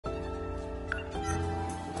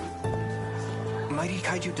Mighty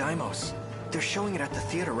Kaiju Daimos. They're showing it at the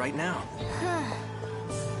theater right now. Huh.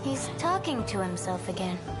 He's talking to himself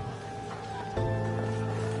again.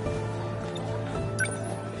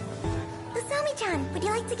 Usami-chan, would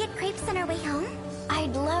you like to get crepes on our way home?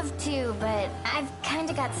 I'd love to, but I've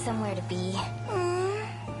kinda got somewhere to be.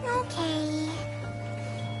 Okay.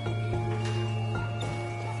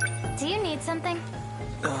 Do you need something?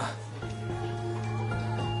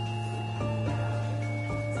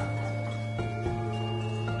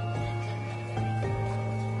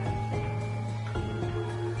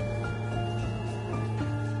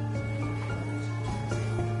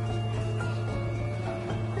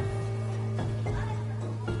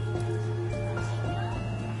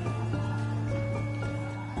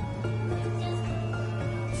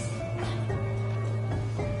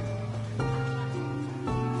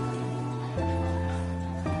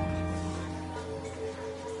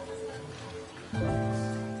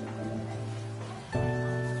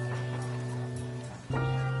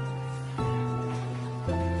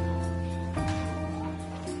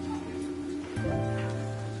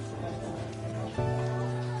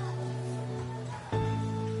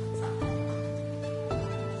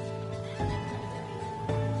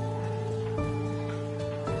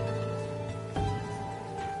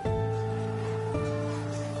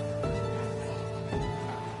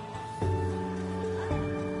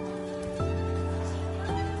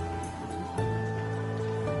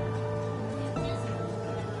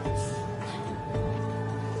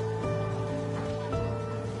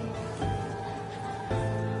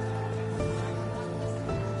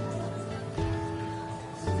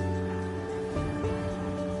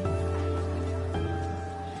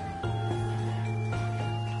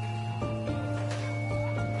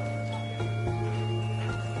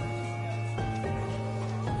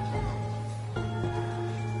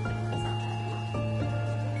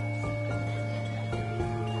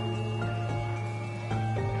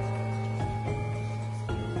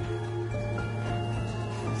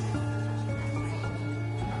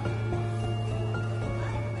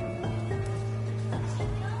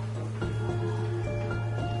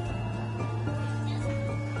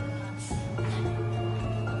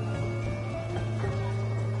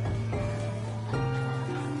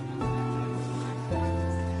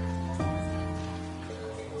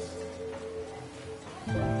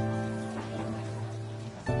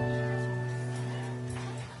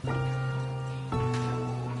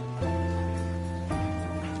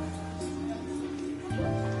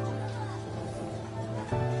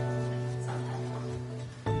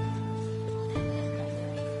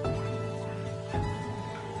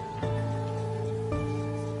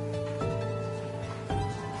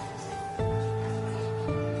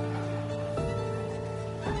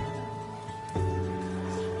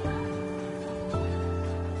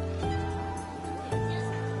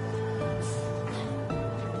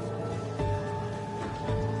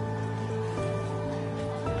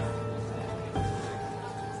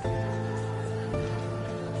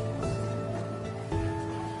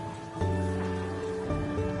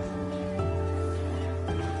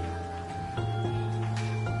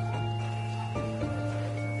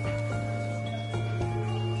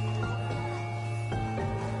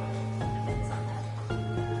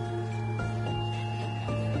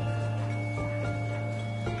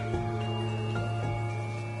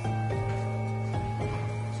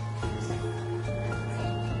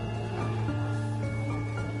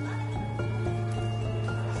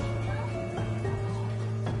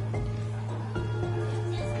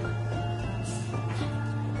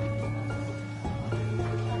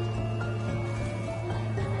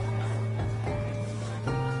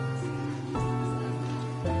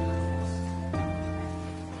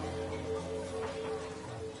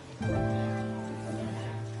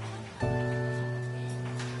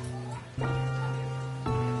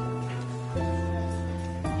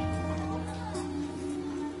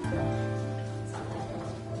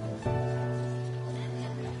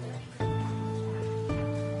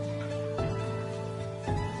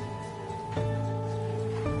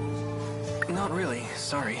 Not really,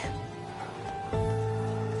 sorry.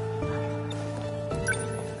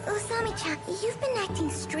 Usami-chan, you've been acting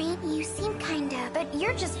strange. You seem kinda... But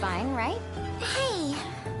you're just fine, right? Hey!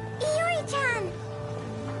 Iori-chan!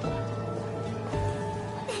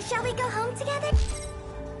 Shall we go home together?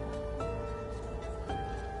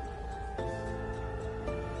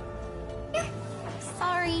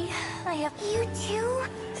 Sorry, I have... You too?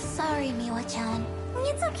 Sorry, Miwa-chan.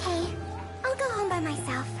 It's okay. I'll go home by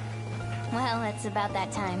myself. Well, it's about that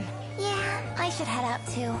time. Yeah. I should head out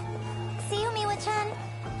too. See you, Miwa-chan.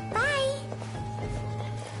 Bye!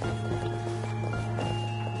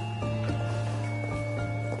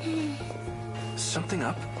 something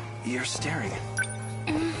up? You're staring.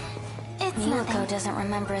 It's Miwako doesn't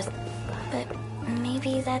remember us, but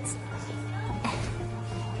maybe that's...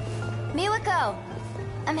 Miwako!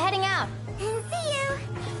 I'm heading out. See you.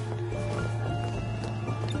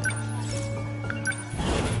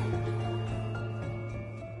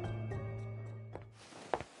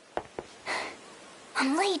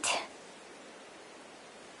 I'm late.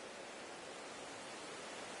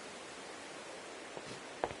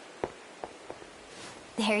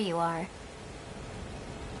 There you are.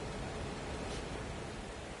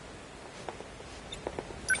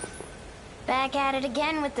 Back at it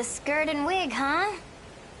again with the skirt and wig, huh?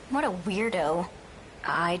 What a weirdo.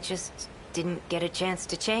 I just didn't get a chance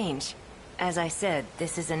to change. As I said,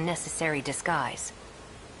 this is a necessary disguise.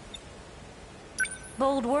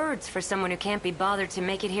 Bold words for someone who can't be bothered to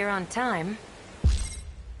make it here on time.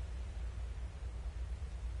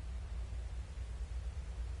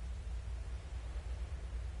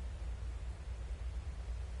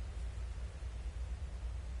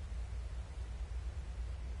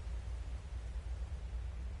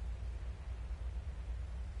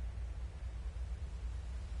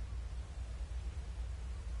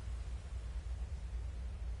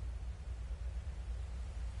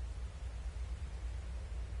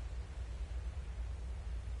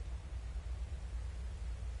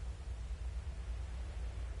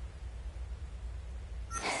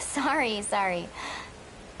 Sorry.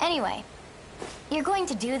 Anyway, you're going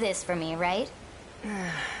to do this for me, right?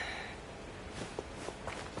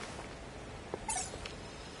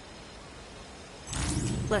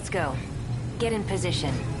 Let's go. Get in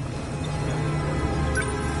position.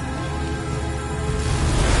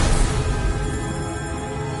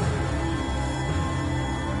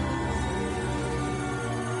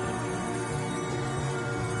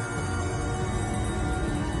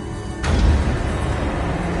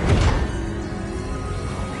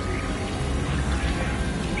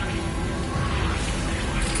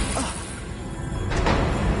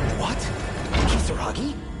 What?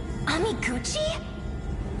 Kisaragi? Amiguchi?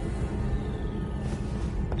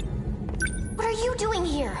 What are you doing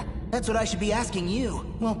here? That's what I should be asking you.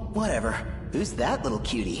 Well, whatever. Who's that little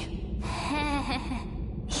cutie?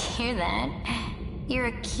 Hear that? You're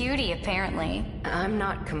a cutie, apparently. I'm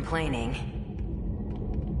not complaining.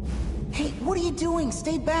 Hey, what are you doing?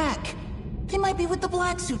 Stay back. They might be with the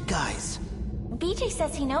black suit guys. BJ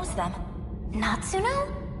says he knows them.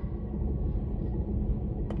 Natsuno?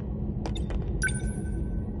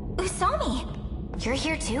 Usami! You're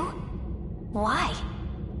here too? Why?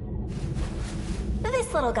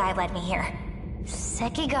 This little guy led me here.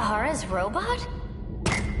 Sekigahara's robot?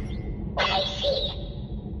 I see.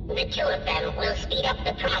 The two of them will speed up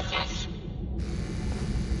the process.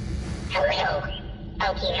 Hello,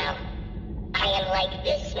 Okino. I am like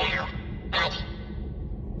this now, but...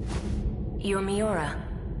 You're Miura.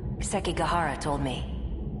 Sekigahara told me.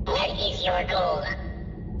 What is your goal?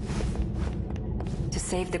 To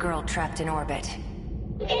save the girl trapped in orbit.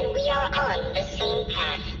 Then we are on the same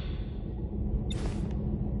path.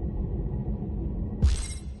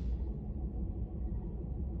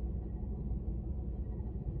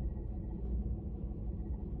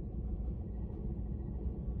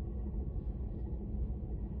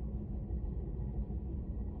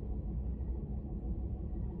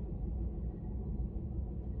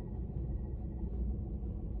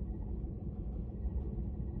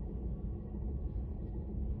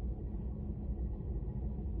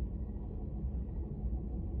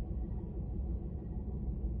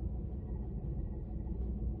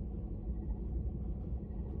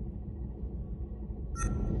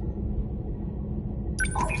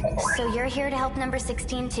 So you're here to help number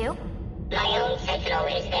 16 too? My own Sentinel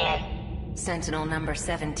is there. Sentinel number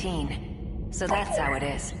 17. So that's how it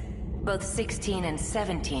is. Both 16 and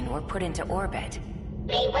 17 were put into orbit.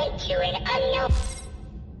 They went to an unknown...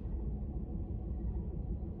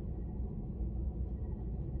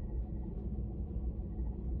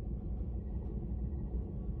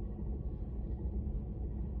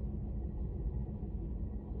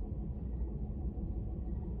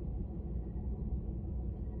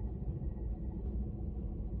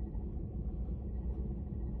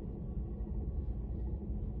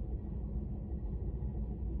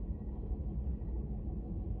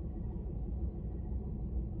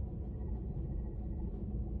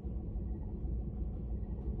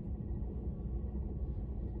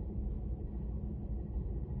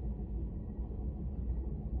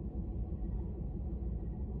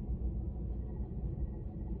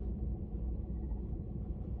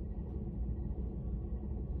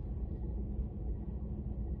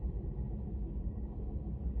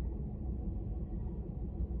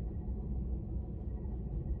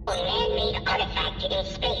 man-made artifact in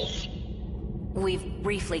space. We've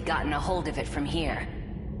briefly gotten a hold of it from here,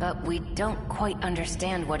 but we don't quite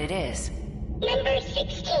understand what it is. Number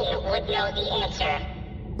 16 would know the answer.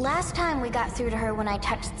 Last time we got through to her when I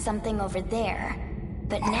touched something over there.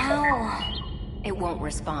 But now... It won't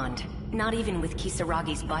respond. Not even with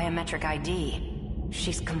Kisaragi's biometric ID.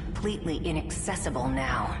 She's completely inaccessible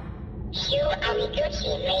now. Hugh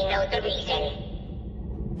Amiguchi may know the reason.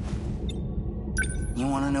 You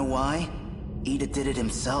wanna know why? Ida did it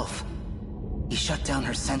himself. He shut down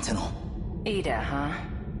her sentinel. Ida, huh?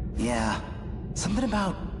 Yeah. Something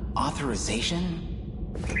about authorization?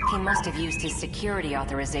 He must have used his security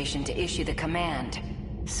authorization to issue the command.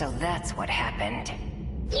 So that's what happened.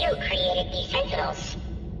 You created these sentinels.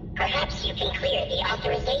 Perhaps you can clear the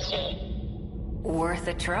authorization. Worth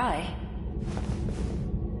a try.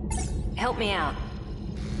 Help me out.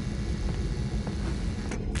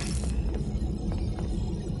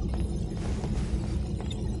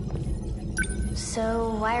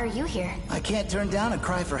 So, why are you here? I can't turn down a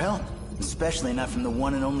cry for help. Especially not from the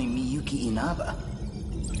one and only Miyuki Inaba.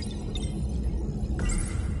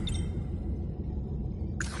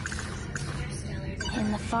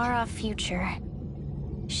 In the far-off future,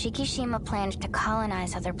 Shikishima planned to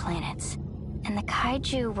colonize other planets, and the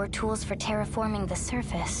kaiju were tools for terraforming the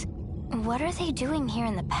surface. What are they doing here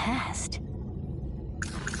in the past?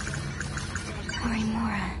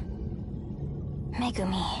 Morimura.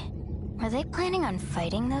 Megumi. Are they planning on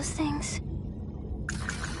fighting those things?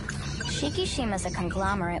 Shikishima's a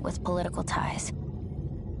conglomerate with political ties.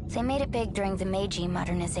 They made it big during the Meiji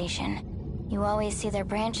modernization. You always see their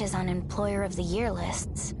branches on Employer of the Year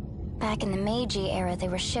lists. Back in the Meiji era, they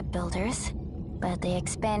were shipbuilders, but they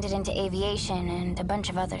expanded into aviation and a bunch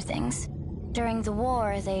of other things. During the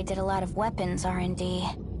war, they did a lot of weapons R&D,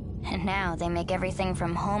 and now they make everything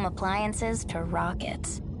from home appliances to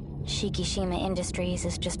rockets. Shikishima Industries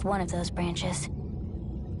is just one of those branches.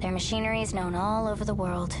 Their machinery is known all over the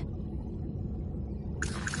world.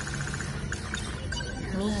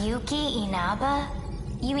 Miyuki Inaba?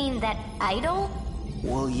 You mean that idol?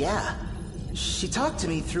 Well, yeah. She talked to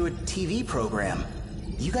me through a TV program.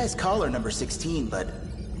 You guys call her number 16, but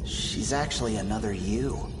she's actually another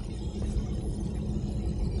you.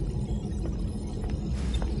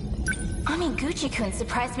 Amiguchi-kun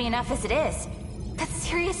surprised me enough as it is. But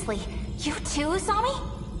seriously, you too, Usami?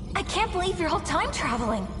 I can't believe you're all time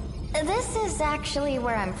traveling. This is actually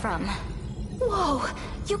where I'm from. Whoa,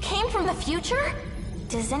 you came from the future?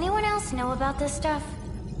 Does anyone else know about this stuff?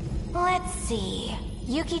 Let's see.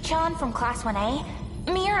 Yuki-chan from Class 1A.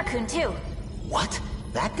 Miura-kun too. What?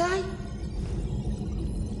 That guy?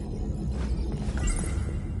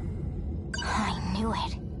 I knew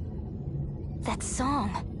it. That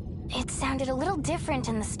song. It sounded a little different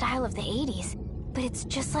in the style of the 80s, but it's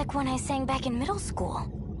just like one I sang back in middle school.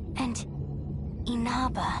 And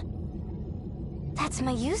Inaba. That's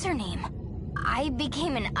my username. I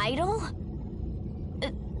became an idol?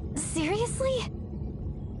 Seriously?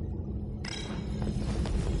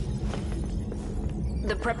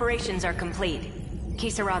 The preparations are complete.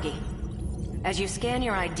 Kisaragi, as you scan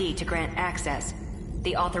your ID to grant access,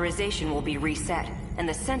 the authorization will be reset, and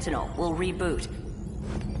the Sentinel will reboot.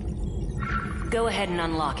 Go ahead and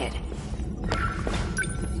unlock it.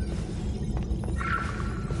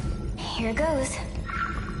 Here goes.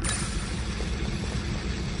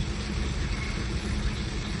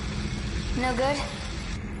 No good?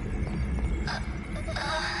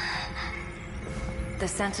 The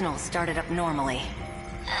Sentinel started up normally.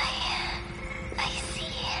 I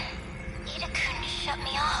see. Ida-kun shut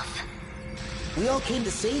me off. We all came to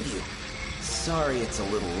save you. Sorry it's a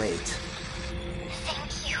little late.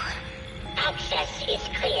 Thank you. Access is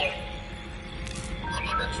clear.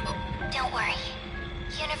 Don't worry.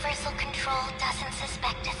 Universal Control doesn't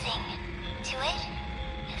suspect a thing. To it,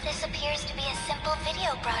 this appears to be a simple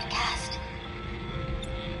video broadcast.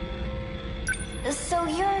 So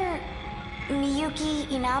you're...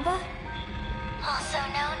 Miyuki Inaba? Also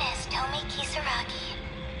known as Tomi Kisaragi.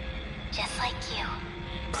 Just like you.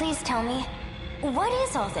 Please tell me, what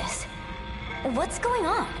is all this? What's going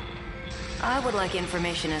on? I would like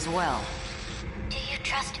information as well. Do you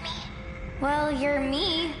trust me? Well, you're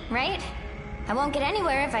me, right? I won't get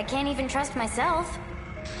anywhere if I can't even trust myself.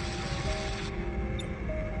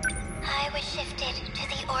 I was shifted to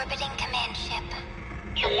the orbiting command ship.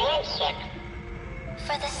 Command ship?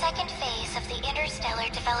 For the second phase of the Interstellar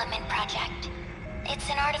Development Project. It's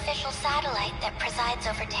an artificial satellite that presides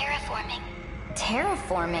over terraforming.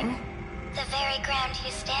 Terraforming? The very ground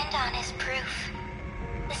you stand on is proof.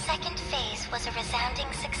 The second phase was a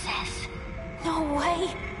resounding success. No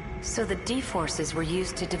way. So the D-forces were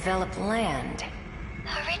used to develop land.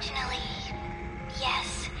 Originally,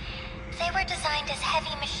 yes. They were designed as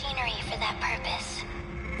heavy machinery for that purpose.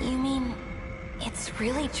 You mean it's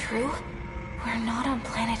really true? We're not on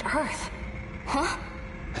planet Earth. Huh?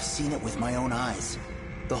 I've seen it with my own eyes.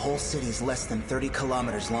 The whole city's less than 30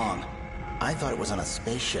 kilometers long. I thought it was on a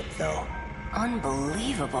spaceship, though.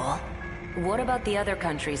 Unbelievable. What about the other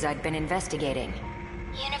countries I'd been investigating?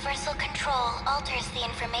 Universal control alters the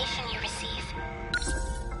information you receive.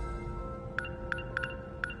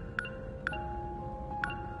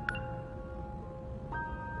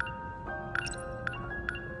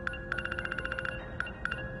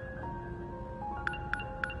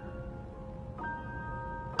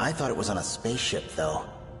 I thought it was on a spaceship, though.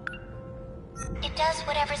 It does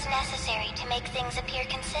whatever's necessary to make things appear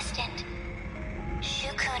consistent.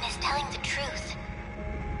 Shukun is telling the truth.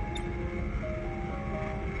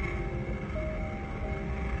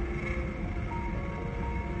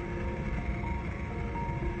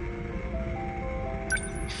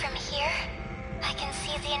 From here, I can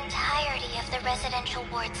see the entirety of the residential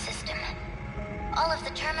ward system. All of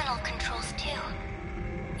the terminal controls, too.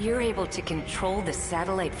 You're able to control the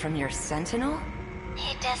satellite from your Sentinel?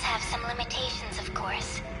 It does have some limitations, of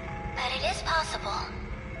course, but it is possible.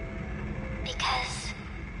 Because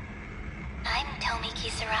I'm Tomi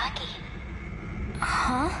Kisaragi.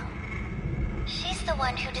 Huh? She's the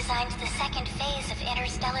one who designed the second phase of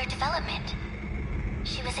interstellar development.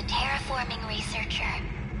 She was a terraforming researcher.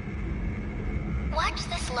 Watch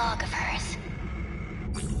this log of hers.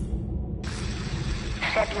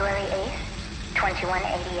 February 8th,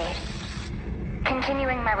 2188.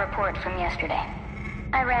 Continuing my report from yesterday.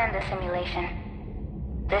 I ran the simulation.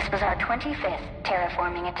 This was our 25th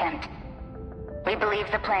terraforming attempt. We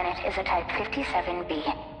believe the planet is a Type 57b.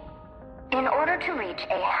 In order to reach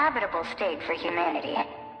a habitable state for humanity,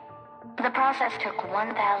 the process took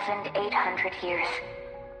 1,800 years.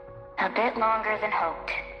 A bit longer than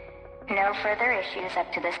hoped. No further issues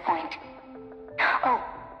up to this point. Oh,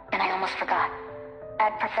 and I almost forgot.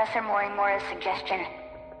 At Professor Morimora's suggestion,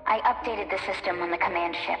 I updated the system on the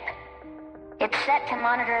command ship. It's set to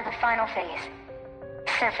monitor the final phase.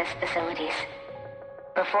 Surface facilities.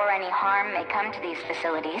 Before any harm may come to these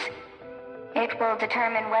facilities, it will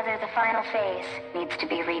determine whether the final phase needs to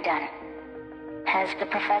be redone. As the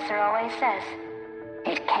professor always says,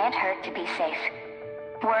 it can't hurt to be safe.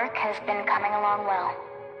 Work has been coming along well,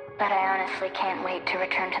 but I honestly can't wait to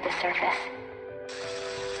return to the surface.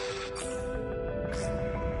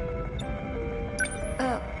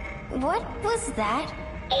 What was that?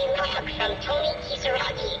 A log from Tomi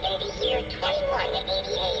Kisaragi in the year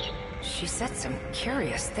 2188. She said some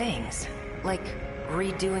curious things, like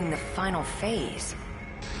redoing the final phase.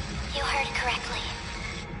 You heard correctly.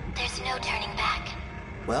 There's no turning back.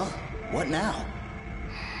 Well, what now?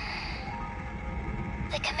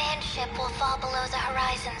 The command ship will fall below the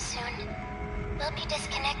horizon soon. We'll be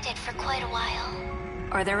disconnected for quite a while.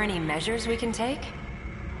 Are there any measures we can take?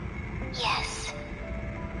 Yes.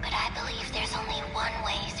 But I believe there's only one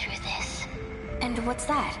way through this. And what's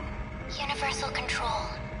that? Universal control.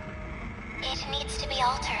 It needs to be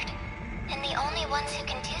altered. And the only ones who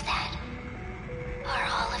can do that are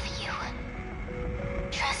all of you.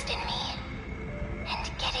 Trust in me.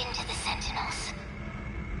 And get into the Sentinels.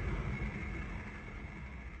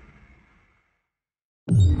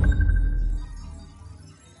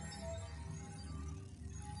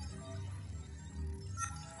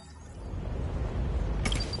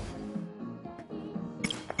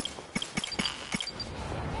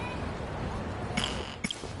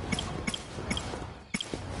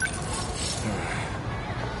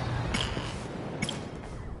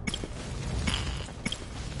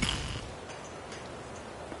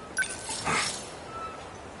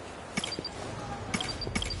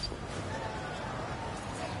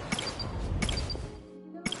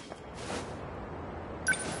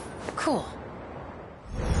 Cool.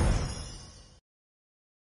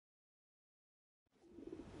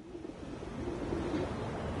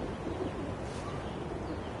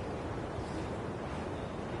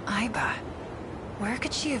 Aiba. Where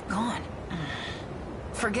could she have gone?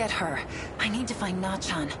 Forget her. I need to find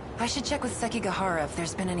Nachan. I should check with Sekigahara if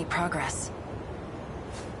there's been any progress.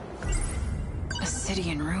 A city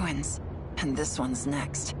in ruins. And this one's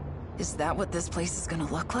next. Is that what this place is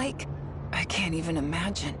gonna look like? I can't even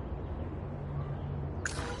imagine.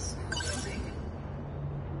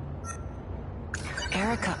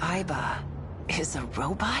 Erika Aiba is a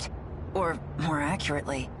robot? Or, more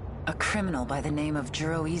accurately, a criminal by the name of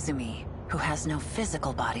Juro Izumi, who has no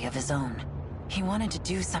physical body of his own. He wanted to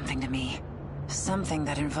do something to me. Something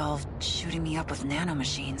that involved shooting me up with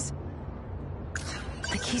nanomachines.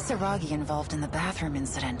 The Kisaragi involved in the bathroom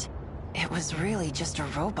incident. It was really just a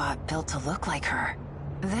robot built to look like her.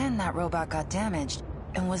 Then that robot got damaged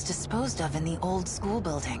and was disposed of in the old school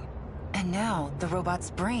building. And now the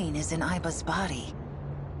robot's brain is in Aiba's body.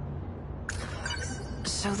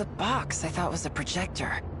 So the box I thought was a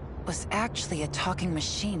projector was actually a talking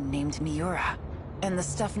machine named Miura. And the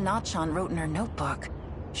stuff Nachan wrote in her notebook,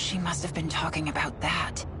 she must have been talking about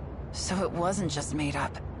that. So it wasn't just made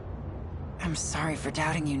up. I'm sorry for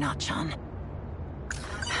doubting you, Nachan.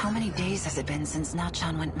 How many days has it been since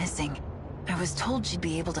Nachan went missing? I was told she'd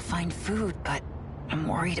be able to find food, but I'm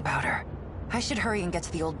worried about her. I should hurry and get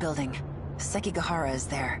to the old building. Sekigahara is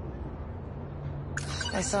there.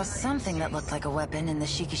 I saw something that looked like a weapon in the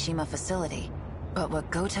Shikishima facility. But what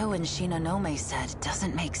Goto and Shinonome said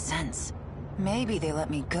doesn't make sense. Maybe they let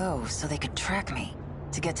me go so they could track me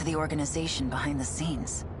to get to the organization behind the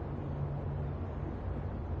scenes.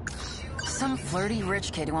 Some flirty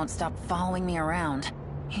rich kid who won't stop following me around.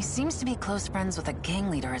 He seems to be close friends with a gang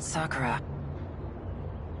leader at Sakura.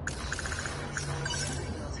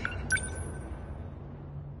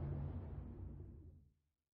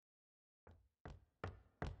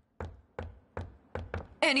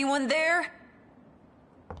 Anyone there?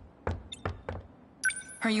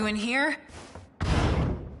 Are you in here?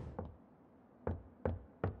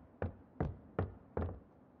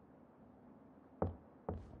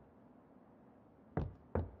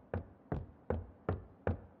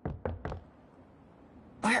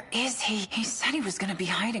 Where is he? He said he was gonna be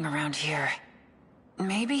hiding around here.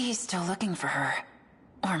 Maybe he's still looking for her.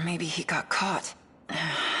 Or maybe he got caught.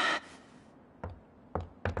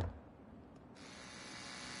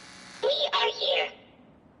 We are here.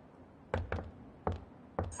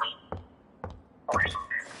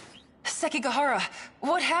 Sekigahara,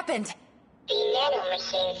 what happened? The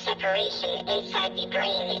nanomachine separation inside the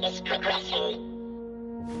brain is progressing.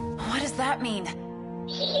 What does that mean?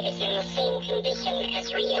 He is in the same condition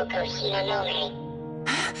as Ryoko Shinonome.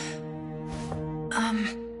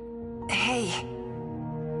 Hey.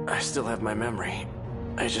 I still have my memory.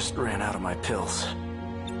 I just ran out of my pills.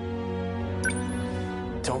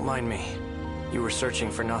 Don't mind me. You were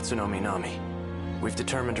searching for Natsuno Minami. We've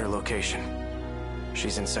determined her location.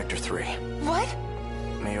 She's in Sector 3. What?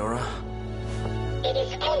 Miura? It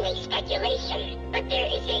is only speculation, but there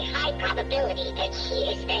is a high probability that she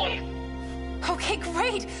is there. Okay,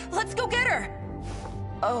 great! Let's go get her!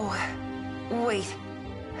 Oh, wait.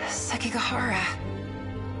 Sekigahara.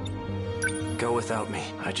 Go without me.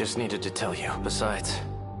 I just needed to tell you. Besides,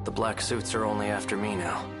 the black suits are only after me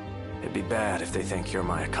now. It'd be bad if they think you're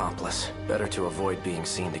my accomplice. Better to avoid being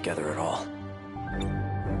seen together at all.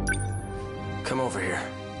 Come over here.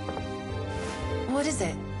 What is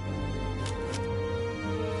it?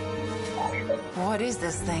 What is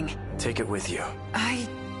this thing? Take it with you. I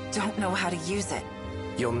don't know how to use it.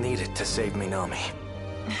 You'll need it to save Minami.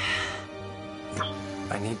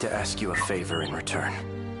 I need to ask you a favor in return.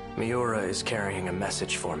 Miura is carrying a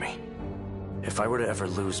message for me. If I were to ever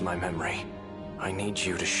lose my memory, I need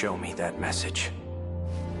you to show me that message.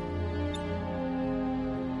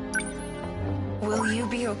 Will you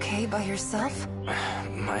be okay by yourself?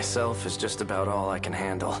 Myself is just about all I can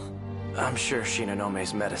handle. I'm sure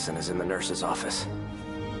Shinonome's medicine is in the nurse's office.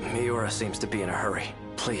 Miura seems to be in a hurry.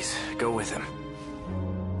 Please, go with him.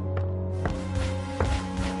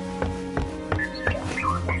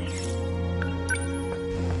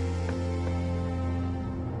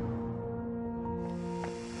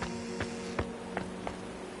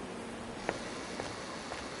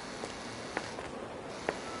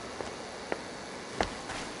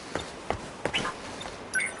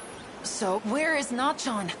 So, where is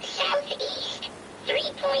Nachan? Southeast,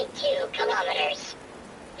 3.2 kilometers.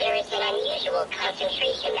 There is an unusual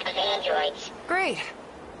concentration of androids. Great.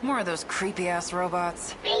 More of those creepy-ass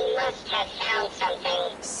robots. They must have found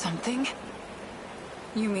something. Something?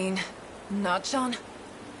 You mean, Nachan?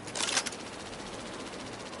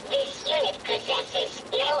 This unit possesses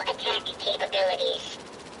no attack capabilities.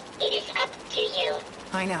 It is up to you.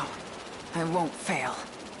 I know. I won't fail.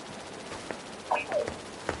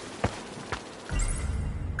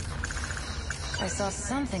 I saw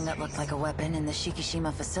something that looked like a weapon in the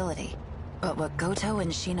Shikishima facility. But what Goto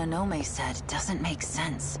and Shinonome said doesn't make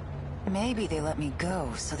sense. Maybe they let me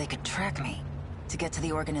go so they could track me to get to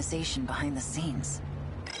the organization behind the scenes.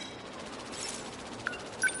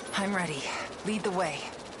 I'm ready. Lead the way.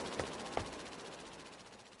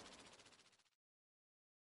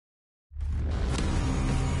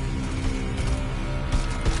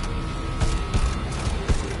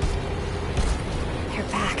 You're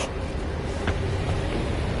back.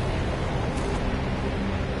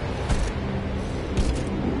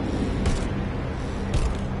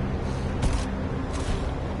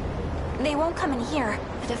 won't come in here,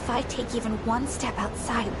 but if I take even one step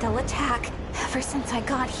outside, they'll attack. Ever since I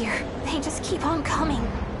got here, they just keep on coming.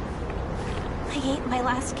 I ate my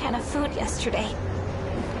last can of food yesterday.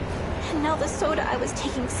 And now the soda I was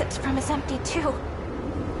taking sips from is empty too.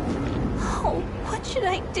 Oh, what should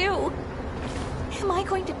I do? Am I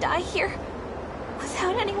going to die here?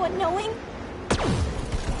 Without anyone knowing?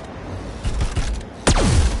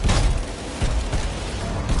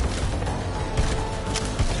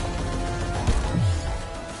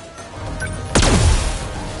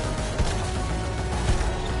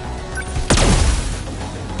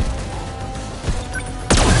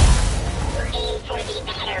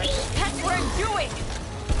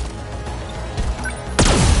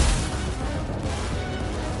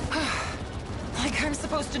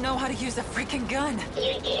 Know how to use a freaking gun.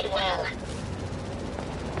 You did well.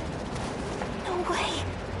 No way.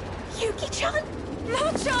 Yuki-chan?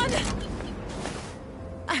 Nachan!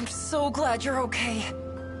 I'm so glad you're okay.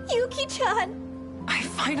 Yuki-chan! I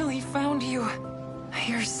finally found you.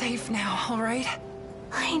 You're safe now, alright?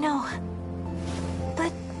 I know.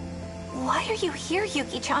 But why are you here,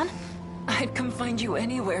 Yuki-chan? I'd come find you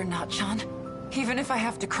anywhere, Nachan. Even if I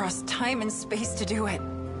have to cross time and space to do it.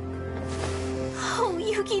 Oh,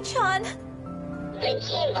 Yuki-chan! The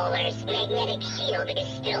Gene Bowler's magnetic shield is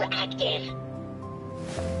still active.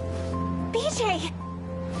 BJ!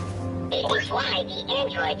 It is why the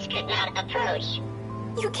androids could not approach.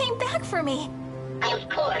 You came back for me! Of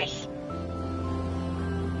course.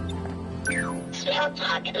 Small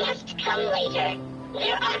talk must come later.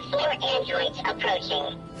 There are 4 androids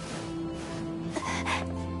approaching.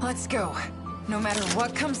 Let's go. No matter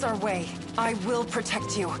what comes our way, I will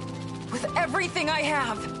protect you. With everything I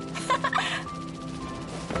have!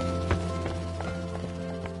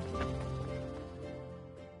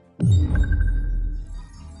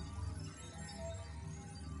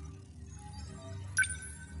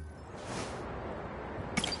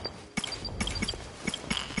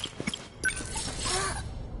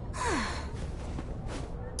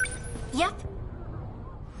 Yep.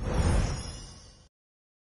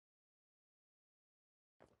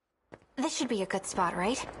 This should be a good spot,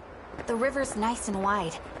 right? The river's nice and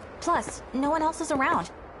wide. Plus, no one else is around.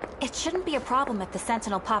 It shouldn't be a problem if the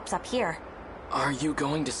Sentinel pops up here. Are you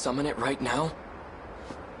going to summon it right now?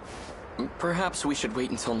 Perhaps we should wait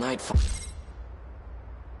until nightfall.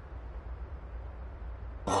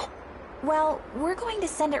 Well, we're going to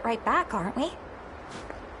send it right back, aren't we?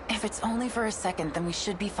 If it's only for a second, then we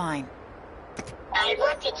should be fine. I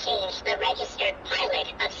want to change the registered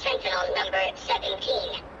pilot of Sentinel number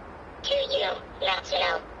 17 to you,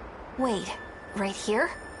 Natsuno. Wait, right here?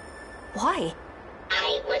 Why?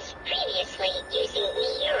 I was previously using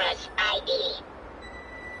Miura's ID.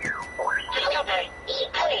 However, the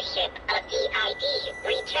ownership of the ID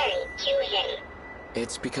returned to him.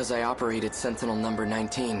 It's because I operated Sentinel number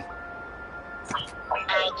 19.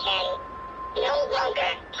 I can no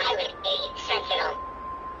longer pilot a Sentinel.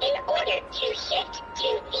 In order to shift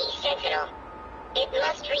to the Sentinel, it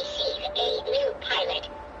must receive a new pilot.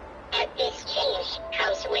 And this change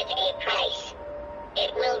comes with a price.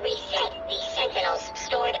 It will reset the Sentinel's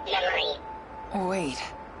stored memory. Wait,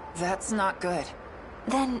 that's not good.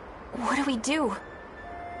 Then, what do we do?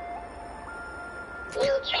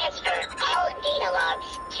 We'll transfer all data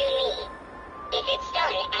logs to me. If it's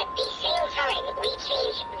done at the same time we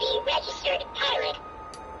change the registered pilot,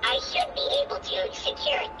 I should be able to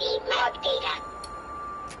secure the log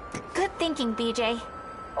data. Good thinking, BJ.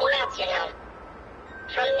 Natsuno.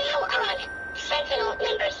 From now on, Sentinel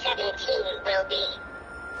number 17 will be...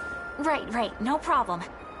 Right, no problem.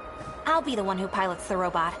 I'll be the one who pilots the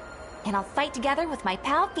robot. And I'll fight together with my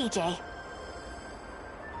pal, BJ.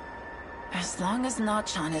 As long as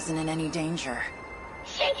Nachan isn't in any danger.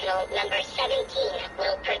 Sentinel number 17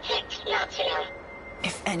 will protect Natsuno.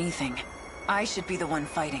 If anything, I should be the one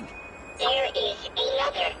fighting. There is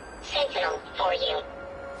another Sentinel for you.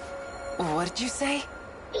 What did you say?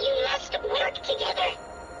 You must work together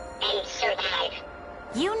and survive.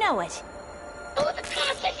 You know it. Both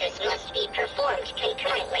processes must be performed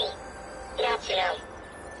concurrently. Natsuno,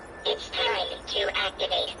 it's time to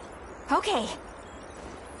activate. Okay.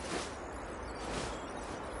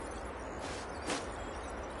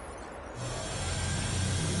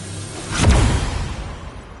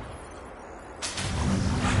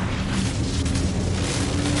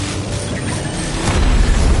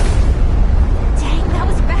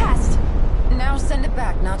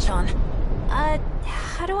 Nachan.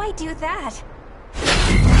 How do I do that?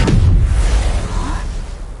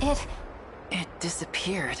 Huh? It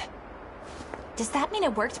disappeared. Does that mean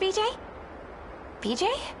it worked, BJ? BJ?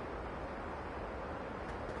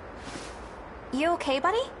 You okay,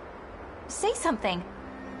 buddy? Say something.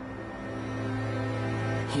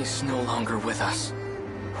 He's no longer with us.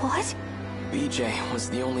 What? BJ was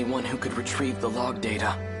the only one who could retrieve the log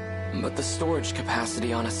data. But the storage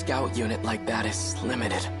capacity on a scout unit like that is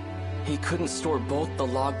limited. He couldn't store both the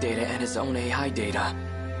log data and his own AI data.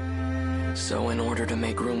 So in order to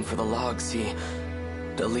make room for the logs, he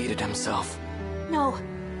deleted himself. No.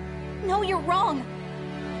 No, you're wrong.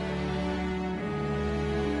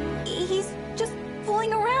 He's just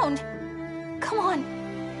fooling around. Come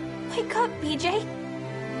on. Wake up, BJ.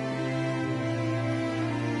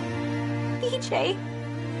 BJ.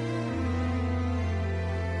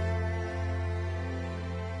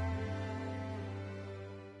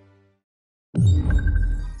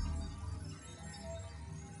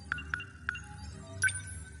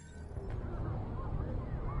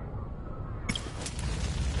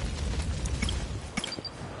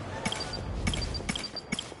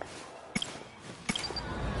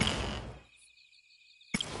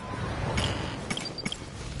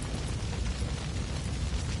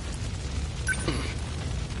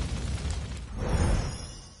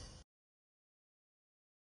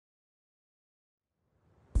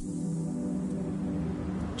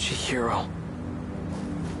 Chihiro.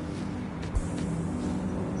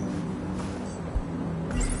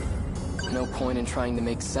 No point in trying to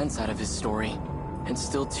make sense out of his story. And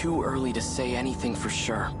still too early to say anything for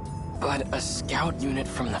sure. But a scout unit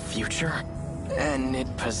from the future? And it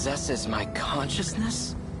possesses my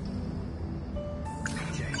consciousness?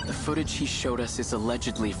 The footage he showed us is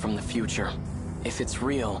allegedly from the future. If it's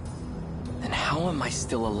real, then how am I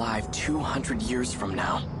still alive 200 years from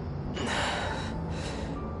now?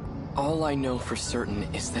 All I know for certain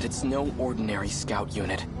is that it's no ordinary scout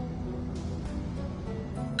unit.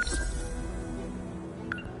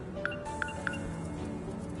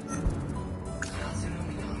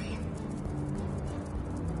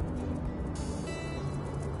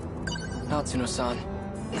 Natsuno-san.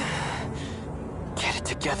 Get it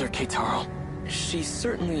together, Keitaro. She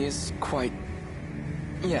certainly is quite...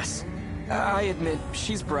 Yes, I admit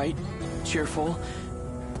she's bright, cheerful,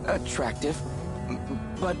 attractive.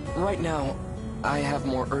 But right now, I have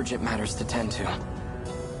more urgent matters to tend to.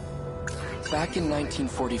 Back in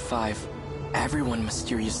 1945, everyone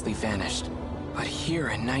mysteriously vanished. But here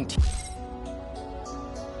in 19...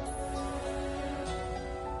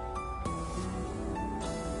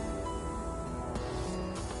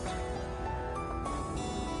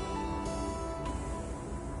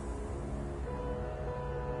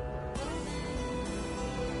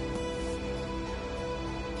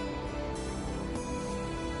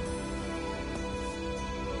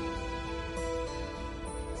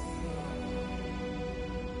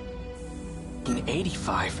 In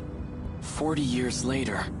 85, 40 years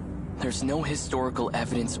later, there's no historical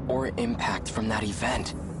evidence or impact from that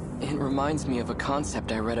event. It reminds me of a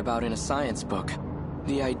concept I read about in a science book.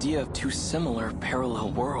 The idea of two similar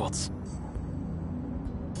parallel worlds.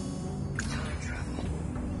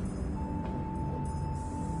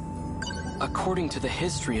 According to the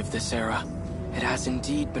history of this era, it has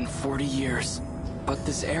indeed been 40 years. But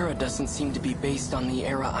this era doesn't seem to be based on the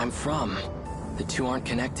era I'm from. The two aren't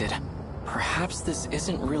connected. Perhaps this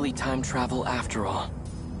isn't really time travel after all.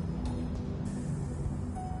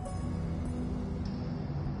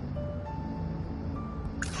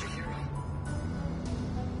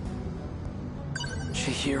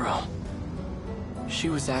 Chihiro. She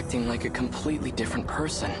was acting like a completely different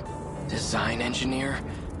person. Design engineer?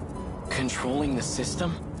 Controlling the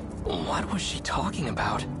system? What was she talking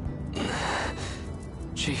about?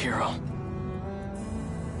 Chihiro.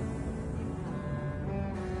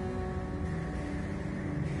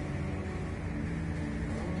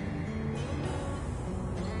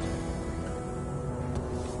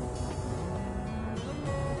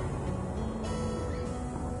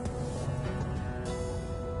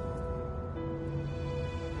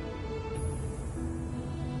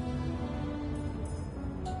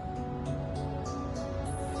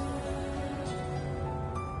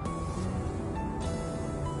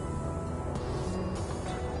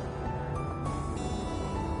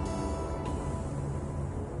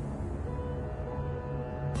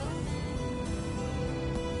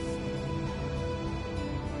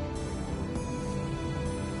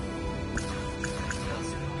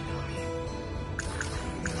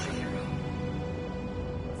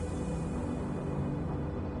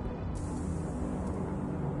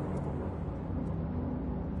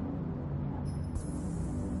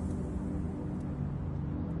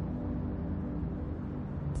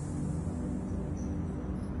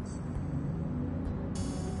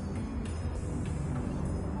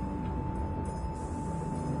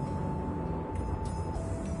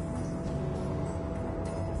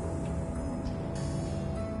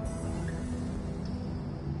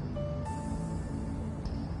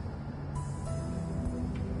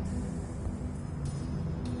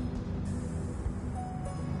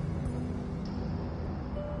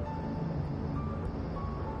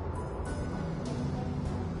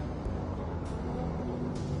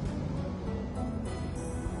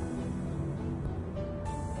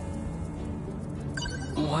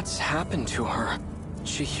 What's happened to her?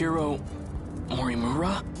 Chihiro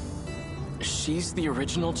Morimura? She's the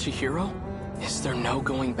original Chihiro? Is there no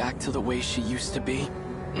going back to the way she used to be?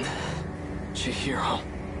 Chihiro.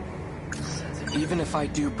 Even if I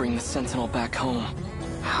do bring the Sentinel back home,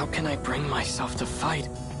 how can I bring myself to fight?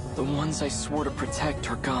 The ones I swore to protect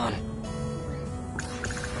are gone.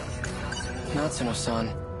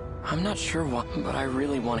 Natsuno-san, I'm not sure what, but I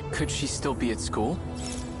really want it. Could she still be at school?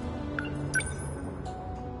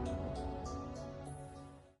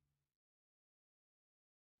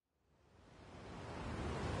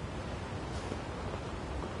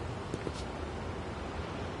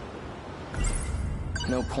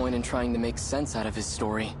 No point in trying to make sense out of his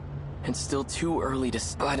story. It's still too early to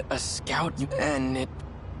spot a scout, and it...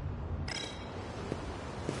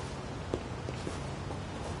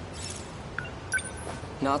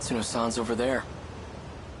 Natsuno-san's over there.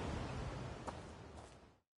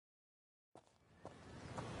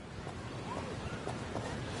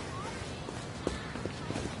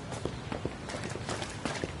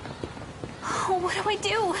 Oh, what do I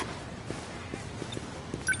do?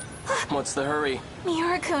 What's the hurry?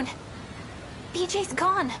 Miura-kun. BJ's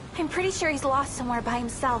gone. I'm pretty sure he's lost somewhere by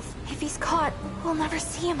himself. If he's caught, we'll never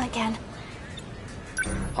see him again.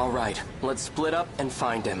 All right, let's split up and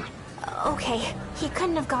find him. Okay, he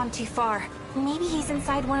couldn't have gone too far. Maybe he's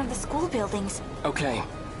inside one of the school buildings. Okay,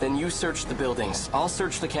 then you search the buildings. I'll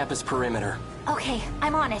search the campus perimeter. Okay,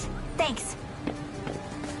 I'm on it. Thanks.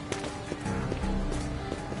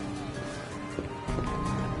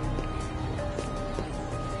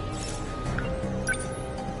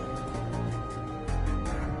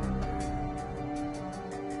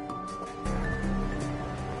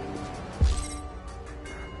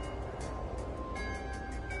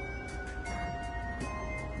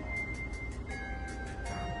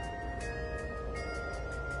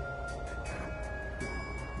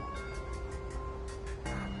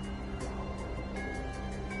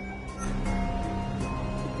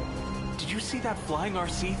 See that flying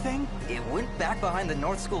RC thing? It went back behind the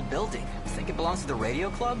North School building. Think it belongs to the radio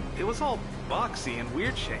club? It was all boxy and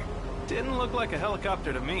weird shaped. Didn't look like a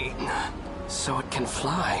helicopter to me. So it can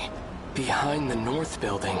fly. Behind the North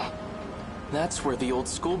building. That's where the old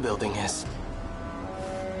school building is.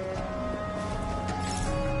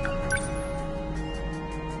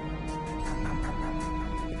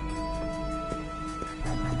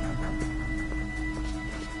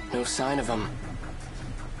 No sign of him.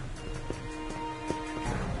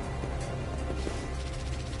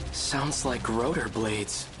 Sounds like rotor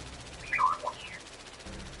blades.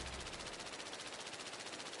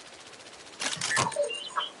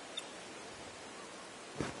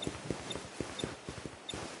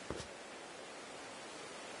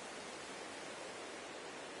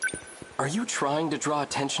 Are you trying to draw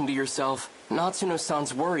attention to yourself?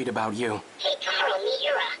 Natsuno-san's worried about you. Keitaro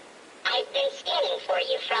Miura, I've been scanning for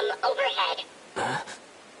you from overhead. Huh?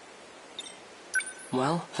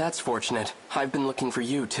 Well, that's fortunate. I've been looking for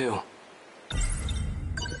you, too.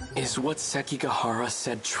 Is what Sekigahara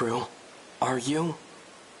said true? Are you...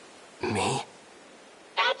 me?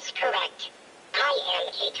 That's correct. I am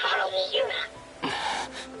Keitaro Miura.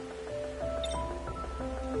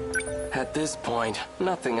 At this point,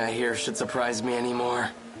 nothing I hear should surprise me anymore.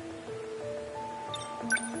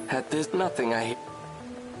 Nothing I...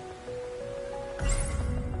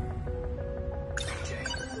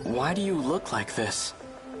 Why do you look like this?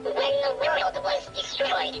 When the world was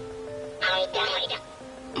destroyed, I died.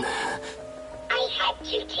 I had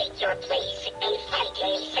to take your place and fight in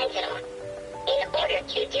the Sentinel. In order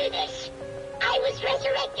to do this, I was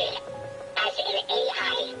resurrected as an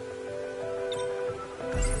AI.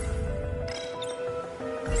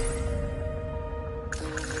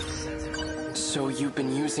 So you've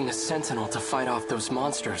been using a Sentinel to fight off those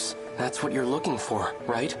monsters. That's what you're looking for,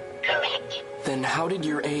 right? Correct. Then how did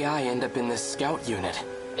your AI end up in this scout unit?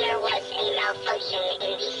 There was a malfunction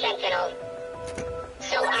in the Sentinel.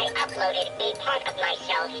 So I uploaded a part of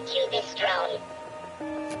myself to this drone.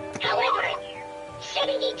 However,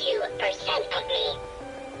 72% of me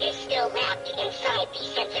is still wrapped inside the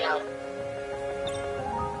Sentinel.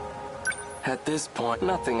 At this point,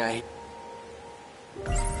 nothing I...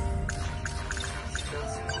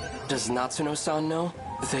 Does Natsuno-san know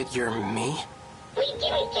that you're me? We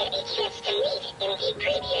didn't get a chance to meet in the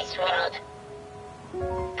previous world.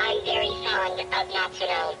 I'm very fond of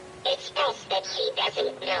Natsuno. It's best that she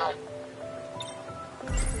doesn't know.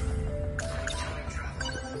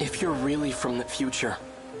 If you're really from the future,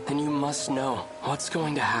 then you must know what's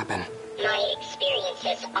going to happen. My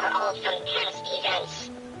experiences are all from past events.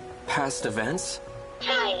 Past events?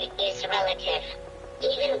 Time is relative,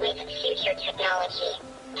 even with future technology.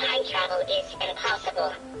 Time travel is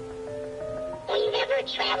impossible. We never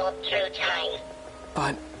traveled through time.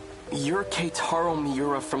 But you're Keitaro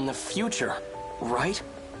Miura from the future, right?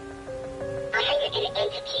 I'm an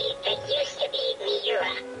entity that used to be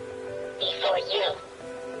Miura. Before you.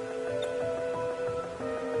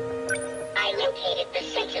 I located the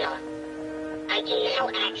Sentinel. I can now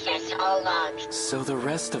access all logs. So the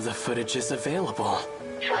rest of the footage is available.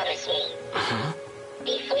 Promise me.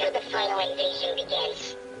 Before the final invasion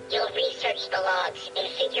begins, you'll research the logs and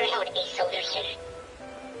figure out a solution.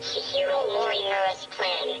 Chihiro Morimura's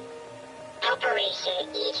plan. Operation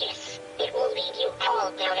Aegis. It will lead you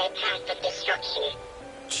all down a path of destruction.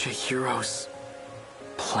 Chihiro's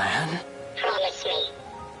plan? Promise me.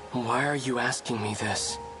 Why are you asking me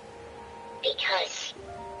this? Because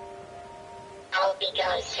I'll be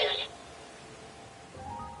gone soon.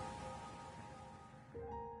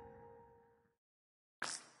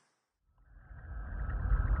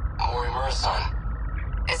 Morimura-san.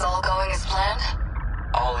 Is all going as planned?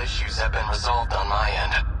 All issues have been resolved on my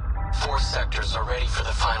end. 4 sectors are ready for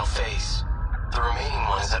the final phase. The remaining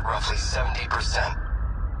one is at roughly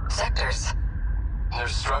 70%. Sectors? Their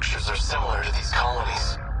structures are similar to these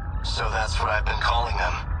colonies, so that's what I've been calling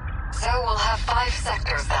them. So we'll have 5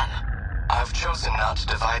 sectors then? I've chosen not to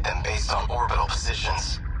divide them based on orbital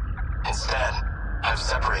positions. Instead, I've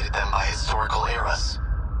separated them by historical eras.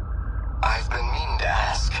 I've been meaning to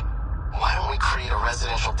ask, why don't we create a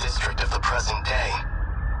residential district of the present day?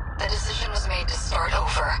 The decision was made to start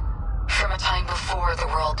over, from a time before the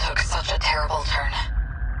world took such a terrible turn.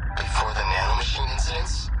 Before the nanomachine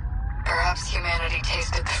incidents? Perhaps humanity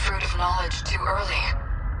tasted the fruit of knowledge too early.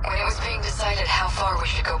 When it was being decided how far we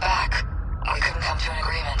should go back, we couldn't come to an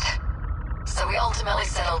agreement. So we ultimately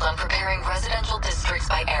settled on preparing residential districts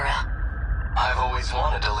by era. I've always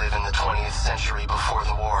wanted to live in the 20th century before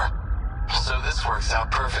the war, so this works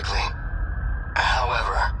out perfectly.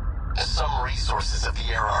 However, some resources of the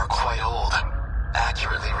era are quite old.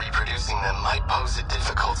 Accurately reproducing them might pose a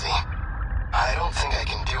difficulty. I don't think I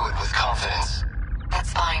can do it with confidence.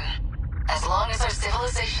 That's fine. As long as our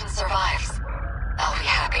civilization survives, I'll be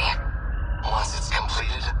happy. Once it's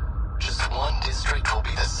completed, just one district will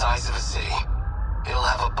be the size of a city. It'll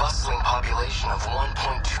have a bustling population of 1.2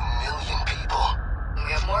 million people.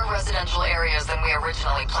 We have more residential areas than we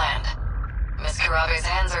originally planned. Miss Kurabe's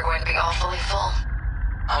hands are going to be awfully full.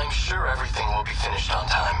 I'm sure everything will be finished on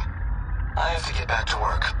time. I have to get back to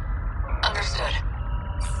work. Understood.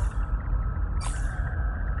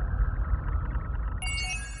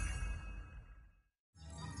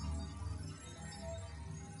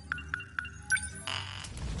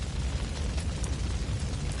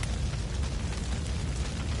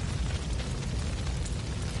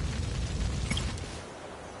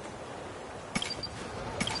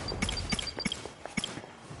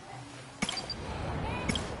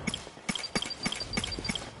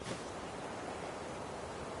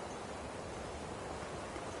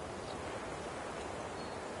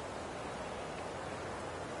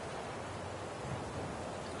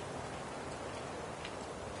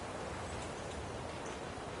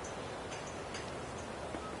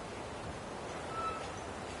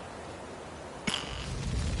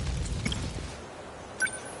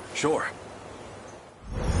 Sure.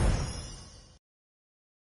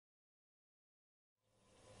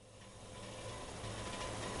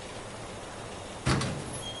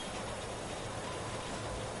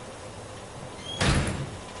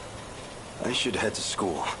 I should head to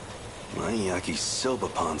school. My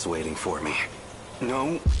yakisoba-pon's waiting for me.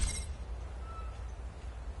 No.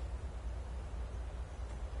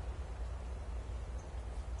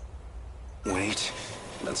 Wait,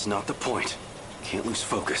 that's not the point. Can't lose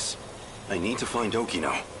focus. I need to find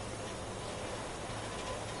Okino.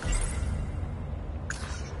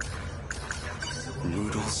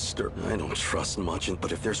 Noodles stir. I don't trust much,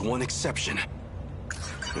 but if there's one exception.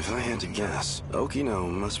 If I had to guess, Okino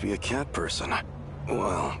must be a cat person.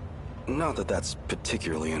 Well, not that that's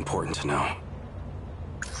particularly important to know.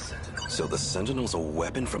 So the Sentinel's a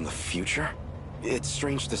weapon from the future? It's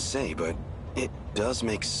strange to say, but it does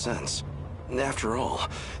make sense. After all,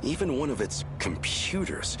 even one of its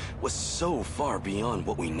computers was so far beyond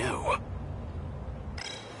what we knew.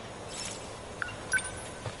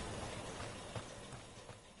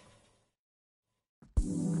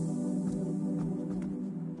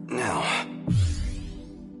 Now...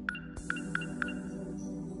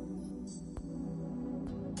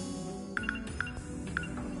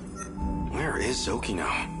 where is Okino?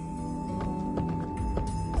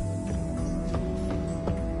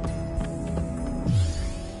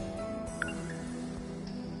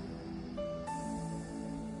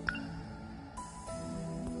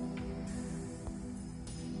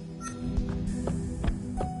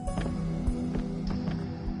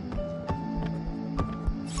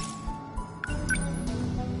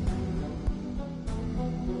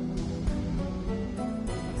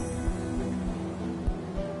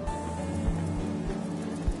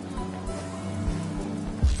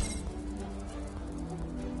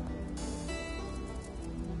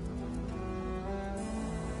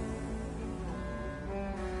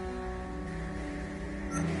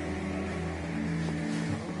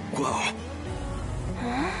 Oh.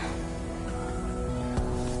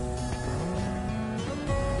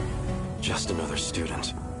 Just another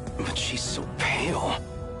student. But she's so pale.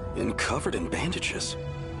 And covered in bandages.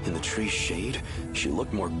 In the tree's shade, she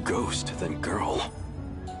looked more ghost than girl.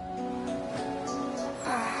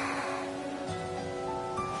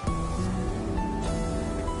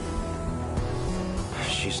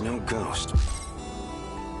 She's no ghost.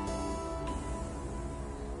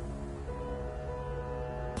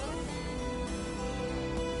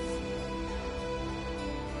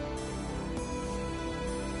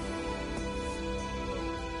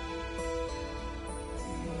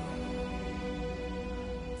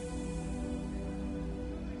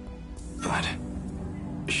 But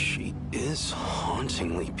she is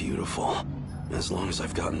hauntingly beautiful. As long as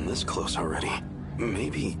I've gotten this close already.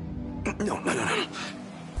 Maybe... No.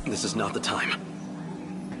 This is not the time.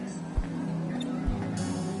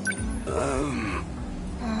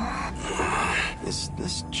 Is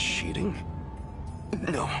this cheating?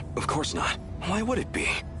 No, of course not. Why would it be?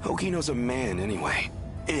 Okino's a man anyway.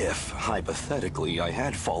 If, hypothetically, I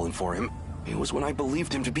had fallen for him, it was when I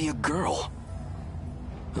believed him to be a girl.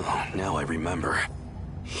 Oh, now I remember.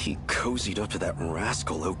 He cozied up to that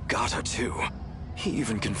rascal Ogata, too. He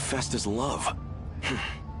even confessed his love.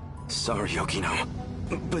 Sorry, Okino,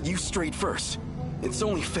 but you strayed first. It's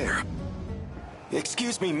only fair.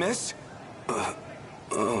 Excuse me, miss?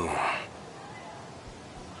 Oh.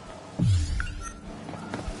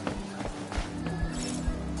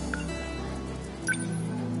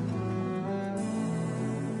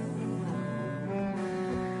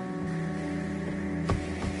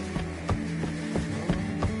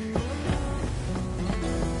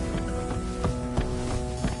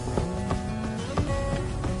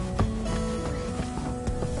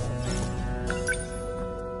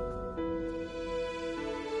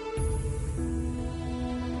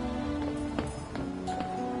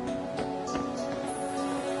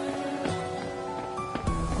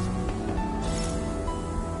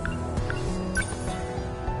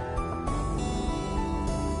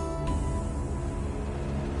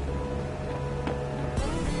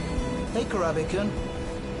 Hey, Kurabe-kun.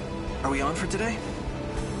 Are we on for today?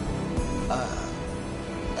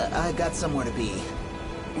 I got somewhere to be.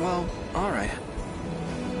 Well, alright.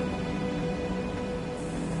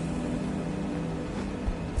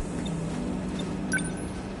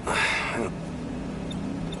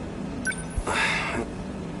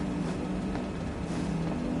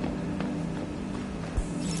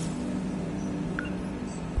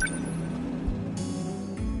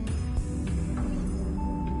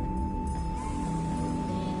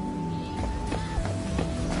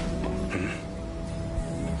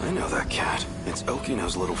 I know that cat. It's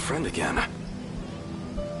Okino's little friend again.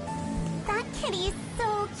 That kitty is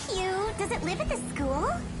so cute. Does it live at the school?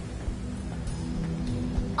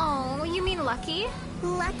 Oh, you mean Lucky?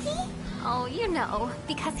 Lucky? Oh, you know,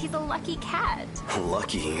 because he's a lucky cat.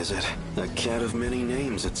 Lucky, is it? A cat of many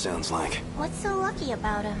names, it sounds like. What's so lucky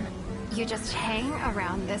about him? You just hang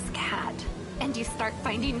around this cat, and you start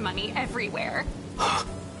finding money everywhere.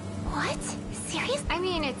 What? Serious? I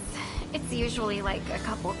mean, it's usually like a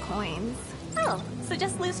couple coins. Oh, so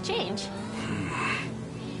just loose change.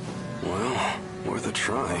 Well, worth a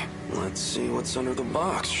try. Let's see what's under the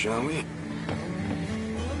box, shall we?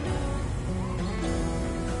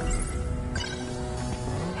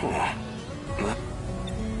 Oh.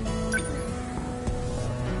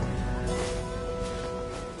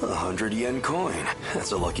 100 yen coin.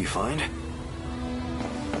 That's a lucky find.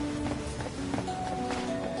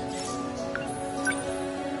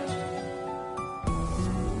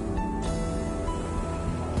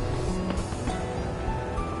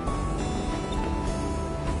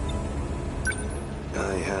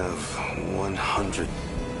 I have 100.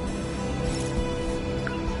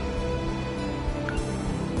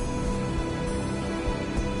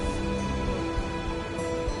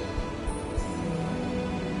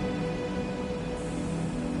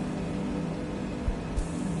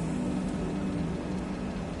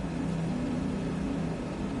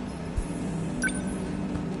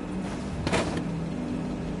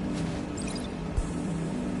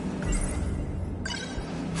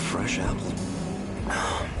 Fresh apple.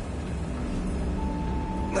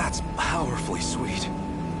 That's powerfully sweet.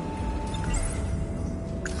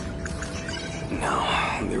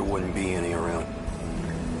 No, there wouldn't be any around.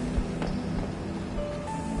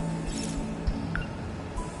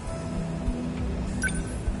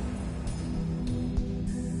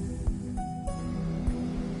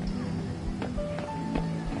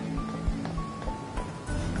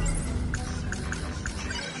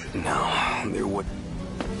 No, there would.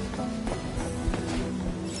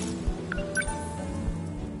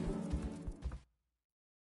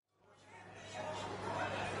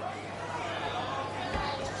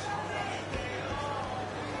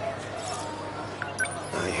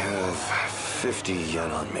 50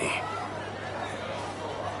 yen on me.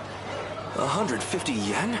 150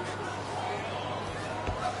 yen?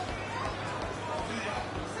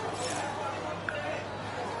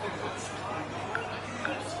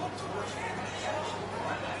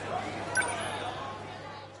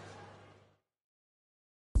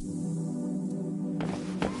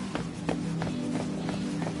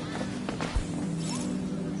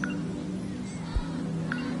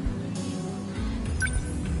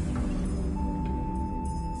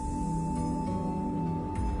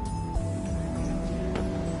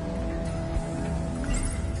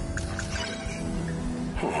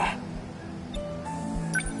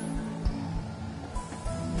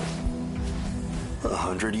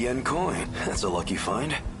 $100 coin. That's a lucky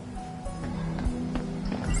find.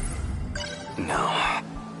 No.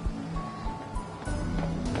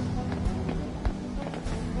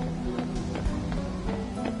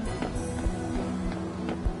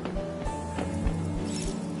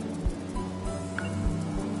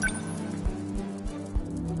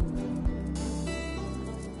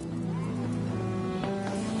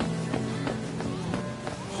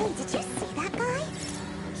 Hey, did you see that guy?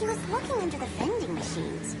 He was looking under the vending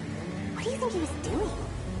machines. What do you think he was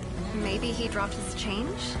doing? Maybe he dropped his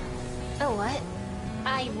change? Oh, what?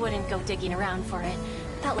 I wouldn't go digging around for it.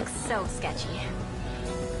 That looks so sketchy.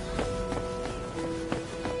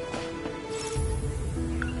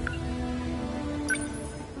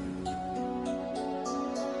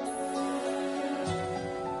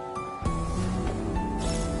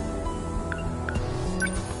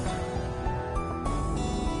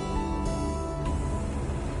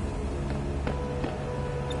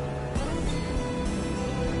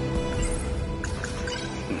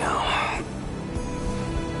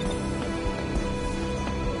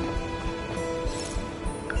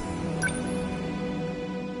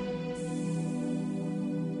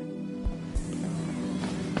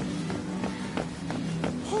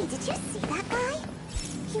 Hey, did you see that guy?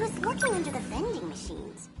 He was looking under the vending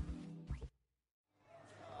machines.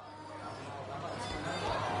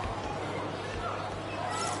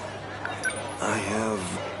 I have...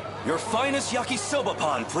 your finest yakisoba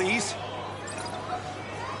pan, please!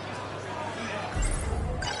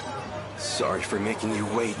 Sorry for making you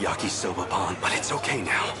wait, yakisoba pan, but it's okay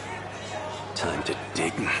now. Time to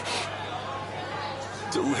dig.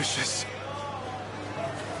 Delicious.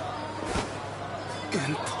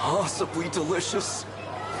 Impossibly delicious.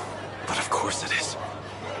 But of course it is.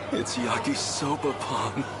 It's yakisoba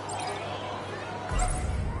pan.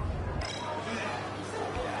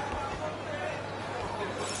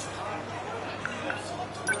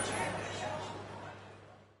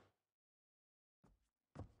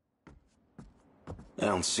 I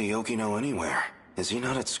don't see Okino anywhere. Is he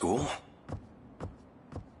not at school?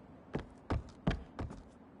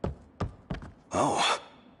 Oh.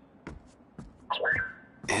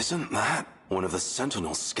 Isn't that one of the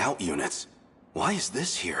Sentinel scout units? Why is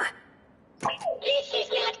this here? This is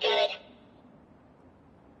not good.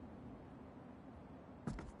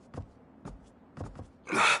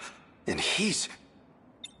 And he's...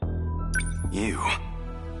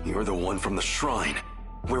 You're the one from the shrine,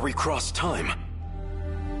 where we crossed time.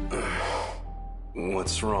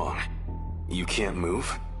 What's wrong? You can't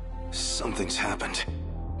move? Something's happened.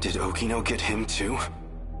 Did Okino get him too?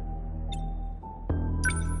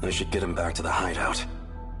 I should get him back to the hideout.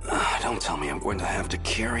 Don't tell me I'm going to have to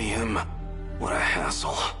carry him. What a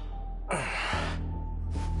hassle.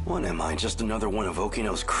 What am I, just another one of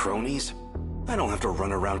Okino's cronies? I don't have to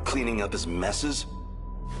run around cleaning up his messes.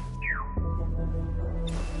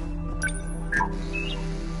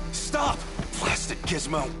 Stop! Blasted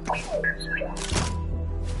gizmo!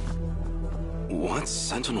 What's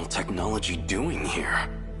Sentinel technology doing here?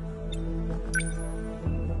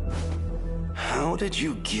 How did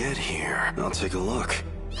you get here? I'll take a look.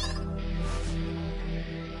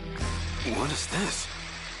 What is this?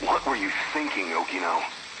 What were you thinking, Okino?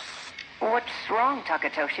 What's wrong,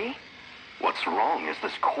 Takatoshi? What's wrong is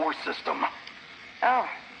this core system. Oh,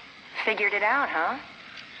 figured it out, huh?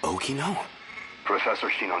 Okino? Professor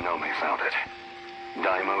Shinonome found it.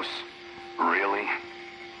 Daimos? Really?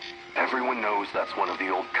 Everyone knows that's one of the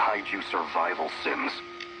old kaiju survival sims.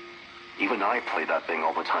 Even I played that thing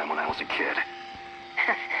all the time when I was a kid.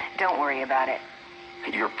 Don't worry about it.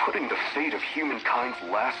 You're putting the fate of humankind's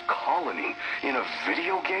last colony in a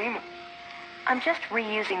video game? I'm just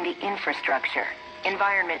reusing the infrastructure,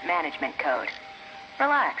 environment management code.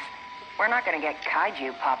 Relax. We're not gonna get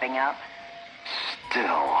kaiju popping up.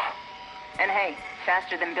 Still... And hey,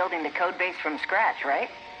 faster than building the codebase from scratch, right?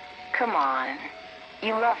 Come on.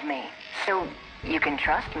 You love me, so you can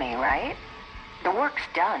trust me, right? The work's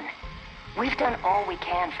done. We've done all we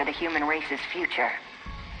can for the human race's future.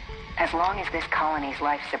 As long as this colony's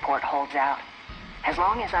life support holds out, as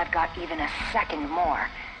long as I've got even a second more,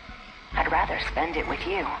 I'd rather spend it with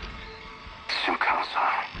you.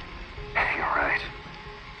 Tsukasa, you're right.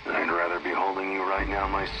 I'd rather be holding you right now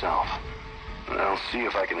myself. I'll see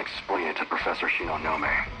if I can explain it to Professor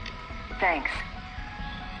Shinonome. Thanks.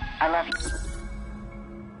 I love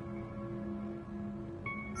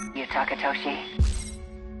you, Takatoshi.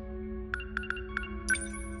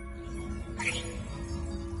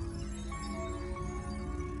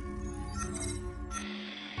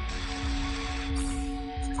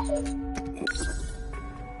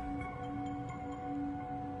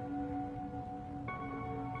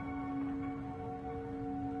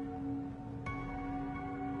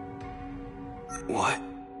 What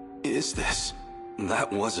is this?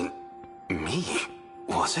 That wasn't me,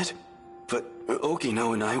 was it? But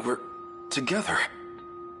Okino and I were together.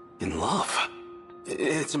 In love.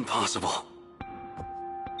 It's impossible.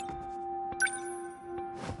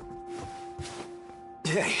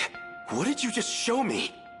 Hey, what did you just show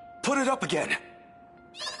me? Put it up again.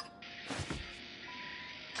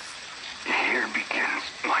 Here begins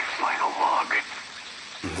my final log.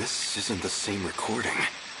 This isn't the same recording.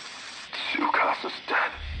 Tsukasa's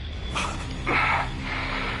dead.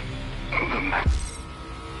 The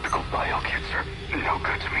medical bio kits are no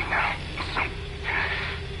good to me now, so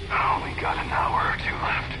I only got an hour or two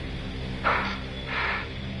left.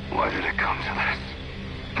 Why did it come to this?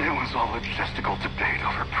 It was all logistical debate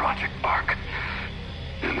over Project Ark,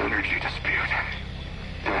 an energy dispute,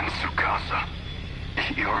 and Tsukasa.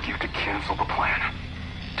 He argued to cancel the plan,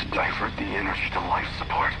 to divert the energy to life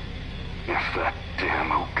support. If that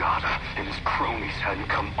damn Ogata and his cronies hadn't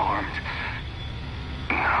come armed...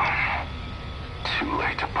 No. Too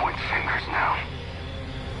late to point fingers now.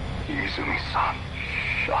 Izumi-san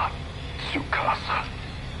shot Tsukasa,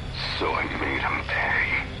 so I made him pay.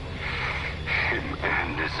 Him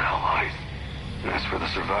and his allies. As for the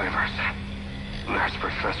survivors, there's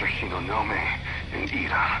Professor Shinonome and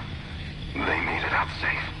Ida. They made it out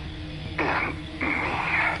safe. And me.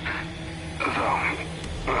 Though,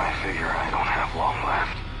 I figure I don't have long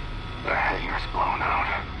left. The hangar's blown out.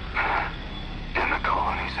 And the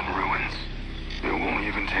colony's in ruins. It won't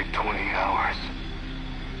even take 20 hours.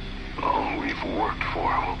 All we've worked for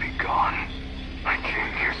will be gone. I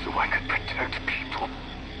came here so I could protect people.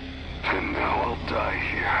 And now I'll die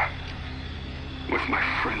here. With my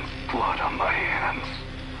friend's blood on my hands.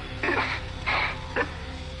 If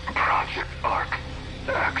Project Ark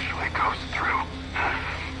actually goes through.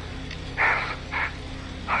 If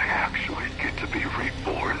I actually get to be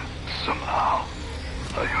reborn somehow,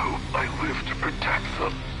 I hope I live to protect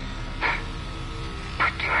them.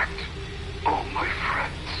 Protect all my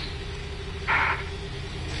friends.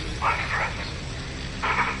 My friends.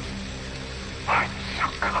 My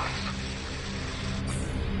Tsukasa.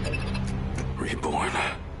 Reborn.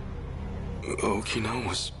 Okino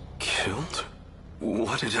was killed?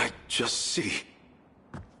 What did I just see?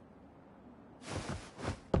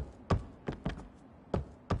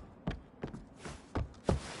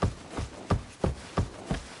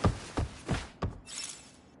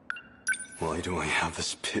 Why do I have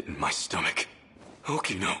this pit in my stomach?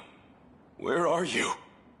 Okino, where are you?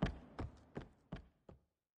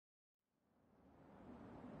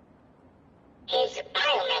 His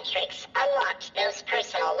biometrics unlocked those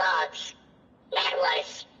personal logs. That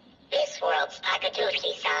was this world's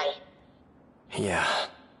Takatoshi-san. Yeah,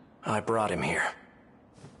 I brought him here.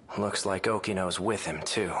 Looks like Okino's with him,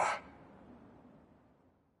 too.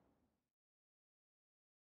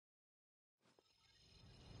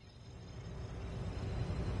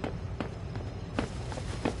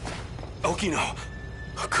 Okino!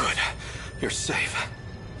 Oh, good. You're safe.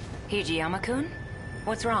 Hijiyama-kun?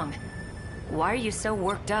 What's wrong? Why are you so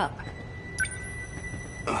worked up?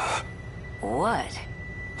 What?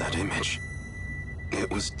 That image. It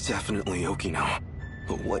was definitely Okino.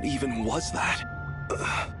 But what even was that?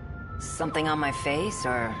 Something on my face,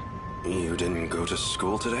 or...? You didn't go to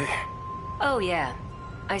school today? Oh yeah.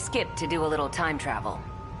 I skipped to do a little time travel.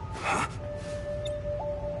 Huh?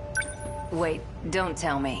 Wait, don't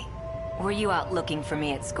tell me. Were you out looking for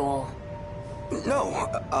me at school? No,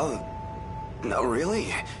 not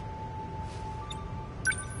really.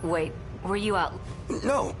 Wait, were you out...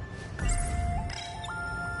 No.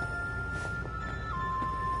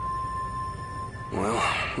 Well,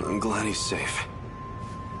 I'm glad he's safe.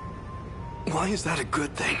 Why is that a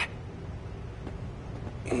good thing?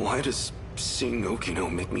 Why does seeing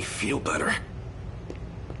Okino make me feel better?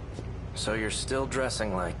 So you're still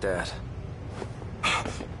dressing like that?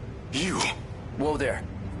 You! Whoa there.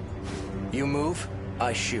 You move,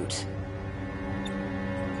 I shoot.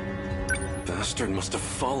 Bastard must have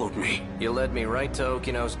followed me. You led me right to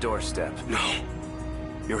Okino's doorstep. No.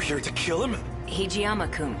 You're here to kill him?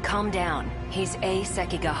 Hijiyama-kun, calm down. He's A.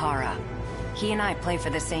 Sekigahara. He and I play for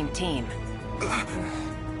the same team.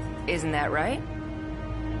 Isn't that right?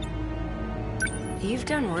 You've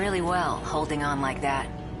done really well holding on like that.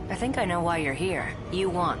 I think I know why you're here. You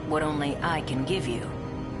want what only I can give you.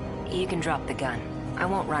 You can drop the gun. I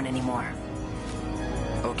won't run anymore.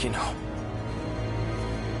 Okino.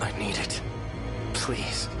 I need it.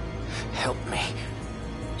 Please, help me.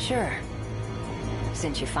 Sure.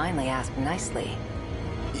 Since you finally asked nicely.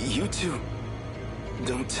 You two...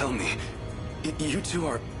 Don't tell me. You two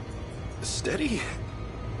are... steady?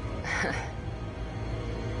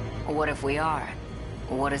 What if we are?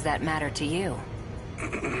 What does that matter to you?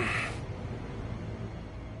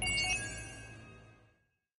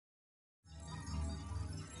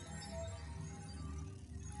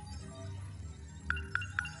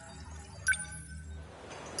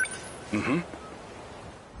 Mm-hmm.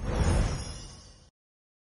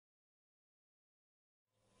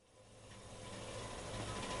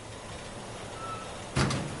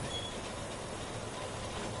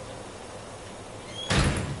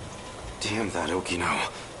 Damn that Okino.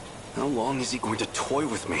 How long is he going to toy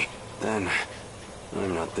with me? Then,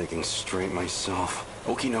 I'm not thinking straight myself.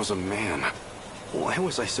 Okino's a man. Why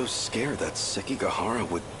was I so scared that Sekigahara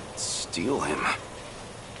would steal him?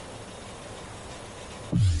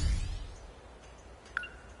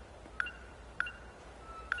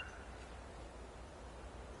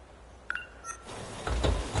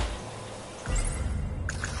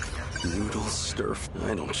 Noodle stir.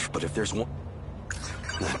 I don't. But if there's one.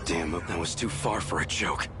 Damn it, that was too far for a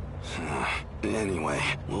joke. Anyway,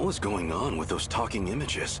 what was going on with those talking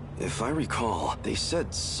images? If I recall, they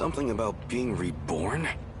said something about being reborn?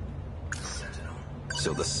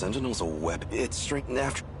 So the Sentinel's a web. It's straightened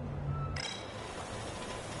after.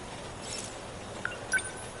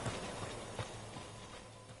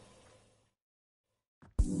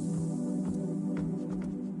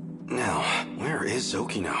 Now, where is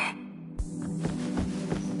Okino?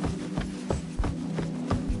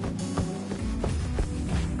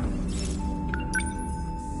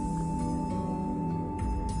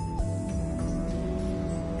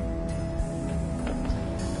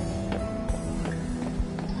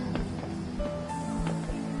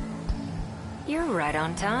 You're right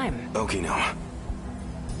on time. Okino.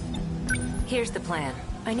 Here's the plan.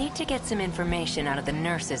 I need to get some information out of the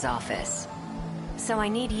nurse's office. So I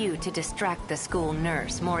need you to distract the school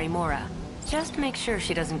nurse, Morimura. Just make sure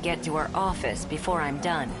she doesn't get to her office before I'm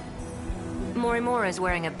done. Morimura's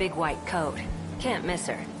wearing a big white coat. Can't miss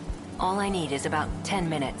her. All I need is about 10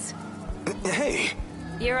 minutes. Hey!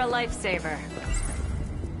 You're a lifesaver.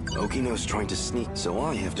 Okino's trying to sneak, so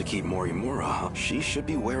I have to keep Morimura. She should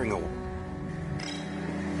be wearing a...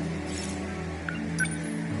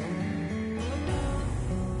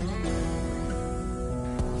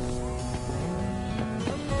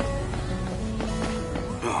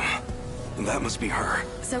 That must be her.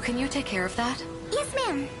 So can you take care of that? Yes,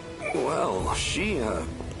 ma'am. Well, she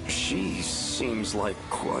seems like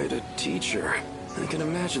quite a teacher. I can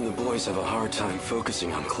imagine the boys have a hard time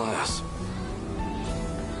focusing on class.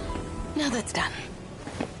 Now that's done.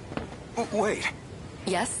 Wait.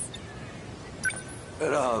 Yes?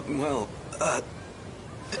 There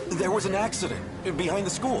was an accident behind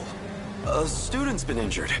the school. A student's been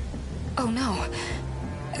injured. Oh no.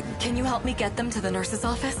 Can you help me get them to the nurse's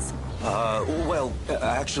office?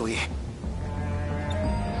 Actually...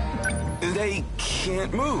 They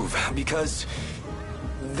can't move because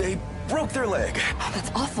they broke their leg. Oh,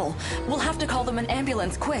 that's awful. We'll have to call them an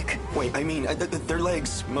ambulance, quick. Wait, I mean, their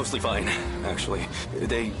leg's mostly fine, actually.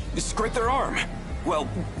 They scraped their arm. Well,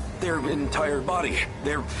 their entire body.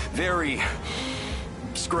 They're very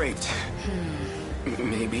scraped.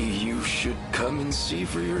 Maybe you should come and see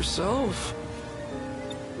for yourself.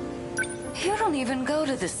 You don't even go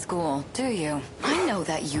to this school, do you? I know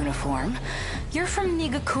that uniform. You're from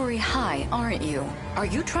Nigakuri High, aren't you? Are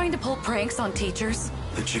you trying to pull pranks on teachers?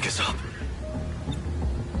 The jig is up.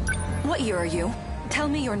 What year are you? Tell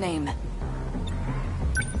me your name.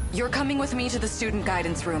 You're coming with me to the student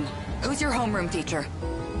guidance room. Who's your homeroom teacher?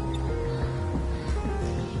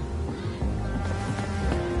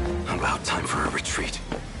 About time for a retreat.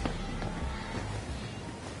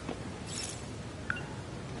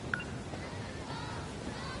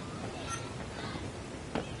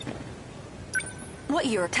 What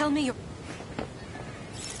year? Tell me your...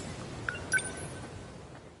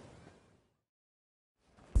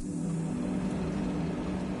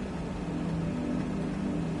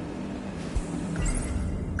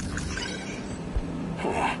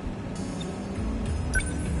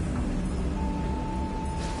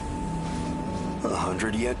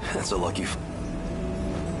 100 yet? That's a lucky...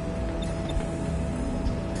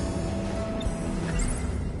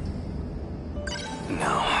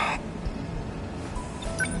 No.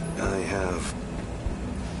 I have...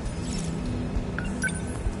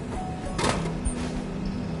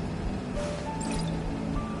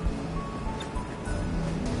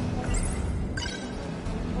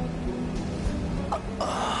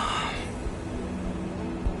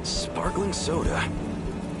 sparkling soda.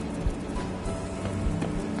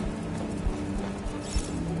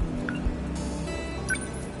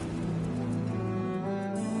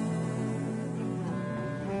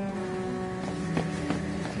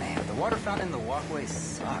 Water fountain in the walkway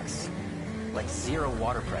sucks. Like zero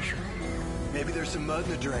water pressure. Maybe there's some mud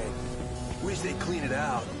in the drain. Wish they'd clean it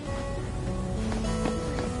out.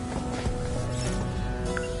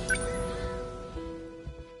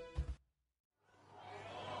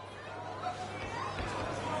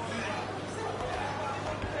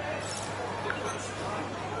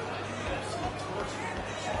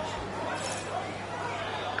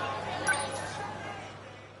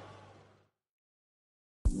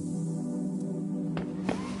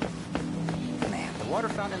 Water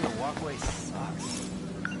fountain in the walkway sucks.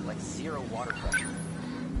 Like zero water pressure.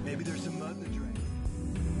 Maybe there's some mud in the drain.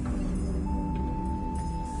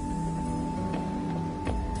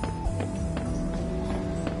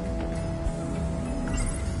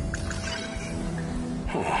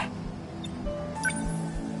 Huh.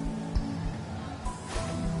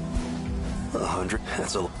 100.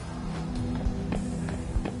 That's a...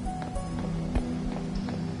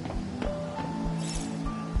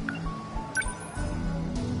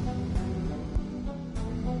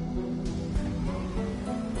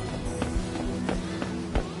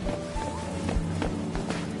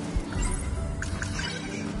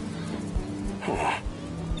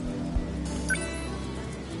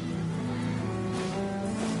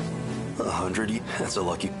 That's a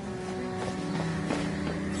lucky...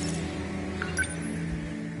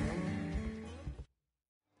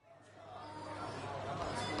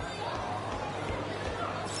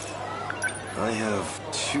 I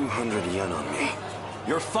have 200 yen on me.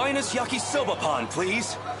 Your finest yakisoba pan,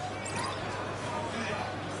 please!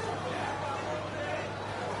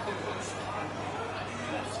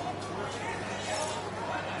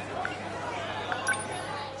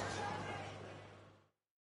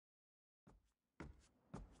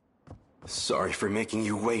 Sorry for making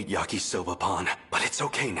you wait, yakisoba-pan, but it's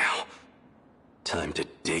okay now. Time to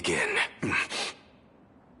dig in.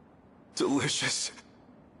 Delicious.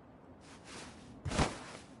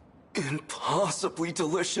 Impossibly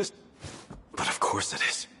delicious. But of course it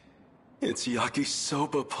is. It's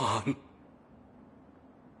yakisoba-pan.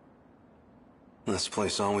 This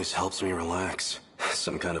place always helps me relax.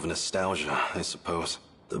 Some kind of nostalgia, I suppose.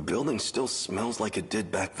 The building still smells like it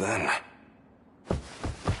did back then.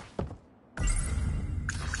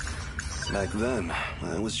 Back then,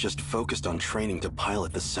 I was just focused on training to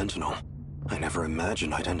pilot the Sentinel. I never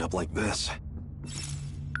imagined I'd end up like this.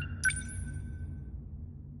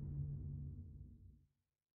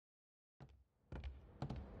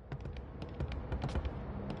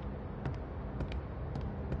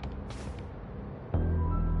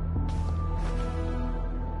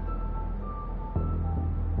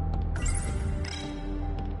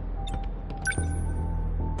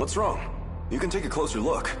 What's wrong? You can take a closer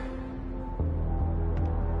look.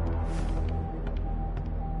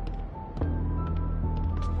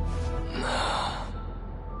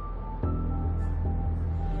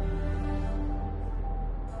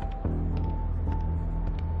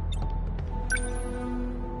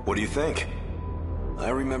 What do you think? I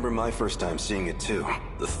remember my first time seeing it too.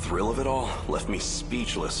 The thrill of it all left me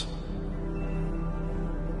speechless.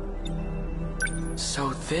 So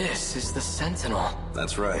this is the Sentinel.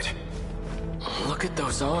 That's right. Look at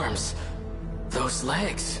those arms. Those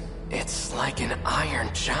legs. It's like an iron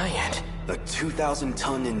giant. A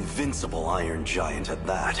 2,000-ton invincible iron giant at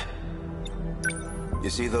that. You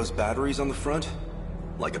see those batteries on the front?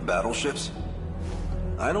 Like a battleship's?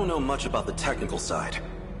 I don't know much about the technical side,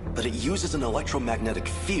 but it uses an electromagnetic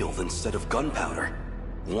field instead of gunpowder.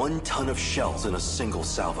 1 ton of shells in a single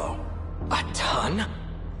salvo. A ton?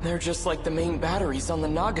 They're just like the main batteries on the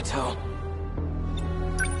Nagato.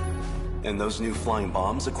 And those new flying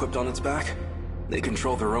bombs equipped on its back? They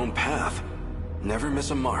control their own path. Never miss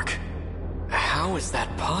a mark. How is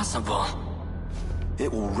that possible?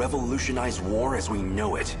 It will revolutionize war as we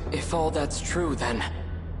know it. If all that's true, then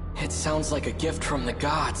it sounds like a gift from the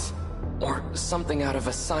gods. Or something out of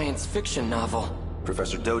a science fiction novel.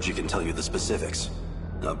 Professor Doji can tell you the specifics.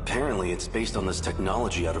 Apparently it's based on this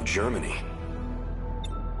technology out of Germany.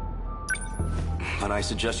 but I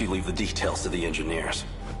suggest you leave the details to the engineers.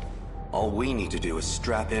 All we need to do is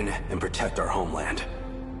strap in and protect our homeland.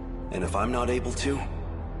 And if I'm not able to,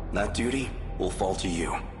 that duty will fall to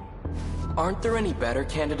you. Aren't there any better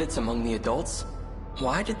candidates among the adults?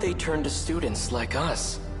 Why did they turn to students like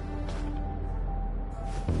us?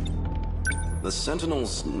 The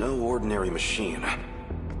Sentinel's no ordinary machine.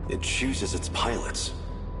 It chooses its pilots.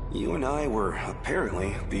 You and I were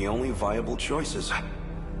apparently the only viable choices.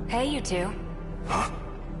 Hey, you two. Huh?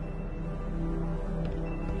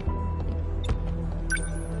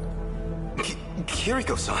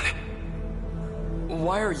 Kiriko-san!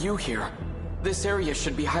 Why are you here? This area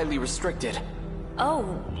should be highly restricted.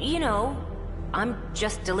 Oh, you know, I'm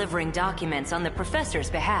just delivering documents on the professor's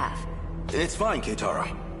behalf. It's fine,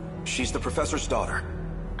 Keitaro. She's the professor's daughter.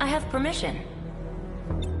 I have permission.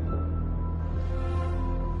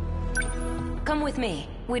 Come with me.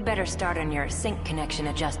 We'd better start on your sync connection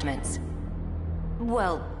adjustments.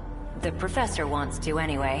 Well, the professor wants to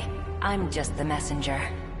anyway. I'm just the messenger.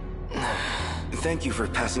 Thank you for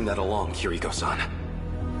passing that along, Kiriko-san.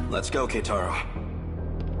 Let's go, Keitaro.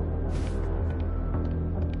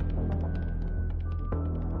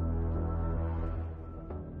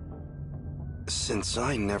 Since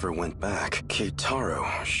I never went back,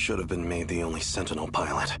 Keitaro should have been made the only Sentinel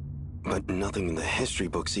pilot. But nothing in the history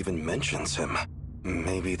books even mentions him.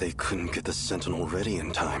 Maybe they couldn't get the Sentinel ready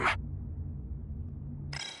in time.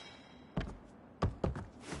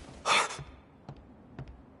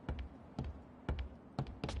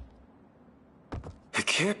 It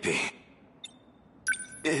can't be.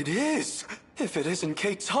 It is! If it isn't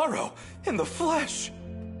Keitaro, in the flesh!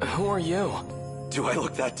 Who are you? Do I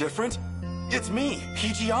look that different? It's me,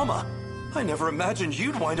 Hijiyama. I never imagined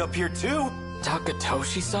you'd wind up here too.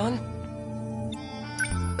 Takatoshi-san?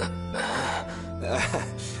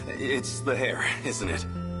 It's the hair, isn't it?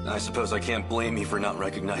 I suppose I can't blame you for not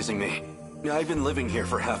recognizing me. I've been living here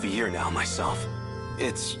for half a year now myself.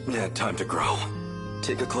 It's time to grow.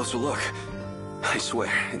 Take a closer look. I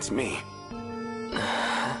swear, it's me.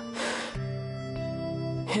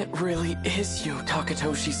 It really is you,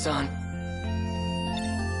 Takatoshi-san.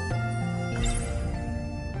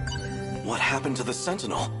 What happened to the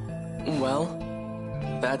Sentinel? Well,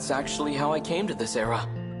 that's actually how I came to this era.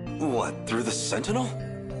 What, through the Sentinel?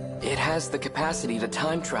 It has the capacity to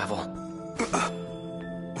time travel.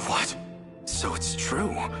 What? So it's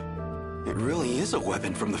true. It really is a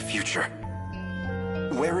weapon from the future.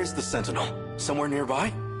 Where is the Sentinel? Somewhere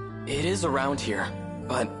nearby? It is around here,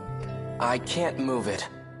 but I can't move it.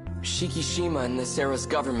 Shikishima and this era's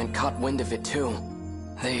government caught wind of it too.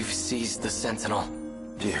 They've seized the Sentinel.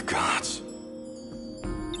 Dear gods.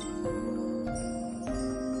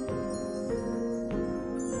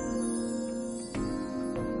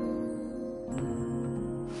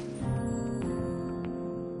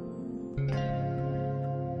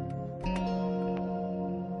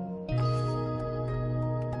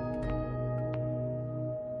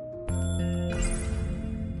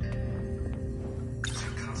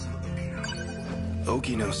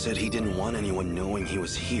 Okino said he didn't want anyone knowing he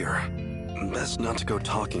was here. Best not to go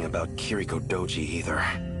talking about Kiriko Doji either.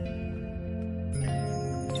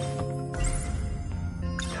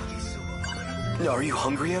 Are you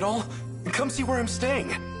hungry at all? Come see where I'm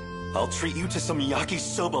staying. I'll treat you to some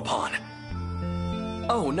yakisoba pan.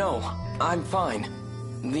 Oh no, I'm fine.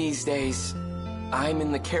 These days, I'm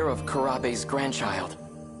in the care of Kurabe's grandchild.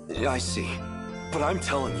 I see. But I'm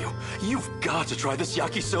telling you, you've got to try this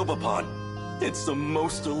yakisoba pan. It's the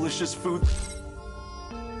most delicious food.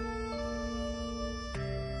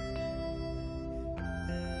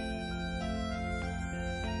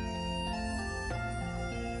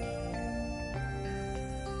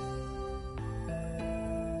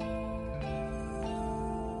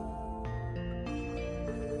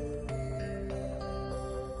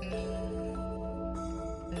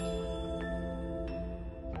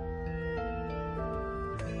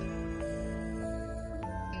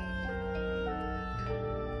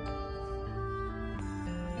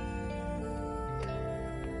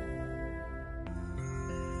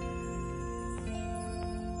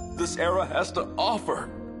 This era has to offer.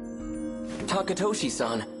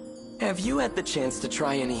 Takatoshi-san, have you had the chance to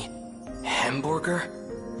try any hamburger?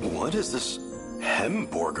 What is this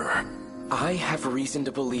hamburger? I have reason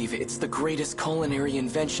to believe it's the greatest culinary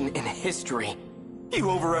invention in history.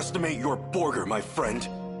 You overestimate your burger, my friend.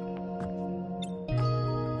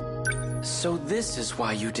 So this is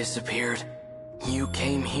why you disappeared. You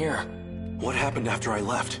came here. What happened after I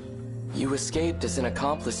left? You escaped as an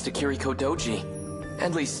accomplice to Kiriko Doji.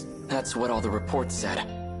 At least, that's what all the reports said.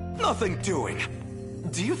 Nothing doing.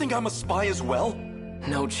 Do you think I'm a spy as well?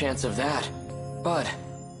 No chance of that. But,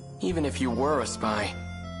 even if you were a spy,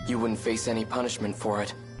 you wouldn't face any punishment for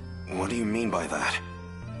it. What do you mean by that?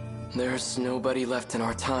 There's nobody left in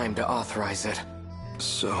our time to authorize it.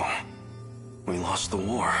 So, we lost the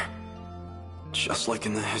war. Just like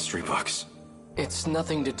in the history books. It's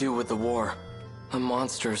nothing to do with the war. The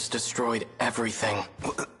monsters destroyed everything.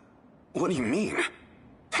 What do you mean?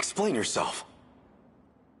 Explain yourself.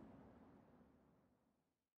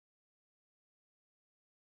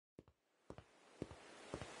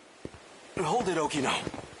 Hold it, Okino.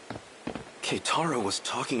 Keitaro was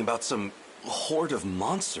talking about some horde of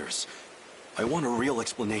monsters. I want a real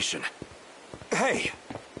explanation. Hey!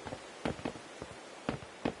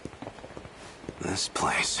 This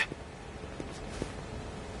place.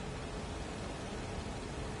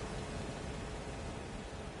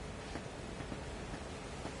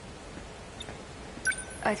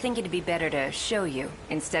 I think it'd be better to show you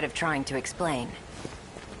instead of trying to explain.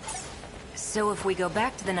 So if we go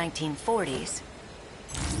back to the 1940s...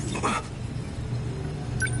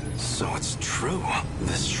 So it's true.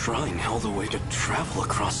 This shrine held a way to travel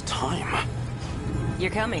across time.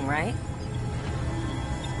 You're coming, right?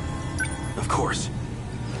 Of course.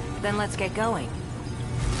 Then let's get going.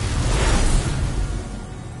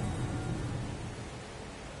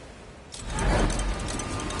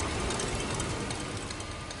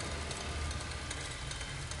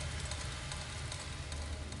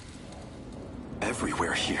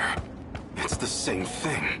 Everywhere here. It's the same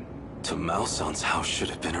thing. Tamao-san's house should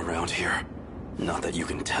have been around here. Not that you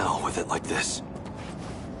can tell with it like this.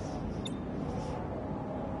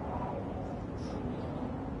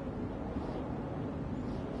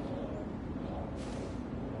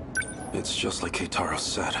 It's just like Keitaro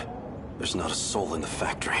said. There's not a soul in the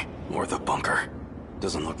factory, or the bunker.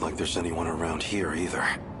 Doesn't look like there's anyone around here either.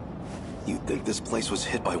 You'd think this place was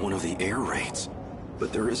hit by one of the air raids,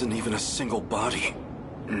 but there isn't even a single body.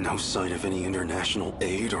 No sign of any international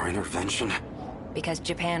aid or intervention. Because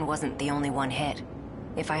Japan wasn't the only one hit.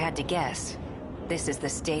 If I had to guess, this is the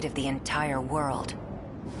state of the entire world.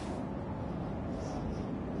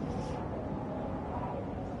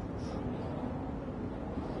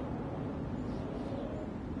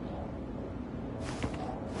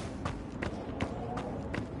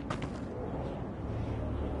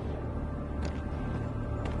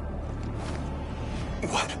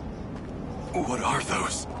 What are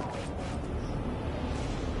those?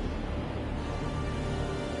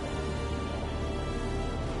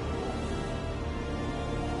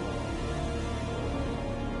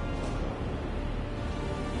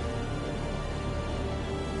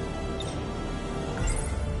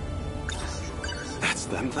 That's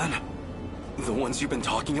them then? The ones you've been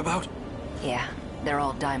talking about? Yeah, they're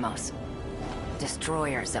all Daimos.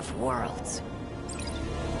 Destroyers of worlds.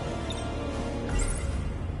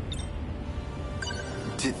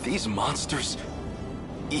 Did these monsters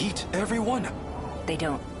eat everyone? They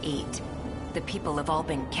don't eat. The people have all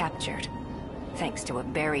been captured. Thanks to a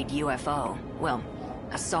buried UFO. Well,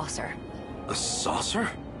 a saucer. A saucer?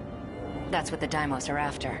 That's what the Daimos are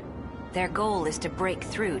after. Their goal is to break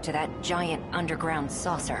through to that giant underground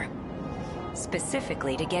saucer.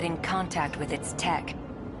 Specifically to get in contact with its tech.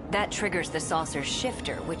 That triggers the saucer's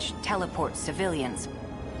shifter, which teleports civilians.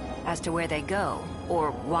 As to where they go,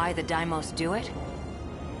 or why the Daimos do it,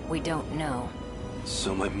 we don't know.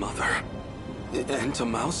 So my mother, and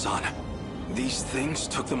Tamao-san, these things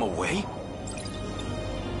took them away?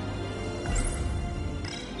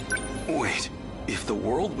 Wait, if the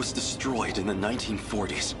world was destroyed in the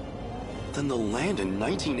 1940s, then the land in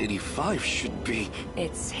 1985 should be...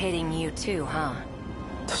 It's hitting you too, huh?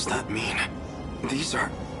 Does that mean these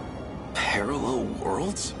are parallel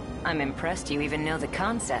worlds? I'm impressed you even know the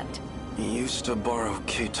concept. Used to borrow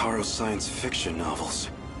Keitaro's science fiction novels.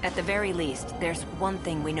 At the very least, there's one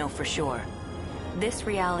thing we know for sure. This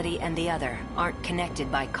reality and the other aren't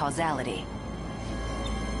connected by causality.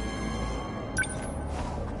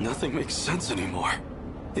 Nothing makes sense anymore.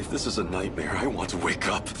 If this is a nightmare, I want to wake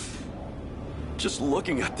up. Just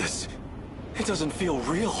looking at this, it doesn't feel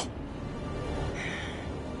real.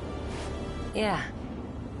 Yeah,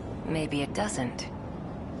 maybe it doesn't.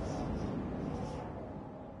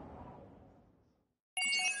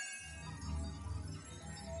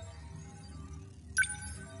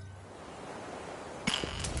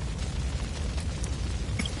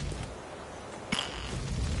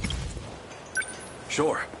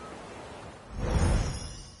 Sure.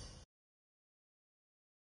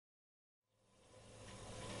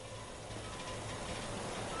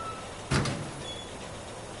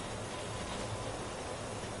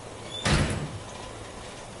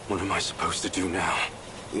 What am I supposed to do now?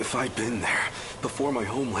 If I'd been there, before my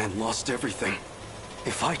homeland lost everything,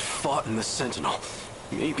 If I'd fought in the Sentinel,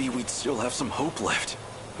 maybe we'd still have some hope left.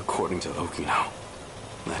 According to Okino,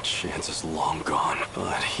 that chance is long gone,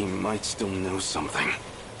 but he might still know something.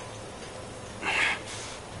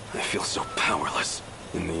 I feel so powerless.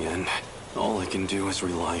 In the end, all I can do is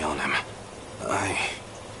rely on him.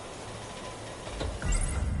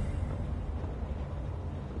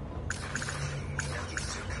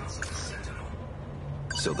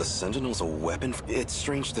 So the Sentinel's a weapon? It's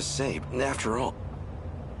strange to say, after all.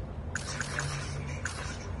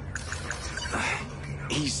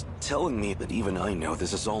 He's telling me that even I know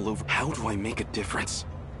this is all over. How do I make a difference?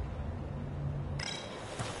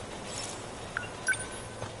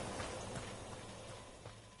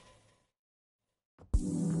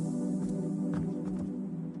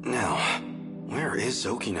 Now, where is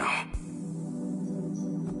Okino?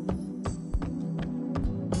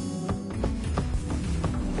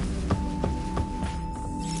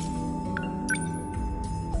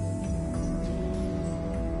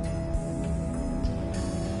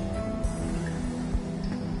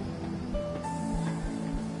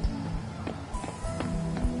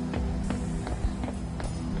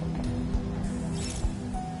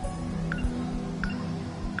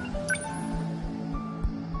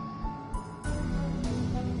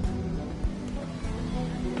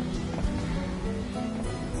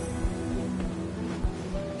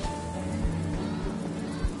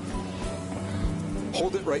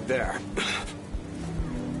 Hold it right there.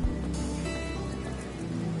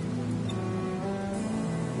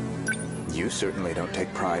 You certainly don't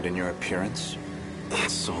take pride in your appearance.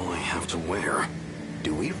 That's all I have to wear.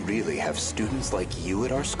 Do we really have students like you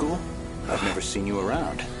at our school? I've never seen you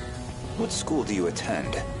around. What school do you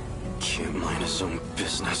attend? Can't mind his own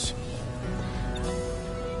business.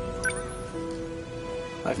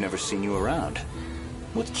 I've never seen you around.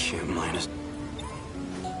 What can't mind his...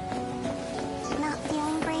 Not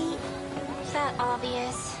feeling great? That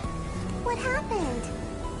obvious. What happened?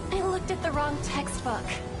 I looked at the wrong textbook.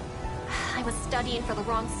 I was studying for the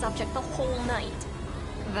wrong subject the whole night.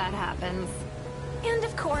 That happens. And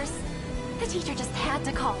of course, the teacher just had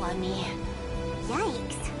to call on me.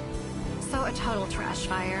 Yikes. So a total trash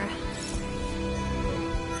fire.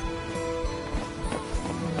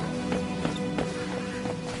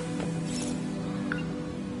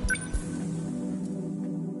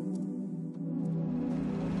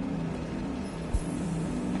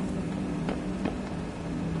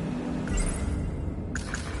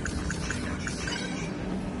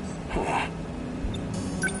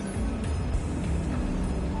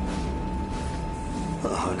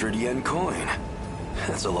 $100 coin.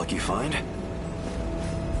 That's a lucky find.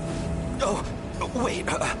 Oh, wait,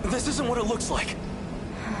 this isn't what it looks like.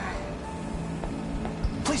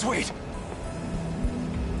 Please wait.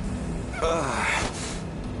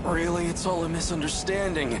 Really, it's all a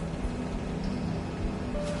misunderstanding.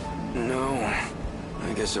 No,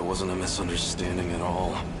 I guess it wasn't a misunderstanding at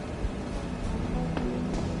all.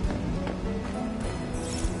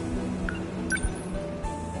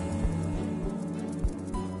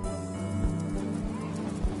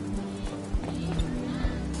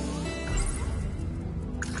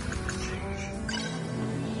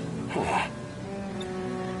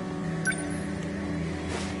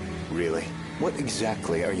 Really? What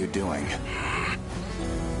exactly are you doing?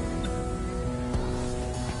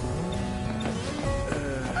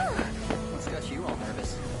 What's got you all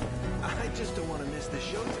nervous? I just don't want to miss the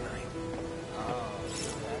show tonight. Oh,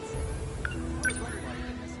 that's it. I was wondering why you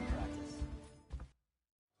didn't miss some practice.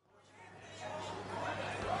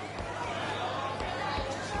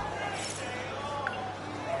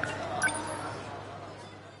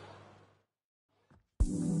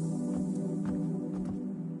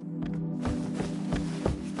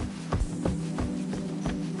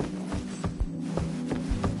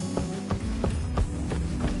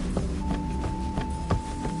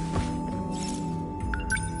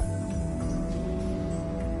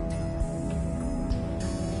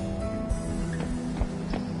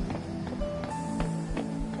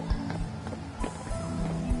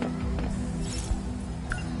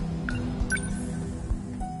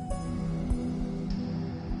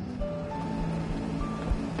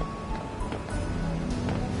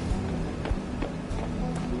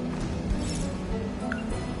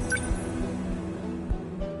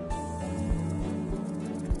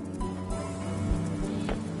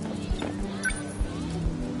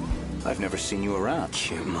 I've never seen you around.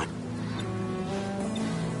 Can't mind.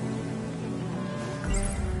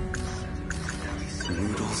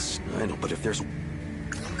 Noodles? I know, but if there's...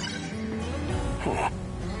 Huh.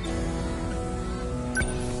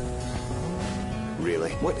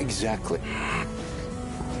 Really? What exactly?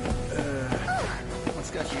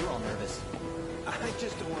 What's got you all nervous? I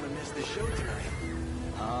just don't want to miss the show tonight.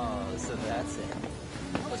 Oh, so that's it.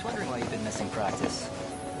 I was wondering why you've been missing practice.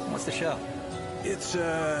 What's the show? It's,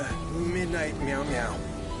 Midnight Meow Meow.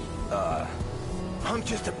 I'm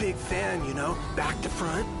just a big fan, you know, back to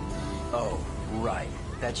front. Oh, right.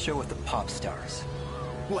 That show with the pop stars.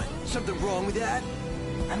 What, something wrong with that?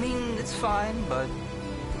 I mean, it's fine, but...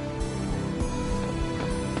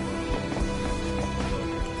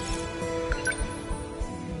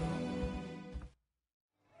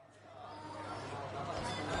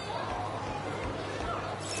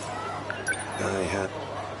 I had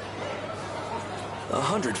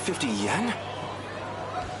 150 yen?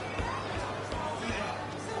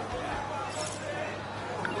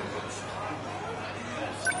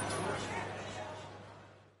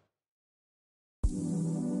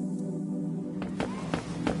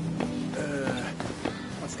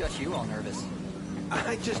 What's got you all nervous?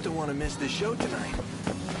 I just don't want to miss the show tonight.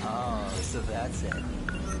 Oh, so that's it.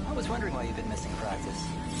 I was wondering why you've been missing practice.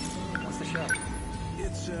 What's the show?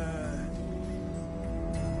 It's,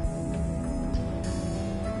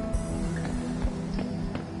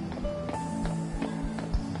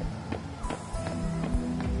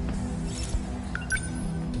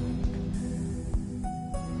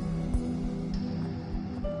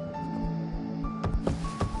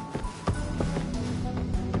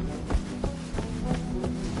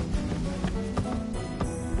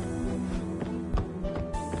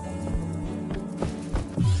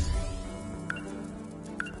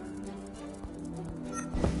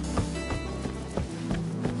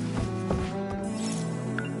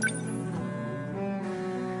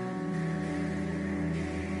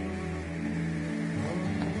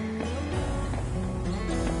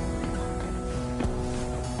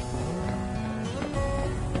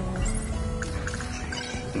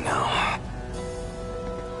 No.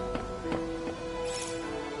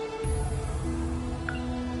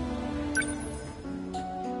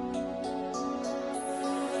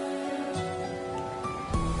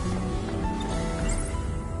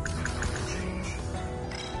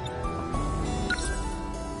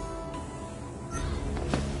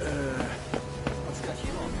 What's got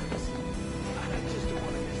you all nervous? I just don't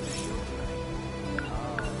want to miss the show tonight.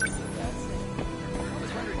 Oh, so that's it. I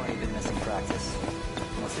was wondering why you've been missing practice.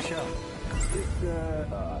 What's the show? It's,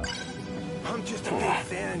 I'm just a big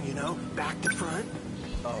fan, you know, back to front.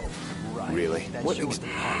 Oh, right. Really? That What show with the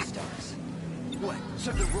pop stars. What,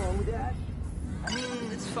 something wrong with that? I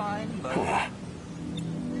mean, it's fine, but...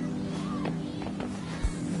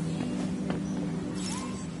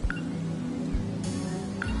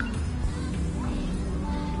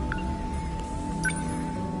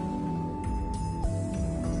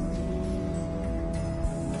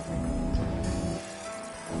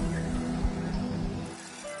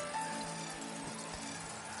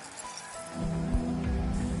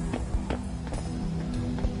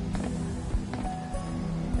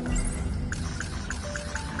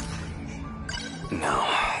 No.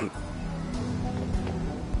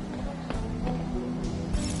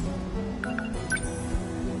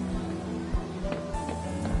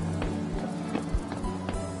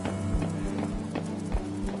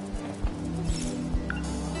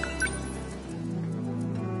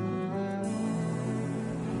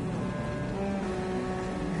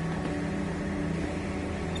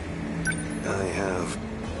 I have...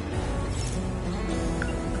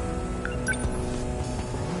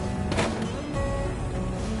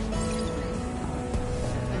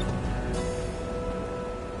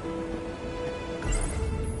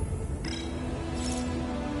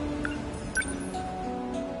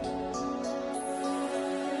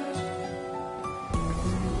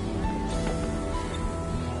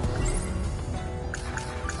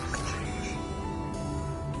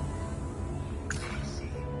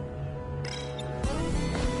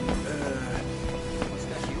 What's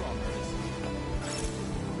got you all nervous?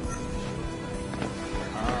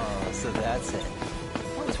 Oh, so that's it.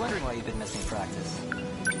 I was wondering why you've been missing practice.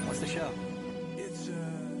 What's the show? It's,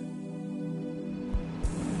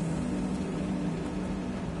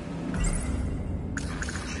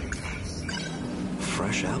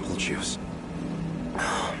 fresh apple juice.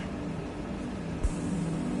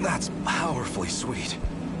 That's powerfully sweet.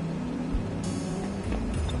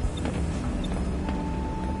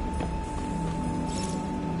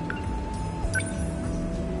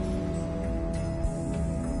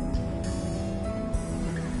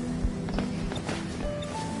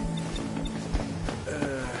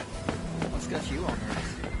 What's got you all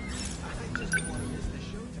nervous? I just don't want to miss the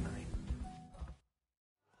show tonight.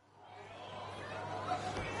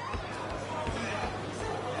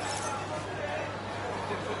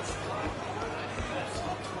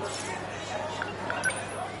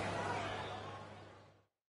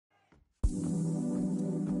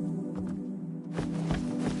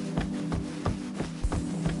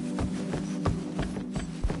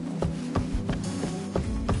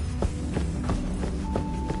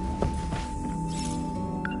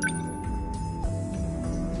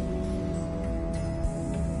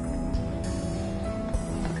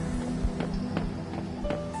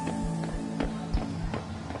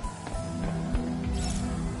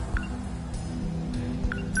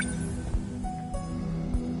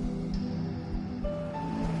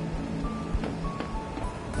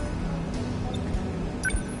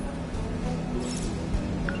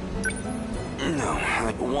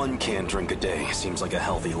 like 1 canned drink a day seems like a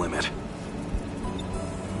healthy limit.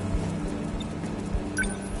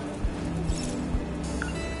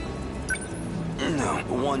 No,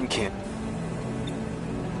 1 can.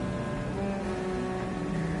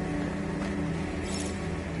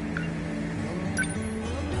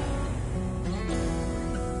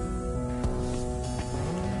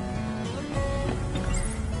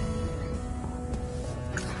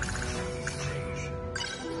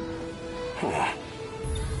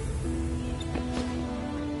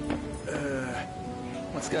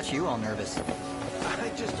 What's got you all nervous?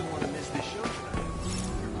 I just don't want to miss the show tonight.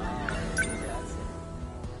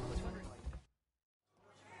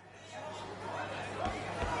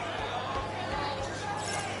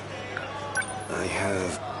 I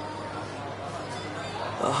have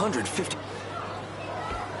 150.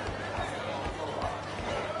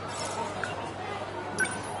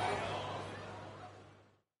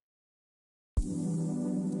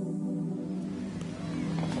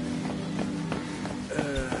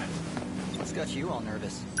 What's got you all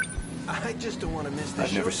nervous? I just don't want to miss the show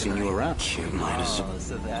I've never seen you around. Oh,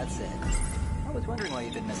 so that's it. I was wondering why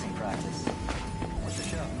you've been missing practice. What's the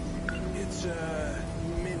show? It's,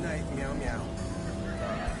 Midnight Meow Meow.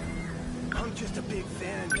 I'm just a big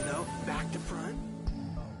fan, you know, back to front.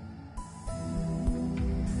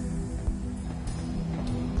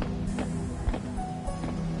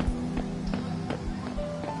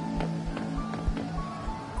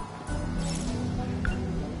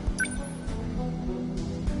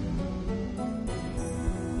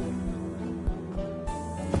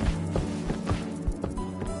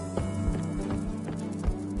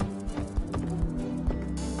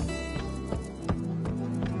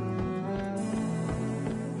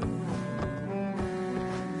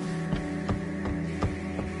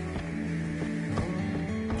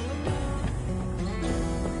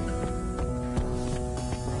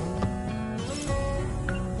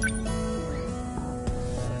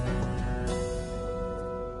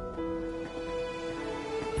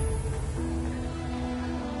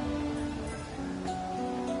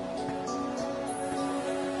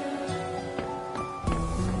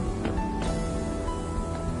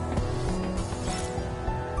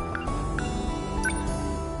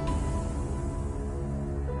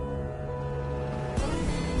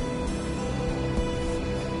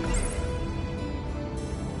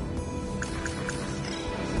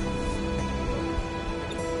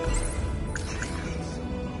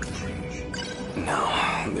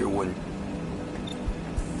 No, there wouldn't.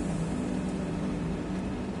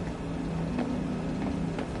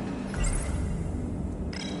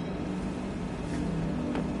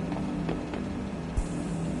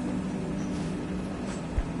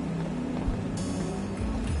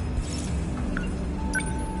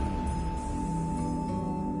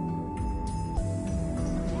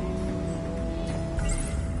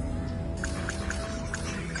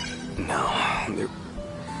 No, there.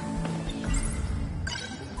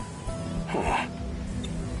 Huh.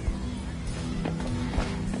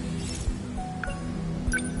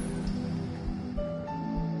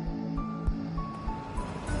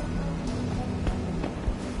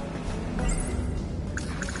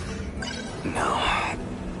 No.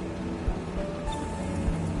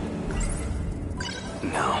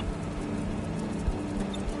 No.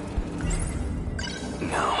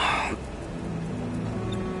 No.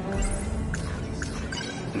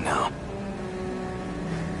 No.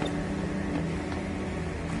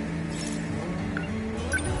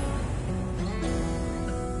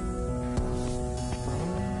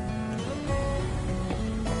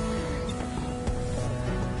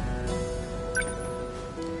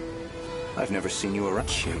 I've never seen you around.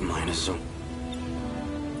 Can't mind his own.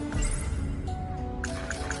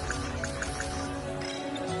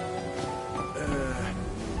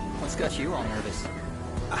 What's got you all nervous?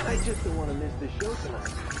 I just don't want to miss the show tonight.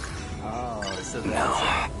 Oh, so that's No.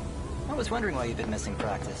 it. I was wondering why you've been missing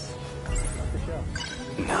practice. What's the show?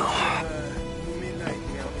 No. Midnight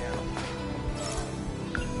Meow Meow.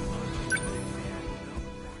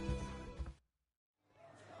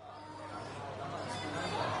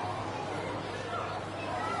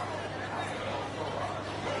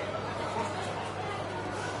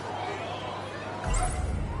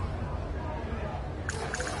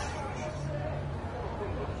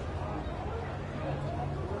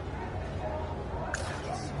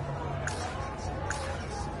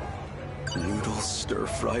 Noodles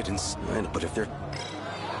stir-fried inside, but if they're...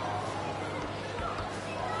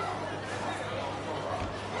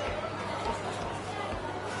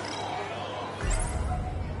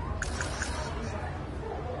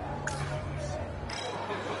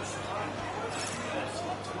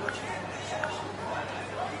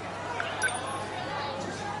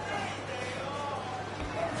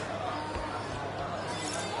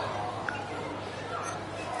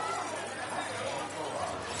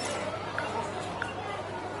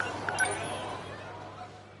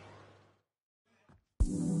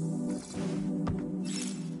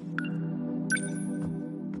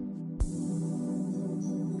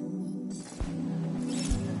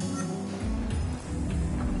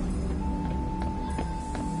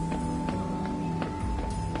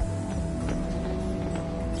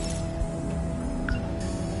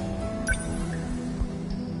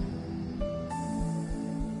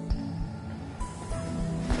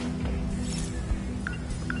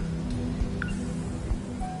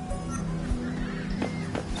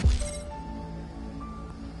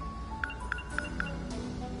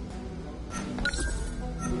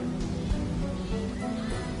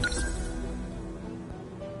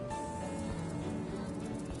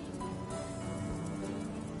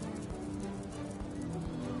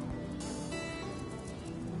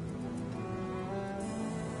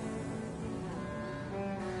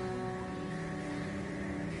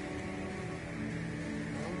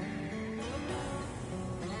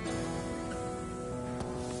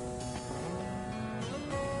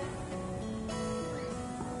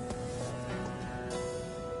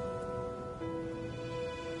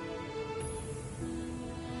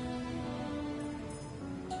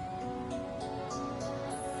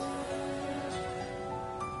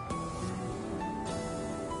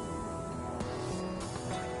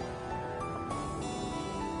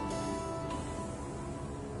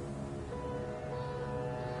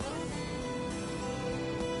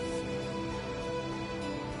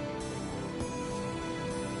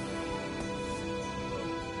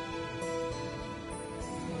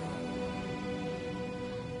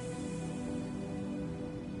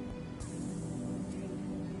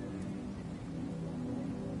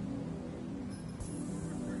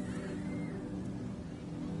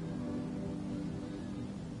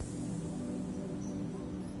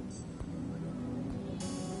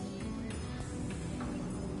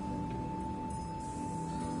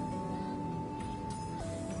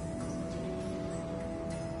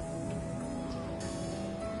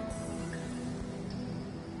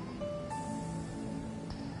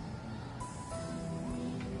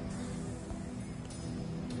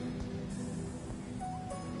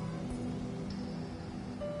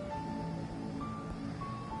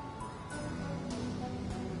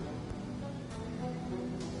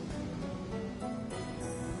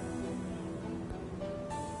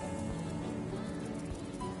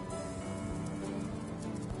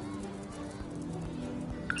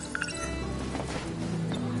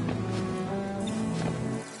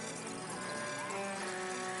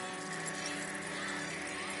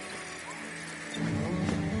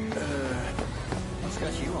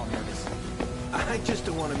 got you all nervous? I just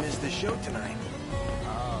don't want to miss the show tonight.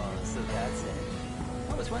 Oh, so that's it.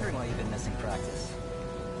 I was wondering why you've been missing practice.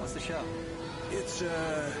 What's the show? It's,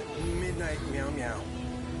 Midnight Meow Meow.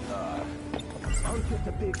 I'm just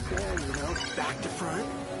a big fan, you know, back to front.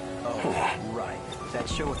 Oh, right. That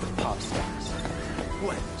show with the pop stars.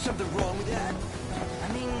 What, something wrong with that?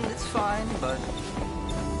 I mean, it's fine, but...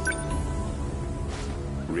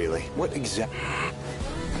 Really? What exactly?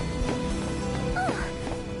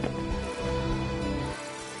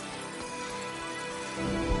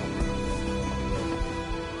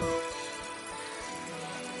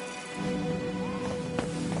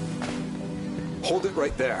 Hold it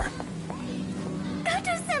right there.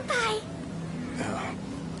 Goto-senpai!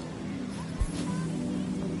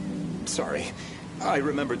 Sorry. I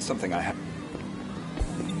remembered something I had.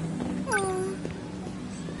 Oh,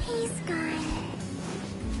 he's gone.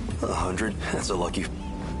 100? That's a lucky...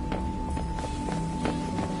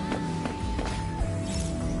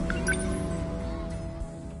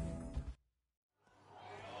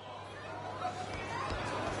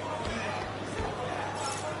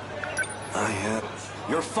 I had...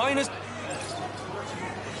 Your finest...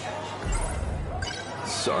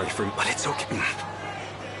 Sorry for... But it's okay.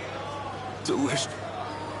 Delicious.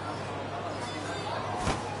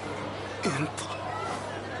 And...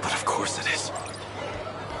 But of course it is.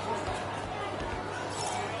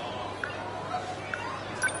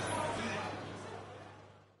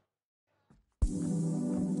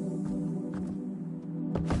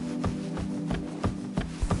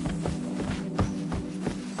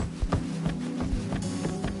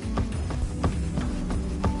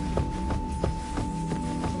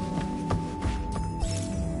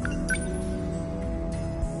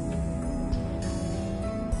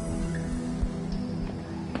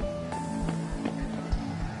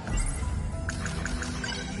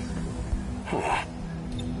 Huh.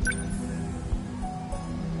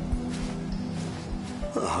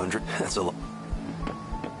 100? That's a lot.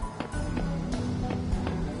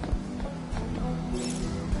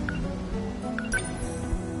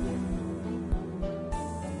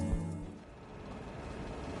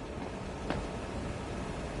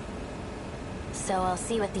 So I'll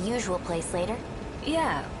see you at the usual place later?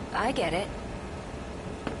 Yeah, I get it.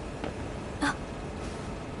 Oh.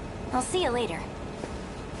 I'll see you later.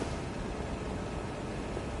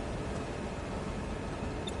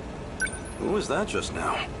 Who was that just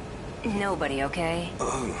now? Nobody, okay?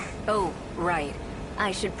 Oh. Oh, right.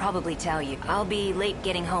 I should probably tell you. I'll be late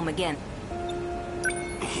getting home again.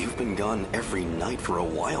 You've been gone every night for a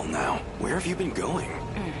while now. Where have you been going?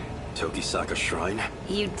 Tokisaka Shrine?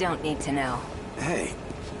 You don't need to know. Hey.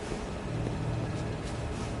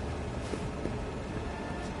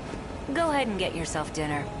 Go ahead and get yourself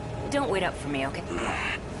dinner. Don't wait up for me, okay?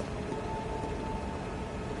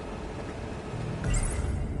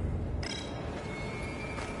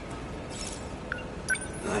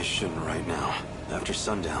 I shouldn't right now. After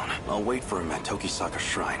sundown, I'll wait for him at Tokisaka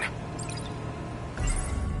Shrine.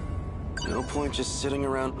 No point just sitting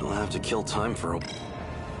around. I'll have to kill time for a...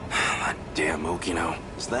 That damn Okino.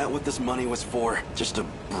 Is that what this money was for? Just a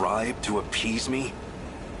bribe to appease me?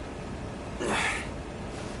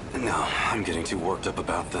 No, I'm getting too worked up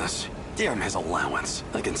about this. Damn his allowance.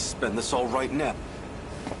 I can spend this all right now.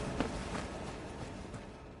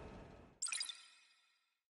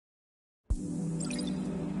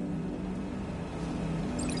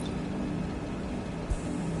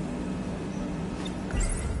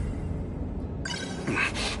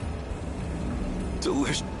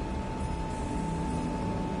 Delicious.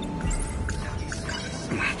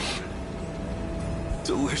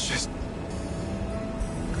 Delicious.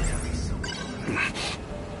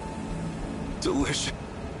 Delicious.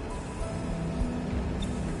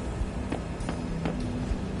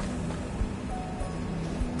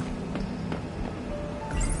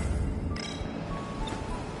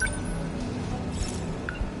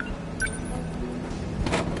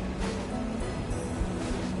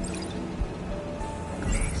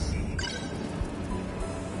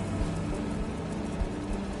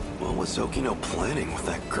 What was Okino planning with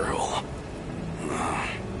that girl?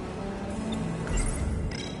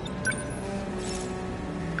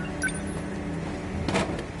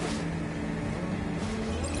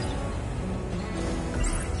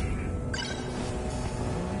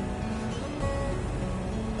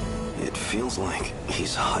 It feels like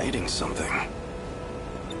he's hiding something.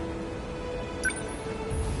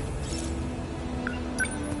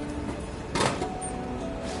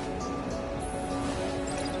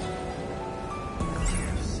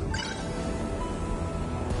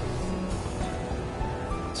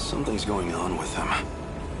 Something's going on with him.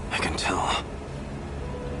 I can tell.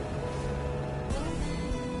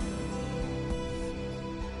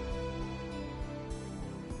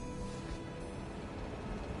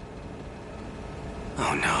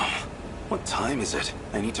 What time is it?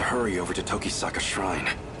 I need to hurry over to Tokisaka Shrine.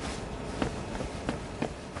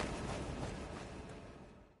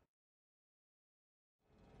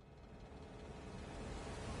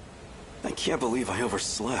 I can't believe I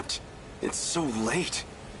overslept. It's so late.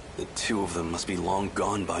 The two of them must be long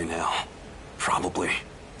gone by now. Probably.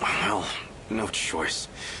 Well, no choice.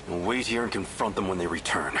 I'll wait here and confront them when they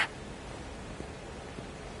return.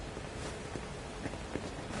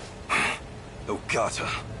 Ogata.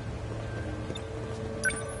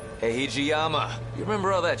 Hey, Hijiyama. You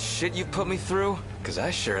remember all that shit you put me through? 'Cause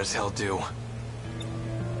I sure as hell do.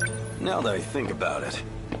 Now that I think about it,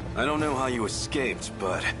 I don't know how you escaped,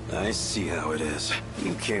 but I see how it is.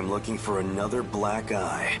 You came looking for another black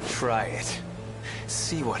eye. Try it.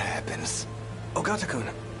 See what happens. Ogata-kun,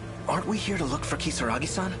 aren't we here to look for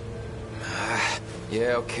Kisaragi-san?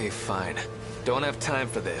 Yeah, okay, fine. Don't have time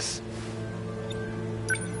for this.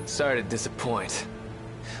 Sorry to disappoint.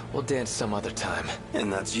 We'll dance some other time.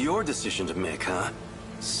 And that's your decision to make, huh?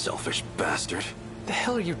 Selfish bastard. The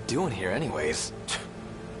hell are you doing here anyways?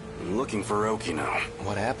 I'm looking for Okino.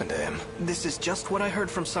 What happened to him? This is just what I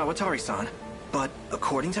heard from Sawatari-san. But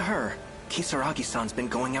according to her, Kisaragi-san's been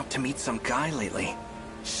going out to meet some guy lately.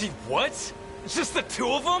 She what? Just the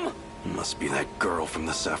two of them? Must be that girl from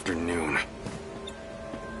this afternoon.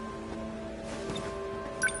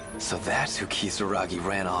 So that's who Kisaragi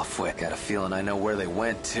ran off with. Got a feeling I know where they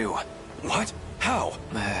went, too. What? How?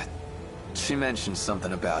 She mentioned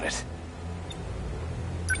something about it.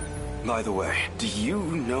 By the way, do you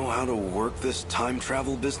know how to work this time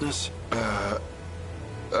travel business?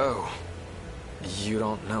 Oh. You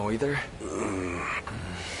don't know either?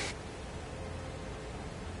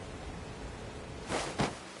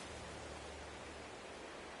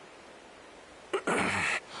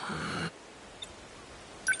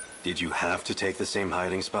 Did you have to take the same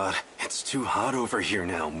hiding spot? It's too hot over here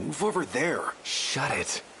now. Move over there. Shut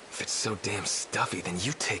it. If it's so damn stuffy, then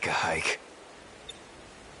you take a hike.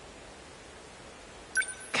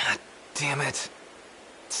 God damn it.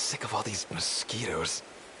 Sick of all these mosquitoes.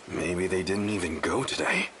 Maybe they didn't even go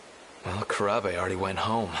today. Well, Karabe already went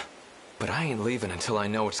home. But I ain't leaving until I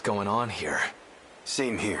know what's going on here.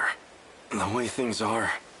 Same here. The way things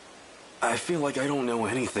are, I feel like I don't know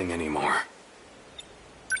anything anymore.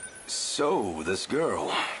 So, this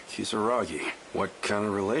girl, Kisaragi, what kind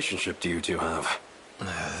of relationship do you two have?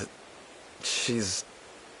 She's,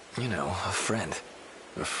 you know, a friend.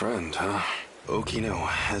 A friend, huh? Okino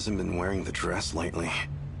hasn't been wearing the dress lately.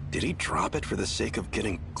 Did he drop it for the sake of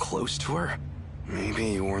getting close to her? Maybe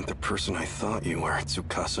you weren't the person I thought you were,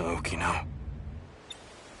 Tsukasa Okino.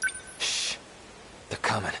 Shh. They're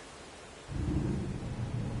coming.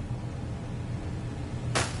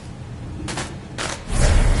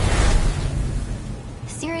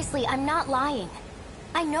 Seriously, I'm not lying.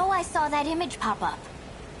 I know I saw that image pop up.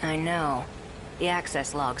 I know. The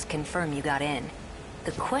access logs confirm you got in.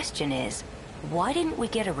 The question is, why didn't we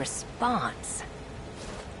get a response?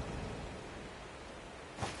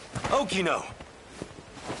 Okino!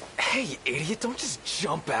 Hey, idiot, don't just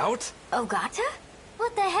jump out! Ogata?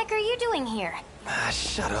 What the heck are you doing here?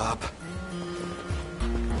 Shut up.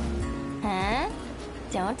 Huh?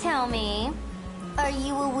 Don't tell me. Are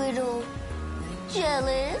you a little...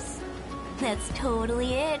 jealous? That's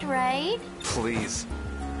totally it, right? Please.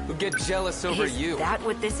 Who get jealous over you? Is that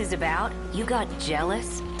what this is about? You got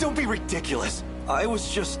jealous? Don't be ridiculous! I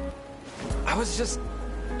was just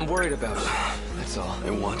worried about you. That's all. I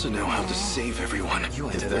want to know how to save everyone. You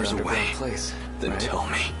went if to their there's a way, place, then right? tell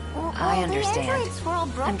me. Well, I understand. The androids were all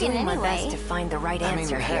broken I'm doing my anyway. best to find the right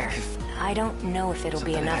answer here. heck, I don't know if it'll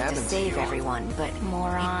be something enough to happened to save you. everyone, but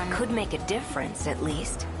Moron. it could make a difference, at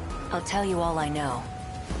least. I'll tell you all I know.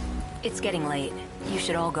 It's getting late. You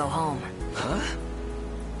should all go home. Huh?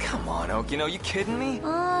 Come on, Okino, you kidding me?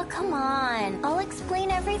 Oh, come on. I'll explain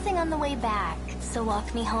everything on the way back. So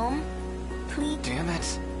walk me home, please. Damn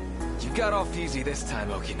it. You got off easy this time,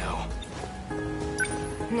 Okino.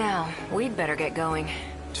 Now, we'd better get going.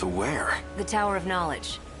 To where? The Tower of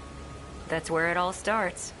Knowledge. That's where it all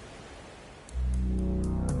starts.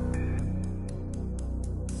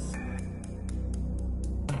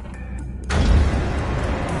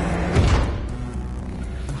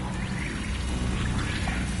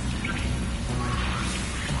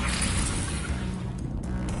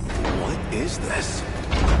 What is this?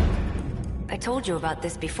 I told you about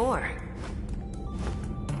this before.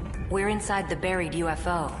 We're inside the buried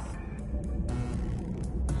UFO.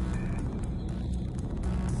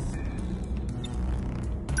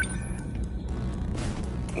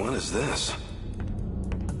 What is this?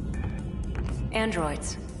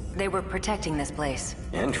 Androids. They were protecting this place.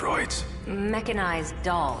 Androids? Mechanized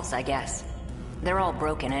dolls, I guess. They're all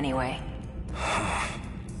broken anyway.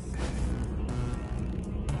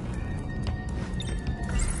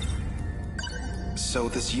 So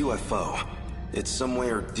this UFO, it's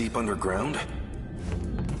somewhere deep underground?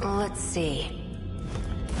 Let's see.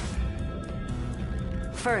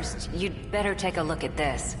 First, you'd better take a look at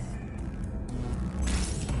this.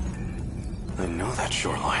 I know that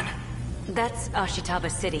shoreline. That's Ashitaba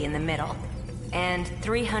City in the middle. And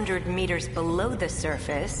 300 meters below the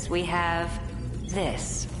surface, we have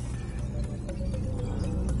this.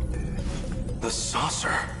 The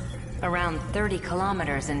saucer. Around 30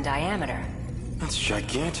 kilometers in diameter. That's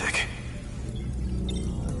gigantic.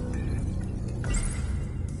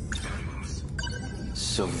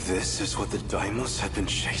 So this is what the Deimos had been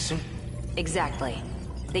chasing? Exactly.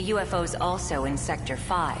 The UFO's also in Sector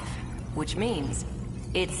 5, which means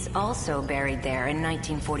it's also buried there in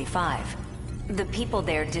 1945. The people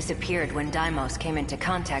there disappeared when Deimos came into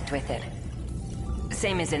contact with it.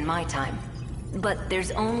 Same as in my time. But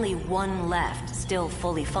there's only one left, still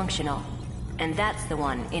fully functional. And that's the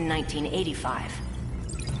one in 1985.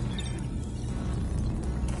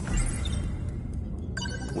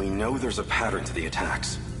 We know there's a pattern to the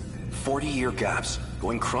attacks. 40-year gaps,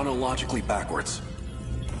 going chronologically backwards.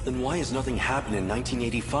 Then why has nothing happened in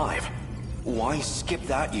 1985? Why skip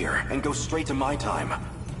that year and go straight to my time?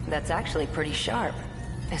 That's actually pretty sharp.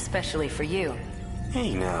 Especially for you.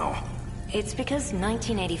 Hey now. It's because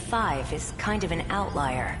 1985 is kind of an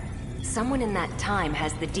outlier. Someone in that time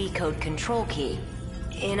has the decode control key.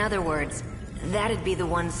 In other words, that'd be the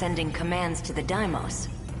one sending commands to the Deimos.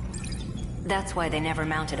 That's why they never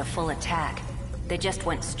mounted a full attack. They just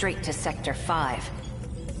went straight to Sector 5.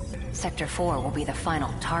 Sector 4 will be the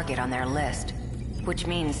final target on their list, which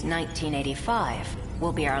means 1985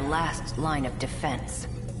 will be our last line of defense.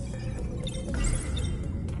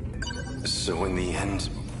 So in the end,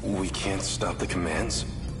 we can't stop the commands?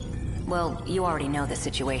 Well, you already know the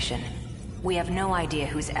situation. We have no idea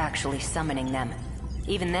who's actually summoning them.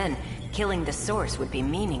 Even then, killing the source would be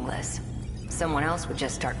meaningless. Someone else would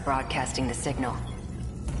just start broadcasting the signal.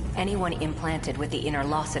 Anyone implanted with the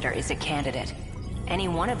Interlocutor is a candidate. Any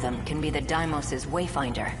one of them can be the Deimos'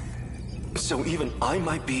 wayfinder. So even I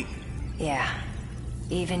might be... Yeah.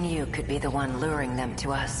 Even you could be the one luring them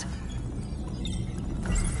to us.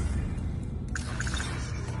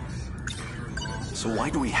 So why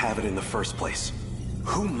do we have it in the first place?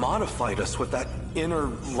 Who modified us with that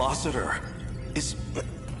Interlocutor?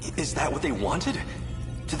 Is that what they wanted?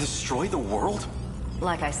 To destroy the world?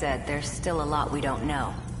 Like I said, there's still a lot we don't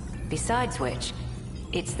know. Besides which,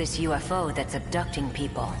 it's this UFO that's abducting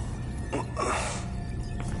people.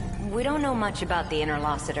 We don't know much about the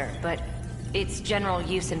Interlocutor, but it's general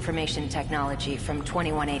use information technology from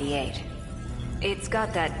 2188. It's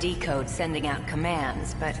got that decode sending out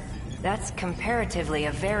commands, but that's comparatively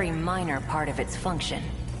a very minor part of its function.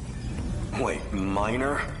 Wait,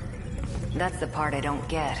 minor? That's the part I don't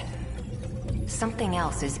get. Something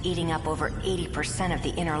else is eating up over 80% of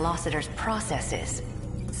the Interlocutor's processes.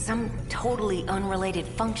 Some totally unrelated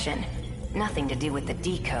function. Nothing to do with the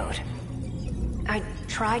decode. I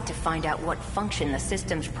tried to find out what function the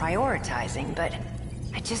system's prioritizing, but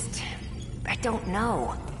I don't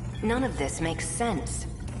know. None of this makes sense.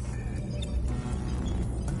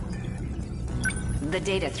 The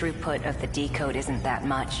data throughput of the decode isn't that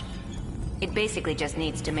much. It basically just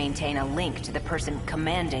needs to maintain a link to the person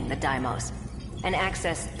commanding the Deimos, and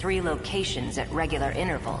access 3 locations at regular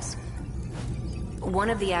intervals. One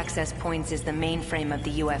of the access points is the mainframe of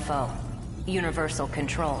the UFO, Universal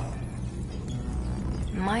Control.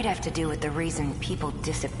 Might have to do with the reason people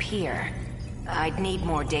disappear. I'd need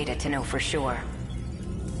more data to know for sure.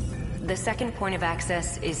 The second point of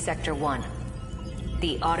access is Sector 1.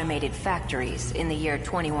 The automated factories in the year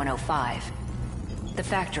 2105. The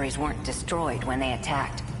factories weren't destroyed when they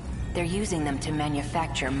attacked. They're using them to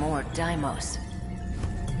manufacture more Deimos.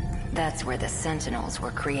 That's where the Sentinels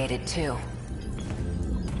were created too.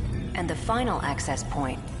 And the final access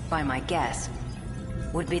point, by my guess,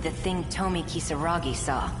 would be the thing Tomi Kisaragi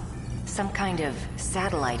saw. Some kind of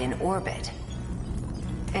satellite in orbit.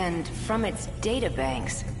 And from its data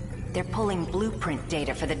banks, they're pulling blueprint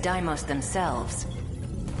data for the Deimos themselves.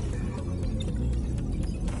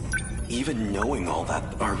 Even knowing all that,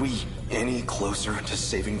 are we any closer to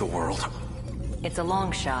saving the world? It's a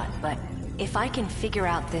long shot, but if I can figure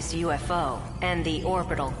out this UFO and the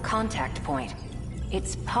orbital contact point,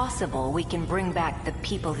 it's possible we can bring back the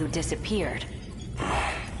people who disappeared.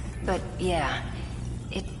 But yeah,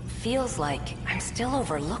 it feels like I'm still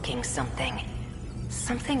overlooking something.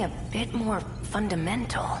 Something a bit more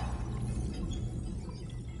fundamental.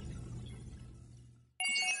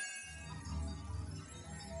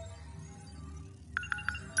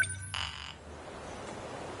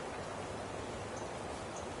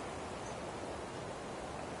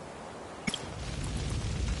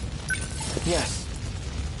 Yes.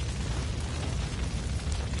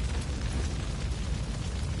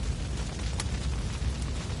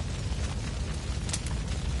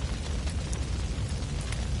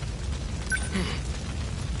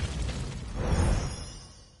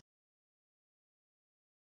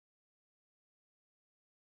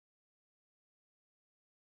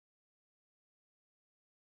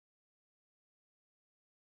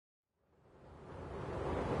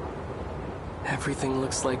 Everything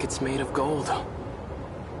looks like it's made of gold.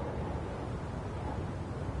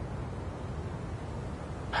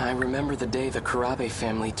 I remember the day the Kurabe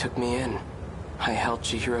family took me in. I held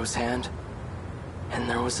Chihiro's hand, and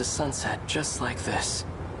there was a sunset just like this.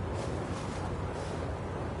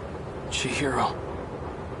 Chihiro.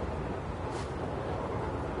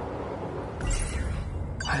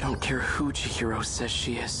 I don't care who Chihiro says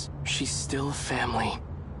she is. She's still family.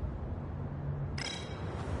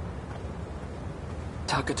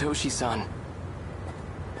 Takatoshi-san.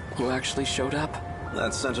 You actually showed up?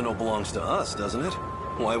 That sentinel belongs to us, doesn't it?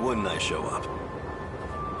 Why wouldn't I show up?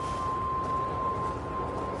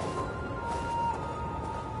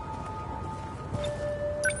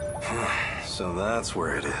 So that's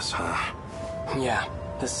where it is, huh? Yeah,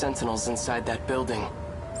 the sentinel's inside that building.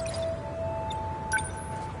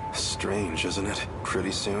 Strange, isn't it?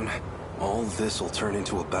 Pretty soon, all this'll turn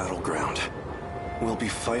into a battleground. We'll be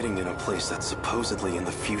fighting in a place that's supposedly in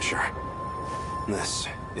the future. This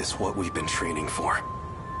is what we've been training for.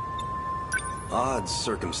 Odds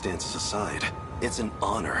circumstances aside, it's an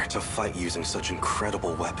honor to fight using such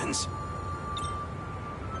incredible weapons.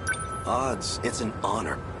 Odds, it's an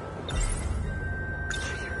honor.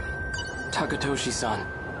 Takatoshi-san,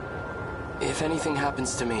 if anything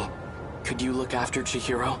happens to me, could you look after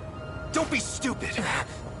Chihiro? Don't be stupid!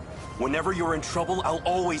 Whenever you're in trouble, I'll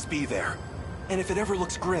always be there. And if it ever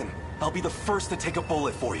looks grim, I'll be the first to take a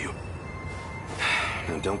bullet for you.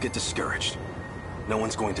 Now don't get discouraged. No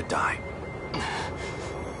one's going to die.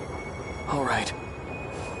 All right.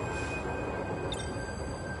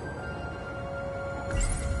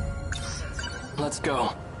 Let's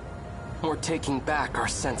go. We're taking back our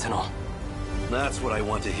sentinel. That's what I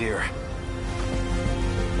want to hear.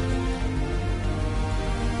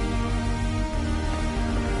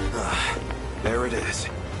 There it is.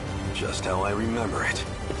 Just how I remember it.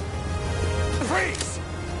 Freeze!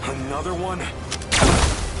 Another one?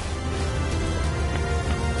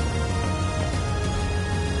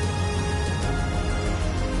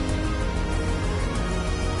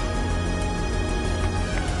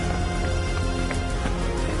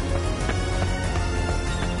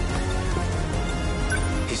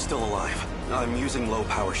 He's still alive. I'm using low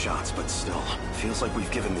power shots, but still, feels like we've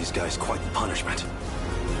given these guys quite the punishment.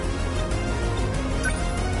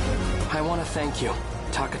 I want to thank you,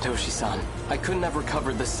 Takatoshi-san. I couldn't have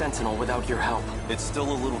recovered the Sentinel without your help. It's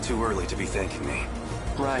still a little too early to be thanking me.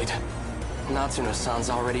 Right. Natsuno-san's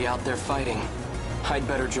already out there fighting. I'd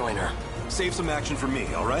better join her. Save some action for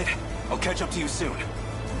me, all right? I'll catch up to you soon.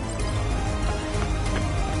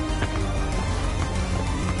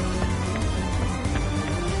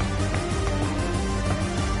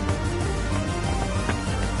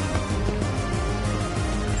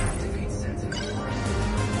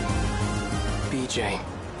 BJ,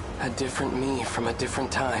 a different me from a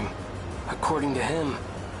different time. According to him,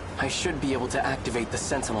 I should be able to activate the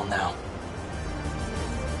Sentinel now.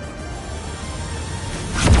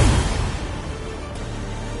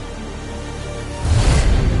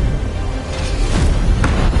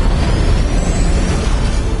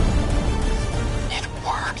 It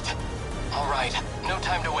worked. All right, no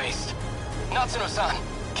time to waste. Natsuno-san,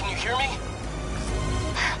 can you hear me?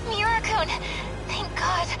 Miura-kun, thank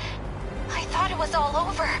God. I thought it was all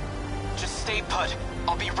over. Just stay put.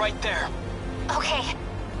 I'll be right there. Okay.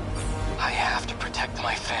 I have to protect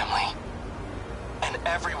my family. And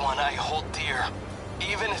everyone I hold dear.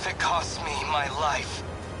 Even if it costs me my life.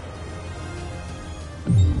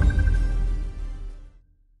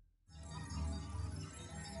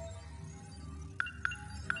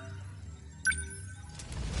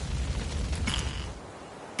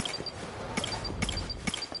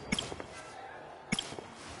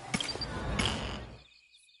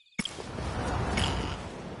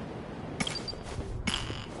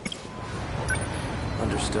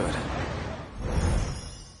 Understood.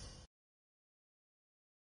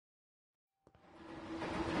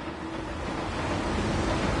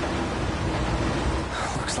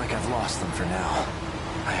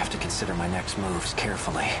 consider my next moves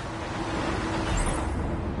carefully.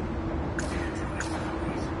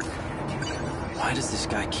 Why does this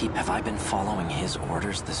guy keep... Have I been following his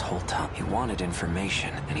orders this whole time? He wanted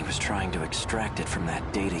information, and he was trying to extract it from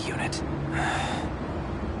that data unit.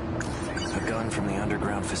 A gun from the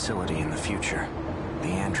underground facility in the future. The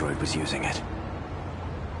android was using it.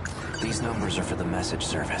 These numbers are for the message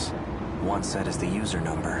service. One set is the user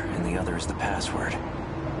number, and the other is the password.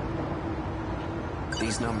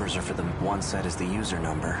 These numbers are for the... One set is the user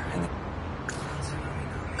number, and the...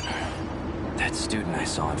 That student I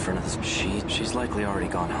saw in front of this... She's likely already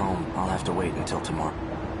gone home. I'll have to wait until tomorrow.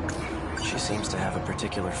 She seems to have a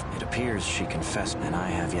particular... It appears she confessed, and I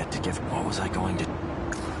have yet to give... What was I going to...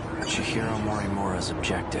 Chihiro Morimura's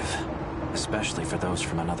objective. Especially for those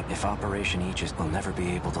from another... If Operation Aegis will never be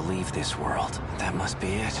able to leave this world. That must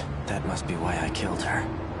be it. That must be why I killed her.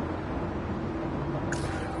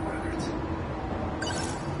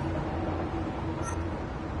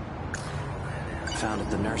 Found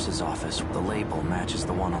at the nurse's office, the label matches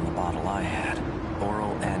the one on the bottle I had.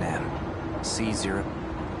 Oral NM. C0...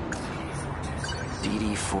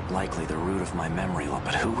 DD4, likely the root of my memory loss.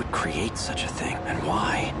 But who would create such a thing, and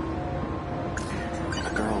why?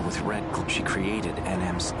 A girl with red... She created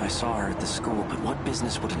NMs. I saw her at the school, but what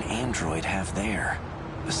business would an android have there?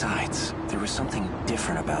 Besides, there was something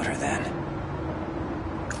different about her then.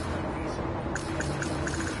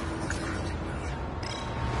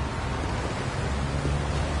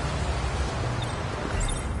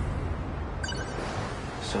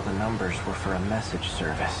 So the numbers were for a message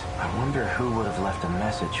service. I wonder who would have left a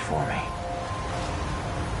message for me.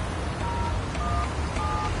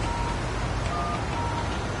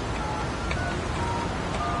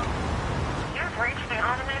 You've reached the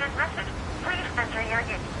automated message. Please enter your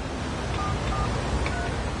use.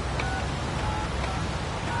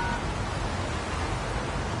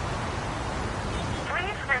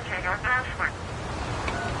 Please enter your password.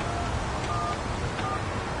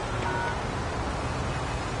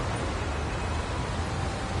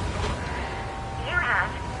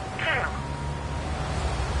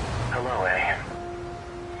 Hello, A.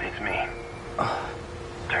 It's me.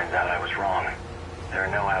 Turns out I was wrong. There are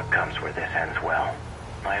no outcomes where this ends well.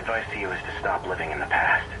 My advice to you is to stop living in the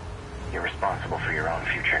past. You're responsible for your own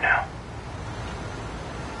future now.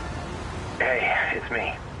 Hey, it's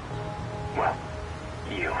me. Well,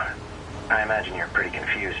 you. I imagine you're pretty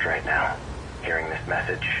confused right now, hearing this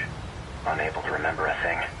message, unable to remember a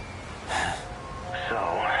thing. So,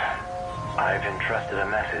 I've entrusted a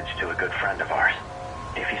message to a good friend of ours.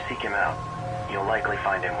 If you seek him out, you'll likely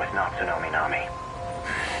find him with Natsuno Minami.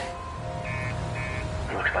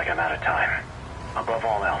 Looks like I'm out of time. Above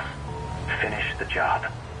all else, finish the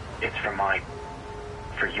job. It's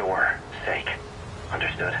for your sake.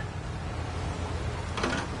 Understood?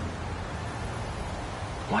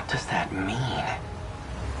 What does that mean?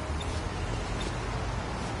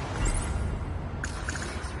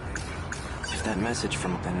 If that message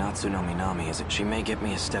from the Natsuno Minami is it, she may get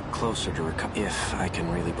me a step closer to recover. If I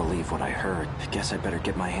can really believe what I heard, I guess I'd better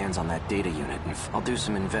get my hands on that data unit, and I'll do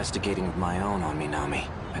some investigating of my own on Minami.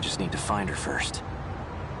 I just need to find her first.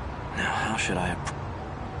 Now, how should I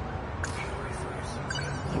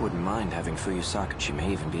wouldn't mind having Fuyusaka. She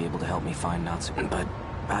may even be able to help me find Natsuno, but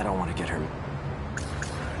I don't want to get her...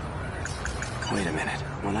 Wait a minute.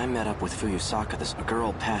 When I met up with Fuyusaka, this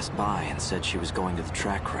girl passed by and said she was going to the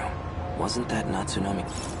track room. Wasn't that Natsunomi?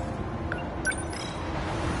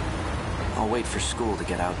 I'll wait for school to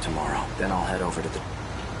get out tomorrow. Then I'll head over to the...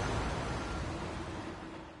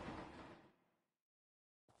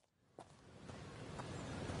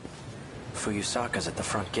 Fuyusaka's at the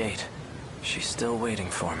front gate. She's still waiting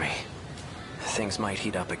for me. Things might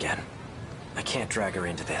heat up again. I can't drag her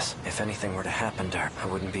into this. If anything were to happen to her,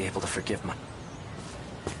 I wouldn't be able to forgive my...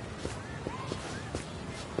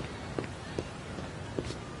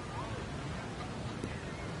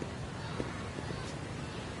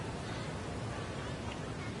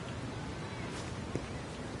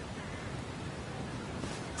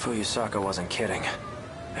 Fuyusaka wasn't kidding.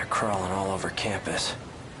 They're crawling all over campus.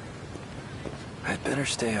 I'd better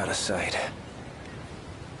stay out of sight.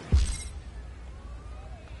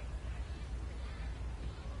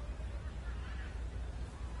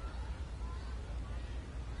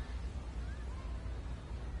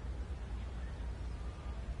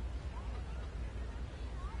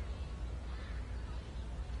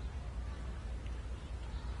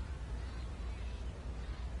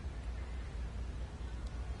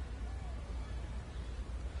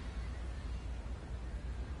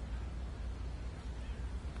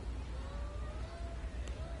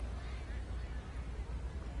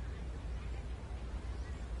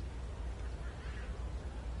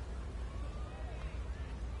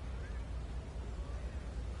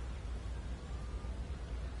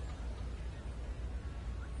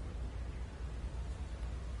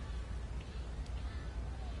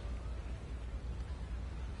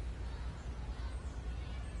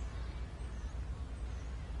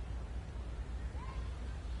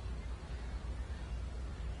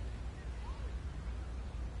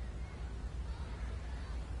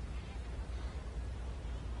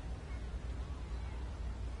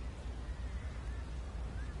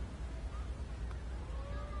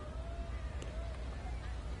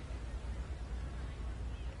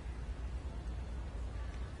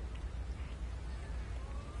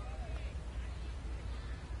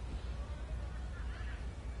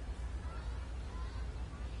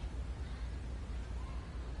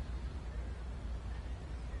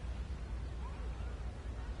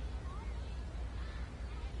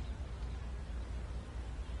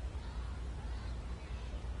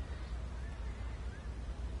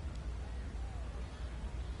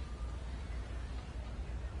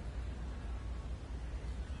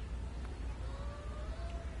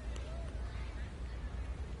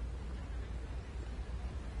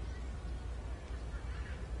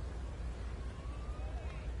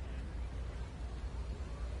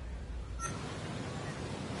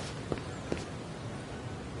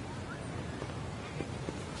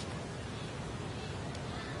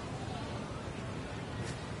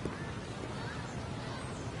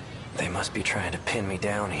 They must be trying to pin me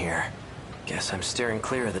down here. Guess I'm steering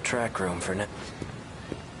clear of the track room for now.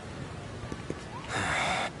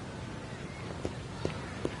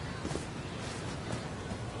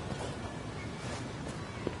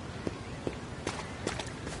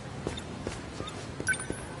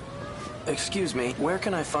 Excuse me, where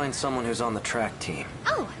can I find someone who's on the track team?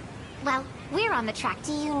 Oh, well, we're on the track.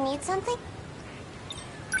 Do you need something?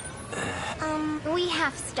 We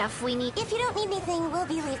have stuff we need. If you don't need anything, we'll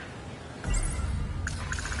be leaving.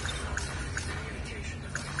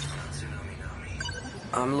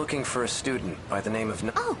 I'm looking for a student by the name of...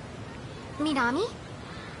 Oh, Minami?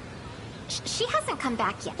 She hasn't come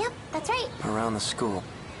back yet. Yep, that's right. Around the school.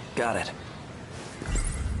 Got it.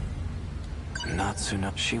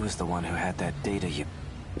 Natsuno, she was the one who had that data you...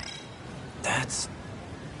 That's...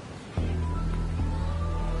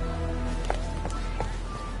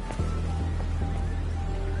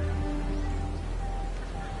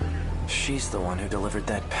 She's the one who delivered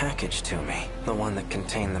that package to me. The one that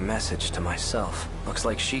contained the message to myself. Looks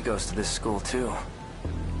like she goes to this school too.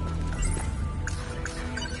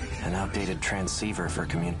 An outdated transceiver for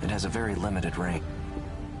it has a very limited range.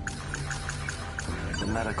 The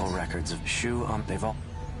medical records of Shu, they've all...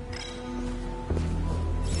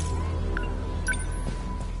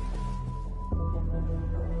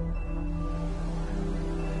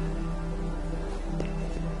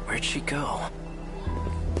 Where'd she go?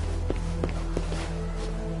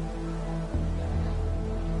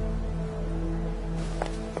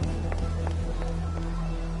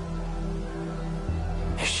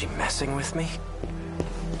 Is she messing with me?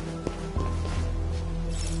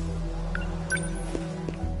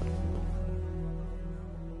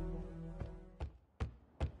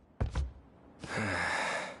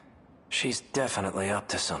 She's definitely up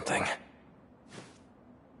to something.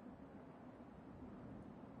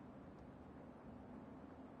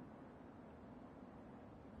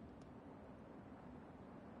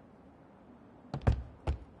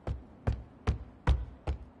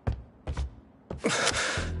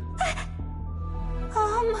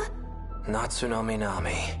 Natsuno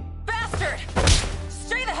Minami. Bastard!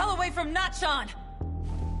 Stay the hell away from Natchan!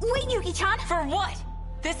 Wait, Yuki-chan! For what?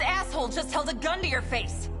 This asshole just held a gun to your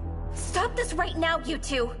face! Stop this right now, you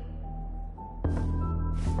two!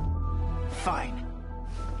 Fine.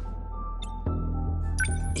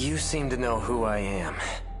 You seem to know who I am.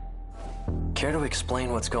 Care to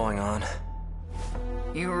explain what's going on?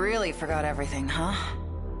 You really forgot everything, huh?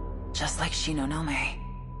 Just like Shinonome.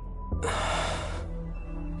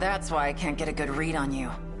 That's why I can't get a good read on you.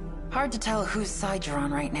 Hard to tell whose side you're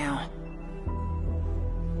on right now.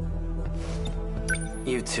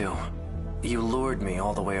 You two. You lured me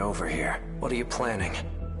all the way over here. What are you planning?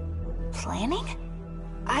 Planning?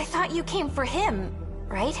 I thought you came for him,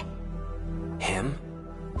 right? Him?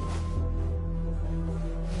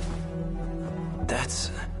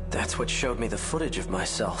 That's what showed me the footage of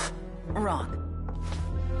myself. Wrong.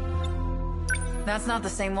 That's not the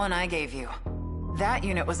same one I gave you. That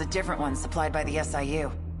unit was a different one supplied by the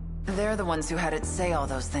SIU. They're the ones who had it say all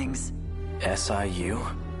those things. SIU?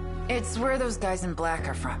 It's where those guys in black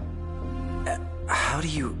are from. How do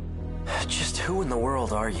you... Just who in the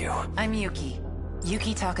world are you? I'm Yuki.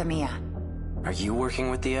 Yuki Takamiya. Are you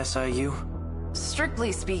working with the SIU?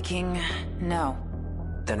 Strictly speaking, no.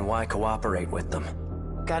 Then why cooperate with them?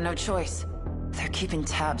 Got no choice. They're keeping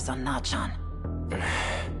tabs on Natchan.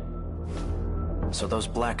 So those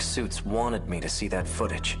black suits wanted me to see that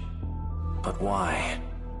footage. But why?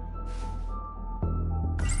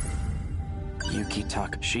 Yuki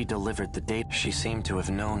Tak, she delivered the date. She seemed to have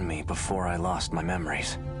known me before I lost my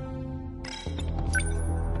memories.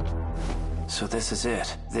 So this is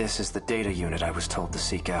it. This is the data unit I was told to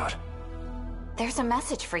seek out. There's a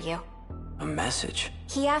message for you. A message?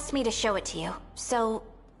 He asked me to show it to you, so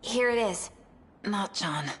here it is.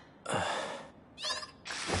 Natchan.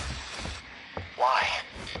 Why?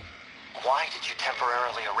 Why did you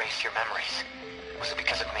temporarily erase your memories? Was it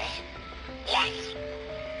because of me? Yes.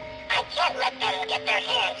 I can't let them get their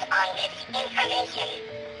hands on this information.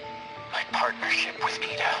 My partnership with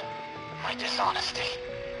Ida. My dishonesty.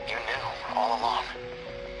 You knew all along.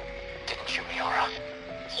 Didn't you, Miura?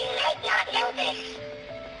 You might not know this,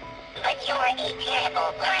 but you're a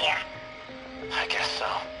terrible liar. I guess so.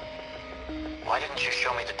 Why didn't you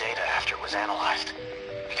show me the data after it was analyzed?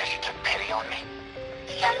 Because you took pity on me?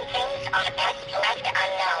 Some things are best left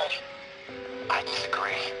unknown. I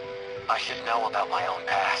disagree. I should know about my own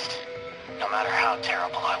past, no matter how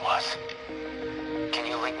terrible I was. Can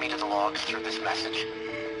you link me to the logs through this message?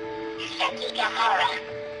 Sekigahara.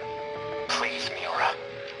 Please, Miura.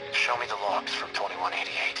 Show me the logs from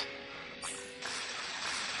 2188.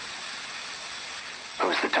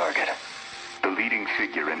 Who's the target? The leading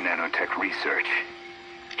figure in nanotech research,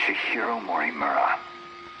 Chihiro Morimura.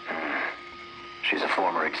 She's a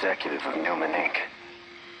former executive of Newman Inc.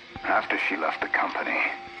 After she left the company,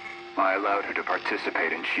 I allowed her to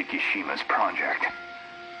participate in Shikishima's project.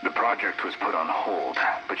 The project was put on hold,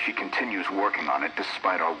 but she continues working on it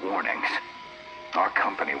despite our warnings. Our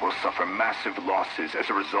company will suffer massive losses as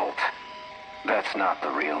a result. That's not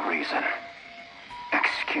the real reason.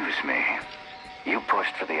 Excuse me. You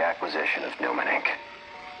pushed for the acquisition of Newman Inc.,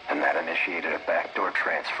 and that initiated a backdoor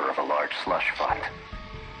transfer of a large slush fund.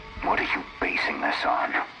 What are you basing this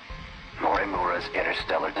on? Morimura's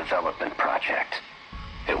Interstellar Development Project.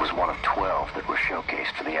 It was one of 12 that were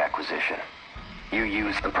showcased for the acquisition. You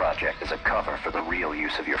used the project as a cover for the real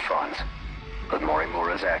use of your funds, but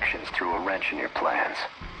Morimura's actions threw a wrench in your plans.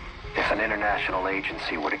 If an international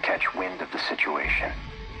agency were to catch wind of the situation,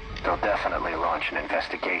 they'll definitely launch an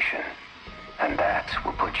investigation, and that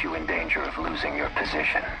will put you in danger of losing your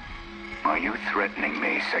position. Are you threatening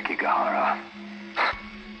me, Sekigahara?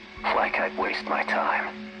 Like I'd waste my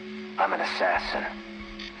time. I'm an assassin,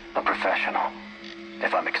 a professional.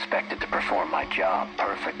 If I'm expected to perform my job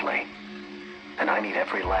perfectly, then I need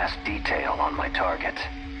every last detail on my target.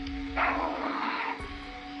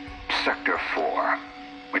 Sector 4.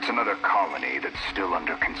 It's another colony that's still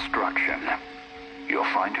under construction.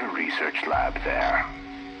 You'll find her research lab there.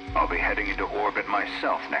 I'll be heading into orbit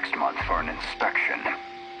myself next month for an inspection.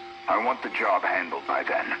 I want the job handled by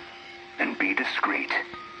then. And be discreet.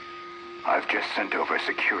 I've just sent over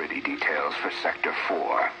security details for Sector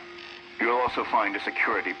 4. You'll also find a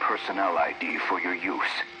security personnel ID for your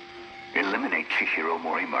use. Eliminate Chihiro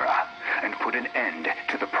Morimura and put an end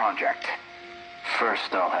to the project.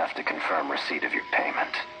 First, I'll have to confirm receipt of your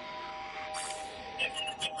payment.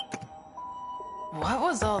 What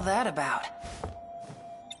was all that about?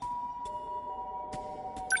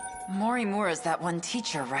 Morimura's that one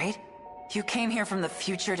teacher, right? You came here from the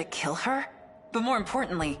future to kill her? But more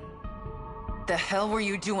importantly, the hell were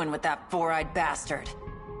you doing with that four-eyed bastard?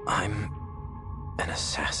 I'm an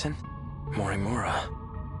assassin? Morimura.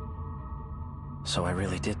 So I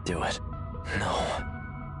really did do it. No.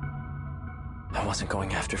 I wasn't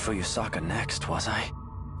going after Fuyusaka next, was I?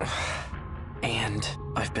 And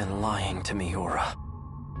I've been lying to Miura.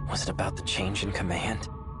 Was it about the change in command?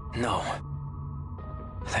 No.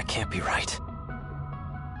 That can't be right.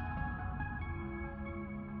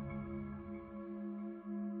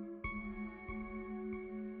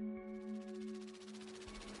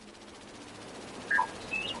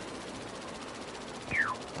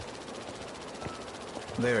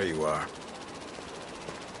 There you are.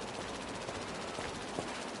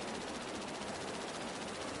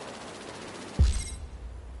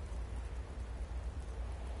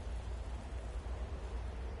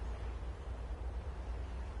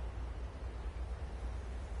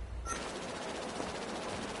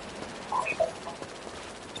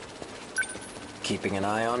 Keeping an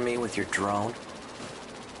eye on me with your drone?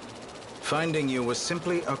 Finding you was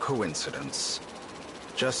simply a coincidence.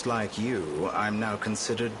 Just like you, I'm now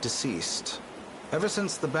considered deceased. Ever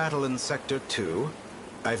since the battle in Sector 2,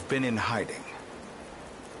 I've been in hiding.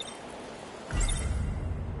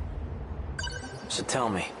 So tell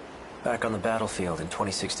me, back on the battlefield in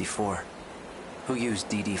 2064, who used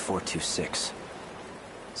DD-426?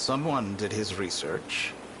 Someone did his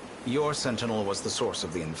research. Your Sentinel was the source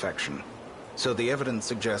of the infection. So the evidence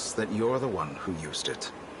suggests that you're the one who used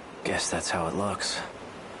it. Guess that's how it looks.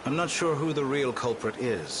 I'm not sure who the real culprit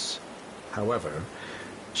is. However,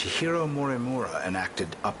 Chihiro Morimura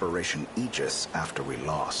enacted Operation Aegis after we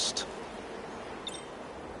lost.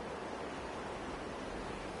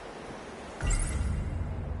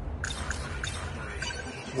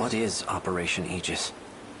 What is Operation Aegis?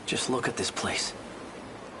 Just look at this place.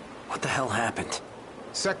 What the hell happened?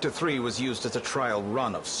 Sector 3 was used as a trial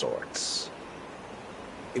run of sorts.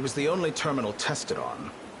 It was the only terminal tested on,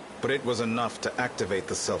 but it was enough to activate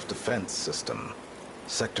the self-defense system.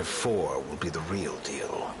 Sector 4 will be the real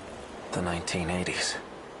deal. The 1980s.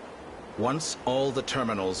 Once all the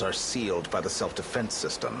terminals are sealed by the self-defense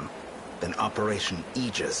system, then Operation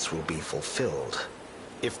Aegis will be fulfilled.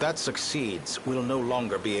 If that succeeds, we'll no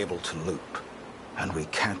longer be able to loop. And we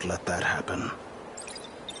can't let that happen.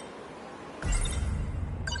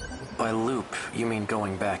 By loop, you mean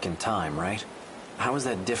going back in time, right? How is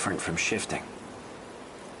that different from shifting?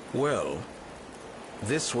 Well,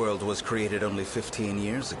 this world was created only 15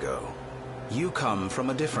 years ago. You come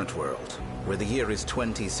from a different world, where the year is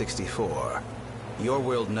 2064. Your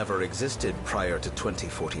world never existed prior to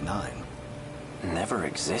 2049. Never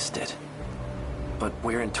existed? But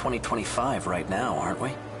we're in 2025 right now, aren't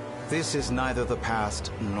we? This is neither the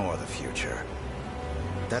past nor the future.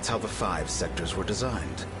 That's how the 5 sectors were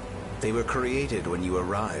designed. They were created when you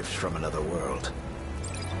arrived from another world.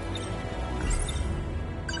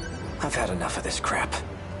 I've had enough of this crap.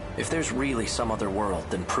 If there's really some other world,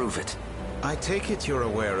 then prove it. I take it you're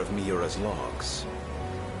aware of Miura's logs.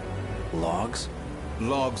 Logs?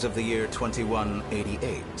 Logs of the year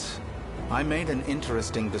 2188. I made an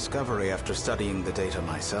interesting discovery after studying the data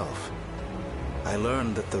myself. I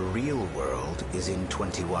learned that the real world is in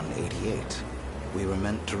 2188. We were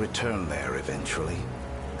meant to return there eventually.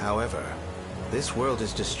 However, this world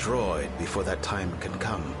is destroyed before that time can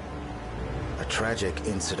come. A tragic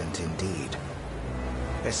incident indeed.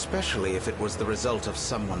 Especially if it was the result of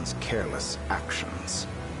someone's careless actions.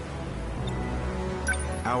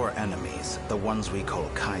 Our enemies, the ones we call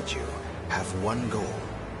Kaiju, have one goal: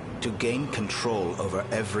 to gain control over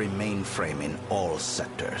every mainframe in all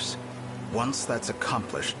sectors. Once that's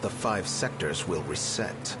accomplished, the 5 sectors will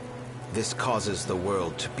reset. This causes the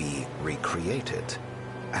world to be recreated,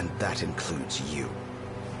 and that includes you.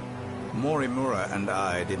 Morimura and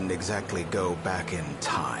I didn't exactly go back in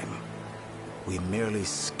time. We merely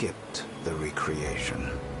skipped the recreation.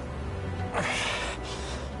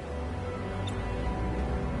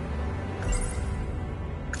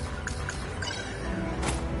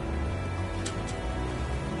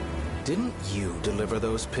 Didn't you deliver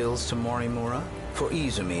those pills to Morimura? For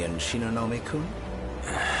Izumi and Shinonome-kun?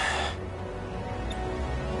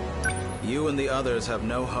 You and the others have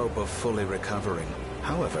no hope of fully recovering.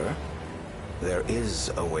 However, there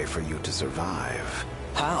is a way for you to survive.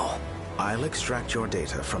 How? I'll extract your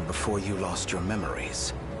data from before you lost your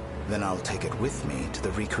memories. Then I'll take it with me to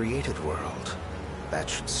the recreated world. That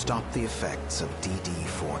should stop the effects of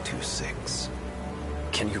DD-426.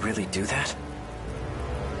 Can you really do that?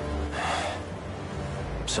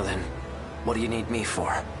 So then, what do you need me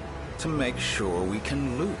for? To make sure we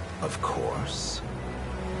can loot, of course.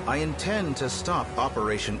 I intend to stop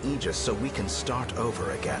Operation Aegis so we can start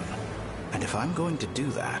over again. And if I'm going to do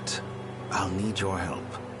that, I'll need your help.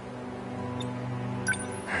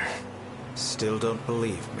 Still don't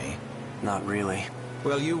believe me? Not really.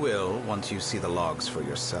 Well, you will once you see the logs for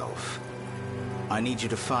yourself. I need you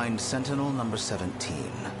to find Sentinel number 17.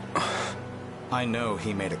 I know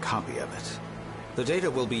he made a copy of it. The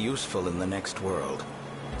data will be useful in the next world,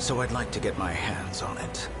 so I'd like to get my hands on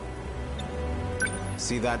it.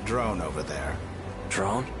 See that drone over there?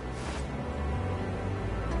 Drone?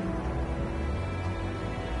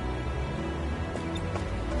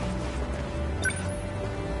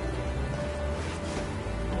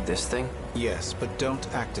 This thing? Yes, but don't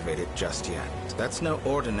activate it just yet. That's no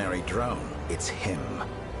ordinary drone. It's him.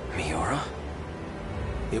 Miura?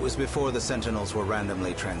 It was before the Sentinels were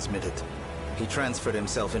randomly transmitted. He transferred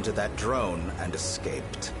himself into that drone and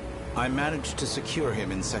escaped. I managed to secure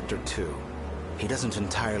him in Sector 2. He doesn't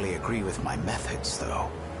entirely agree with my methods,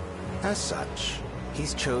 though. As such,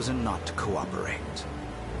 he's chosen not to cooperate.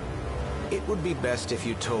 It would be best if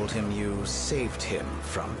you told him you saved him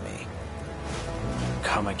from me.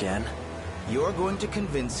 Come again? You're going to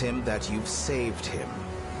convince him that you've saved him.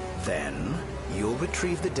 Then, you'll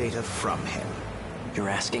retrieve the data from him. You're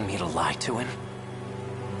asking me to lie to him?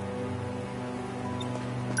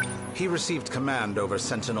 He received command over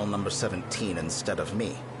Sentinel number 17 instead of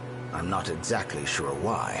me. I'm not exactly sure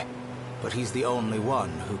why, but he's the only one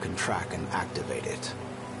who can track and activate it.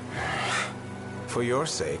 For your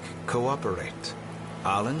sake, cooperate.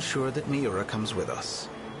 I'll ensure that Miura comes with us.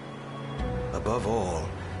 Above all,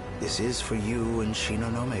 this is for you and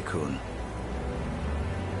Shinonome-kun.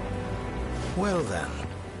 Well then.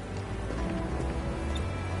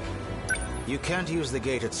 You can't use the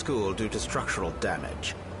gate at school due to structural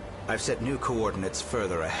damage. I've set new coordinates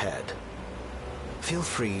further ahead. Feel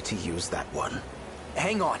free to use that one.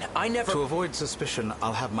 Hang on, I never— To avoid suspicion,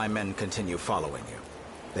 I'll have my men continue following you.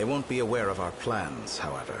 They won't be aware of our plans,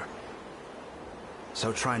 however.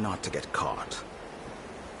 So try not to get caught.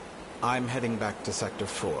 I'm heading back to Sector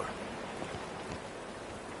 4.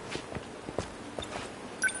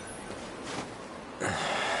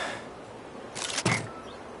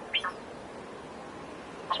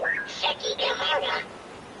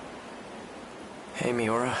 Hey,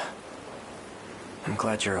 Miura. I'm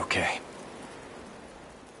glad you're okay.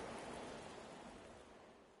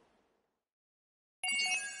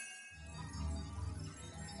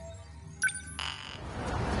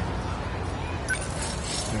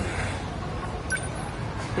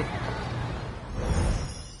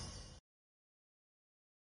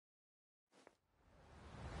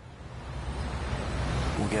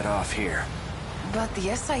 We'll get off here. But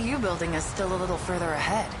the SIU building is still a little further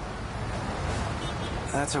ahead.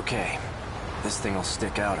 That's okay. This thing will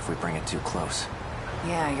stick out if we bring it too close.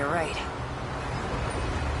 Yeah, you're right.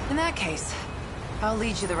 In that case, I'll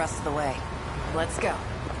lead you the rest of the way. Let's go.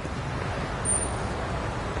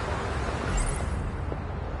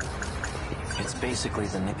 It's basically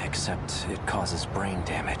the except it causes brain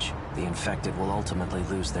damage. The infected will ultimately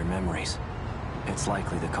lose their memories. It's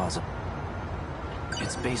likely the cause of...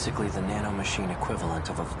 It's basically the nanomachine equivalent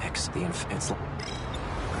of a X. It's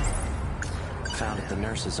found at the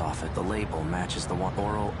nurse's office. The label matches the one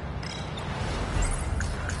oral...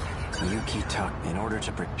 Yuki took in order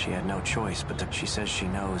to... She had no choice, but she says she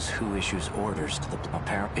knows who issues orders to the...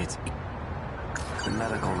 Apparently, it's... The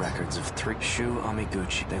medical records of Shu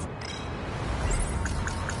Amiguchi. They've...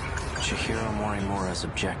 Chihiro Morimura's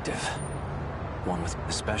objective. One with...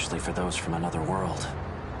 Especially for those from another world.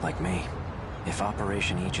 Like me. If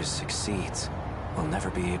Operation Aegis succeeds, we'll never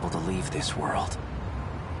be able to leave this world.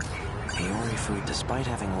 Iori Fui, despite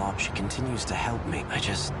having lost, she continues to help me.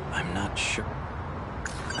 I'm not sure.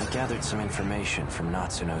 I gathered some information from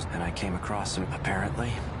Natsuno's, and I came across some...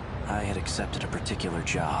 Apparently, I had accepted a particular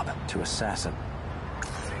job to assassinate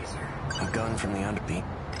a gun from the underbeat.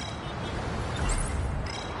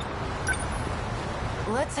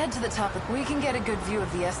 Let's head to the top. We can get a good view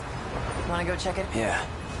of the S... Wanna go check it? Yeah.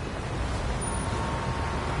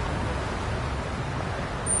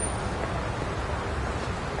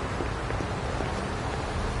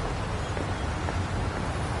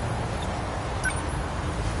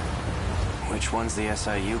 Which one's the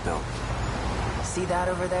SIU built? See that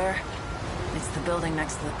over there? It's the building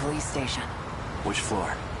next to the police station. Which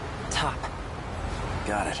floor? Top.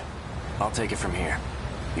 Got it. I'll take it from here.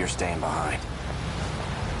 You're staying behind.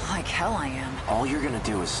 Like hell I am. All you're gonna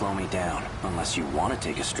do is slow me down, unless you want to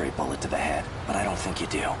take a straight bullet to the head. But I don't think you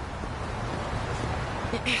do.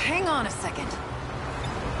 Hang on a second.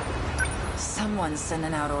 Someone's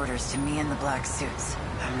sending out orders to me in the black suits.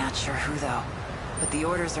 I'm not sure who, though. But the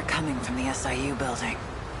orders are coming from the SIU building.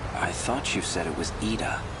 I thought you said it was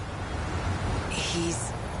Ida.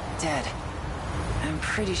 He's dead. I'm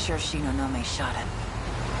pretty sure Shinonome shot him.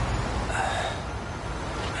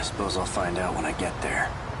 I suppose I'll find out when I get there.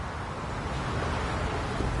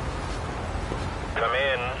 Come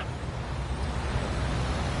in.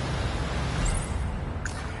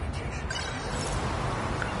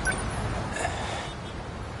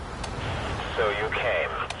 So you came.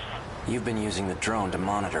 You've been using the drone to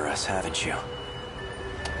monitor us, haven't you?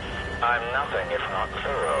 I'm nothing if not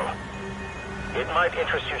thorough. It might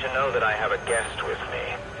interest you to know that I have a guest with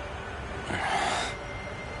me.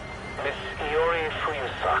 Miss Iori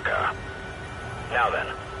Fuyusaka. Now then,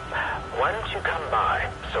 why don't you come by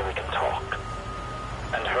so we can talk?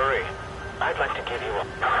 And hurry. I'd like to give you a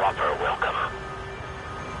proper welcome.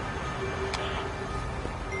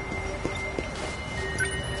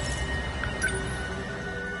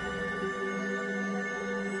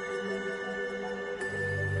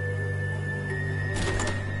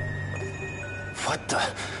 What the...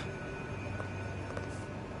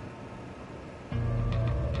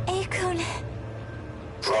 Akun.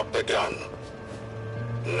 Drop the gun.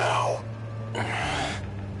 Now.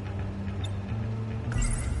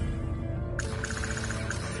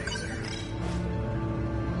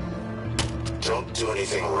 Don't do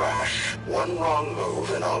anything rash. One wrong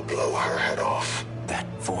move and I'll blow her head off. That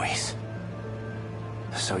voice.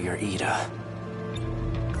 So you're Ida.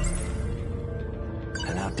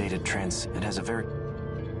 An outdated It has a very...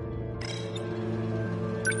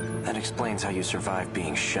 That explains how you survived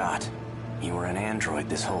being shot. You were an android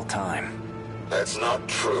this whole time. That's not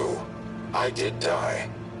true. I did die.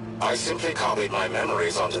 I simply copied my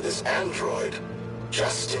memories onto this android,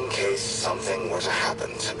 just in case something were to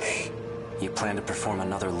happen to me. You plan to perform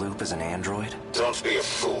another loop as an android? Don't be a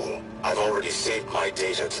fool. I've already saved my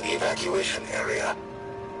data to the evacuation area.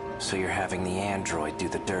 So you're having the android do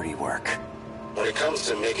the dirty work? When it comes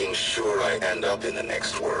to making sure I end up in the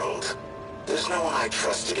next world, there's no one I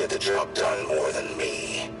trust to get the job done more than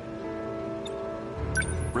me.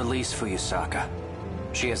 Release Fuyusaka.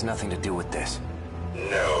 She has nothing to do with this.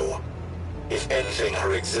 No. If anything,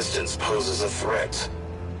 her existence poses a threat.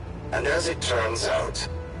 And as it turns out,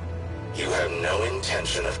 you have no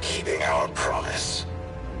intention of keeping our promise.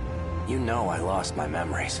 You know I lost my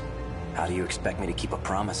memories. How do you expect me to keep a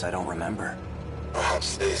promise I don't remember?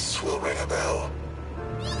 Perhaps this will ring a bell.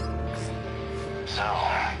 So,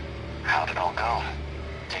 how'd it all go?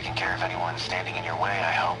 Taking care of anyone standing in your way,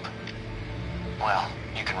 I hope. Well,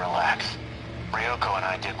 you can relax. Ryoko and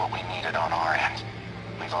I did what we needed on our end.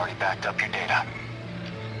 We've already backed up your data.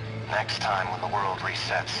 Next time when the world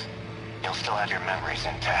resets, you'll still have your memories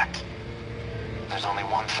intact. There's only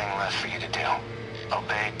one thing left for you to do.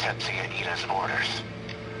 Obey Tepsi and Ida's orders.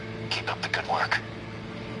 Keep up the good work.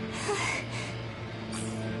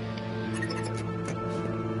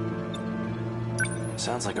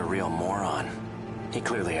 Sounds like a real moron. He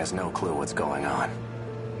clearly has no clue what's going on.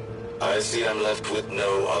 I see I'm left with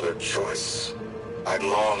no other choice. I'd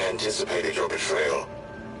long anticipated your betrayal.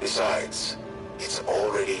 Besides, it's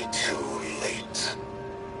already too late.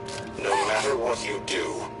 No matter what you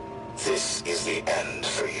do, this is the end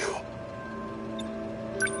for you.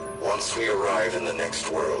 Once we arrive in the next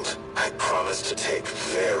world, I promise to take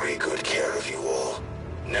very good care of you all.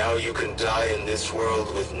 Now you can die in this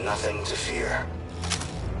world with nothing to fear.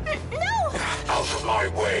 No! Out of my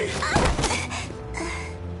way.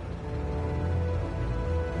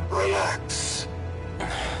 Relax.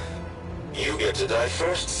 You get to die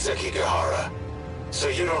first, Sekigahara. So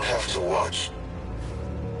you don't have to watch.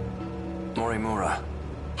 Morimura.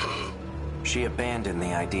 She abandoned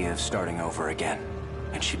the idea of starting over again,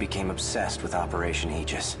 and she became obsessed with Operation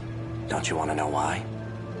Aegis. Don't you want to know why?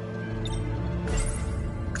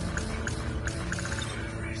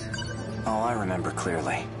 Oh, I remember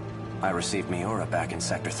clearly. I received Miura back in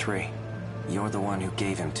Sector 3. You're the one who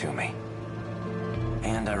gave him to me.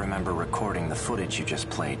 And I remember recording the footage you just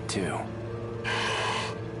played, too.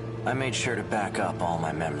 I made sure to back up all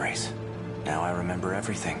my memories. Now I remember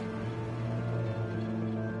everything.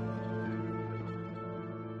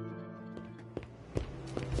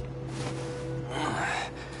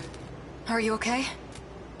 Are you okay?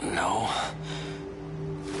 No.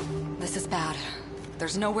 This is bad.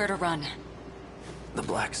 There's nowhere to run. The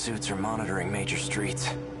black suits are monitoring major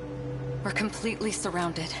streets. We're completely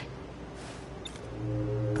surrounded.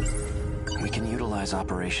 We can utilize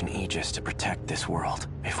Operation Aegis to protect this world.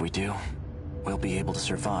 If we do, we'll be able to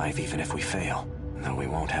survive even if we fail. Though we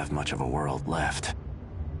won't have much of a world left.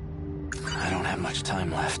 I don't have much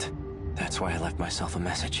time left. That's why I left myself a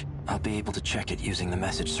message. I'll be able to check it using the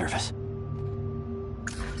message service.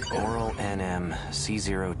 Oral NM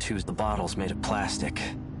C02. The bottle's made of plastic.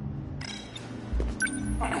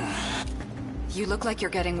 You look like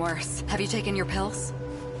you're getting worse. Have you taken your pills?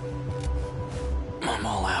 I'm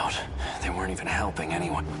all out. They weren't even helping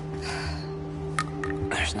anyone.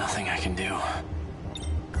 There's nothing I can do.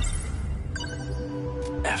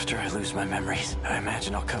 After I lose my memories, I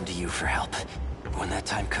imagine I'll come to you for help. When that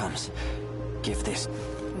time comes, give this...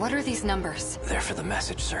 What are these numbers? They're for the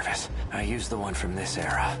message service. I use the one from this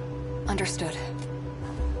era. Understood.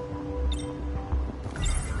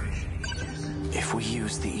 If we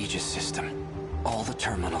use the Aegis system, all the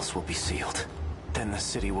terminals will be sealed. Then the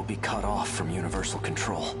city will be cut off from universal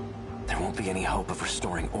control. There won't be any hope of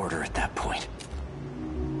restoring order at that point.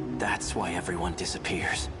 That's why everyone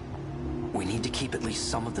disappears. We need to keep at least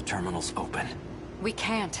some of the terminals open. We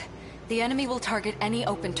can't. The enemy will target any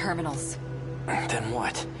open terminals. Then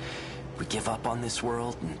what? We give up on this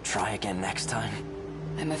world and try again next time?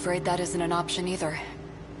 I'm afraid that isn't an option either.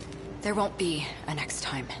 There won't be a next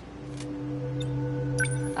time.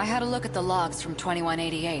 I had a look at the logs from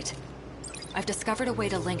 2188. I've discovered a way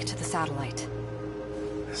to link to the satellite.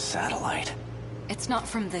 Satellite? It's not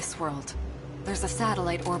from this world. There's a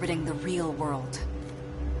satellite orbiting the real world.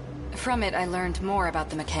 From it, I learned more about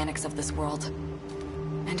the mechanics of this world.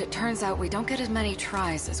 And it turns out we don't get as many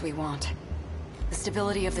tries as we want. The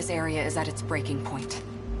stability of this area is at its breaking point.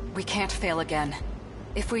 We can't fail again.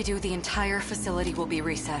 If we do, the entire facility will be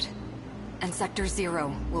reset. And Sector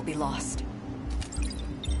 0 will be lost.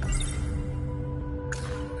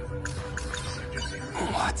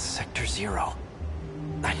 What's Sector 0?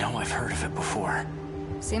 I know I've heard of it before.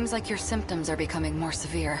 Seems like your symptoms are becoming more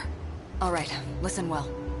severe. All right, listen well.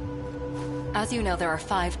 As you know, there are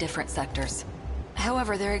 5 different sectors.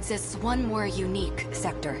 However, there exists one more unique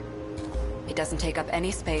sector. It doesn't take up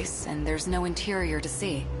any space, and there's no interior to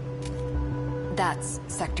see. That's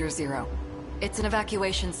Sector 0. It's an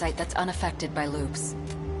evacuation site that's unaffected by loops.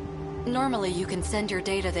 Normally, you can send your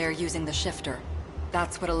data there using the shifter.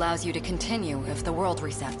 That's what allows you to continue if the world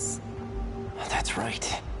resets. That's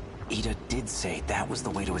right. Ida did say that was the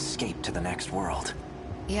way to escape to the next world.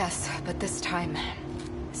 Yes, but this time,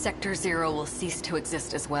 Sector 0 will cease to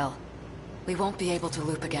exist as well. We won't be able to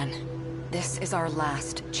loop again. This is our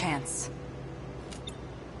last chance.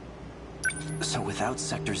 So without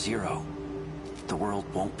Sector 0, the world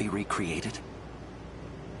won't be recreated?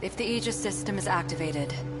 If the Aegis system is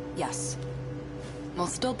activated, yes. We'll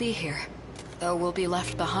still be here, though we'll be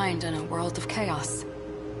left behind in a world of chaos.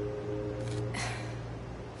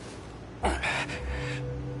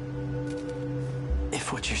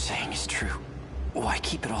 If what you're saying is true, why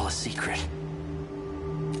keep it all a secret?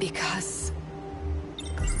 Because...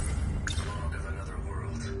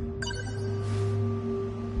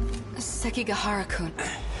 Sekigahara-kun.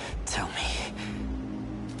 Tell me,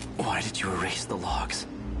 why did you erase the logs?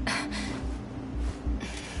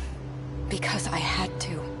 Because I had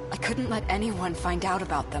to. I couldn't let anyone find out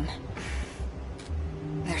about them.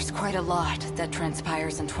 There's quite a lot that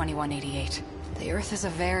transpires in 2188. The Earth is a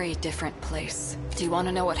very different place. Do you want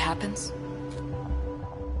to know what happens?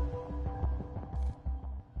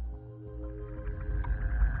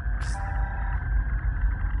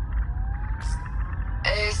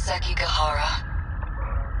 Hey, Sekigahara.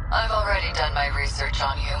 I've already done my research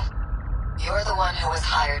on you. You're the one who was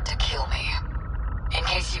hired to kill me. In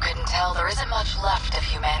case you couldn't tell, there isn't much left of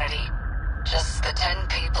humanity. Just the 10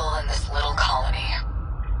 people in this little colony.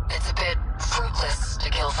 It's a bit fruitless to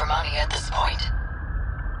kill for money at this point.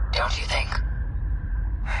 Don't you think?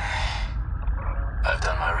 I've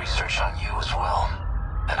done my research on you as well.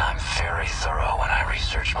 And I'm very thorough when I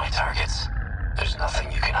research my targets. There's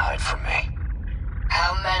nothing you can hide from me.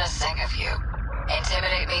 How menacing of you.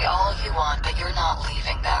 Intimidate me all you want, but you're not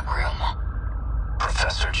leaving that room.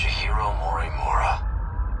 Professor Chihiro Morimura.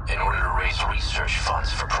 In order to raise research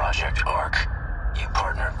funds for Project ARC, you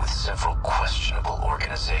partnered with several questionable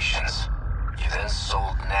organizations. You then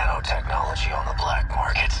sold nanotechnology on the black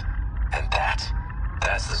market. And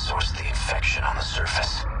that's the source of the infection on the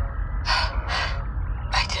surface.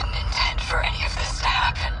 I didn't intend for any of this to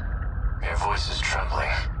happen. Your voice is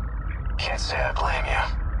trembling. Can't say I blame you.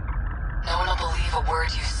 No one will believe a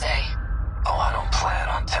word you say. Oh, I don't plan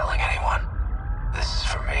on telling anyone. This is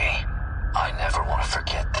for me. I never want to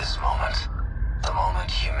forget this moment. The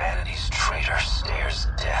moment humanity's traitor stares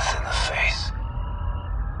death in the face.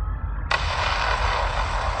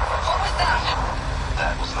 What was that?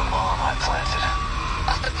 That was the bomb I planted.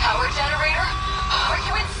 The power generator? Are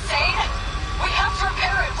you insane? We have to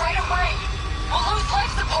repair it right away. We'll lose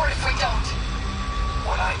life support if we don't.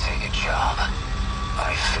 When I take a job,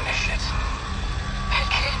 I finish it. It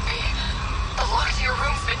can't be. The lock to your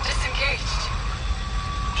room's been disengaged.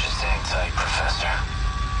 Just hang tight, Professor.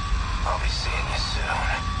 I'll be seeing you soon.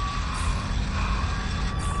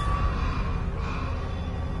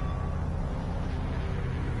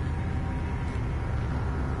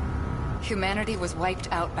 Humanity was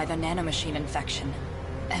wiped out by the nanomachine infection.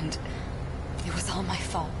 And it was all my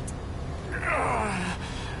fault.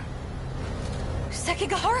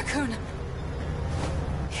 Sekigahara-kun!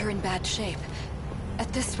 You're in bad shape.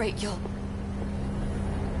 At this rate, you'll...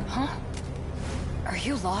 Huh? Are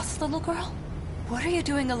you lost, little girl? What are you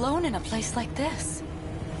doing alone in a place like this?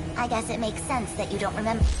 I guess it makes sense that you don't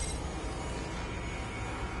remember.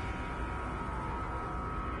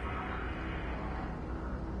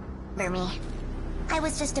 Me. I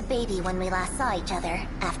was just a baby when we last saw each other,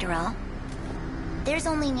 after all. There's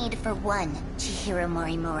only need for one Chihiro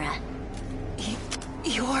Morimura.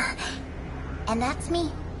 You're... And that's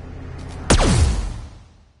me.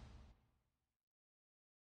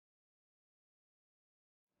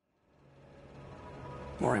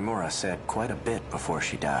 Morimura said quite a bit before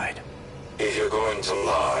she died. If you're going to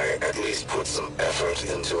lie, at least put some effort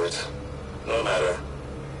into it. No matter.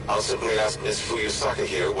 I'll simply ask Miss Fuyusaka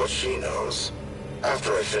here what she knows.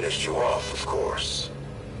 After I finished you off, of course.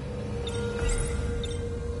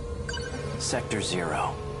 Sector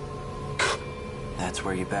 0. That's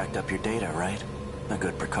where you backed up your data, right? A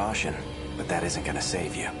good precaution, but that isn't gonna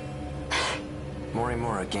save you.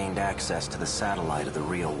 Morimura gained access to the satellite of the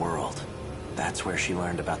real world. That's where she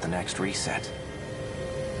learned about the next reset.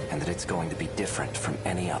 And that it's going to be different from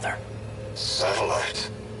any other. Satellite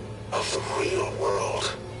of the real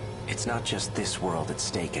world. It's not just this world at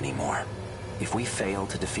stake anymore. If we fail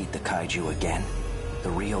to defeat the Kaiju again, the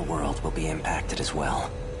real world will be impacted as well.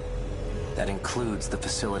 That includes the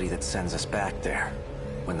facility that sends us back there.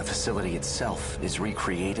 When the facility itself is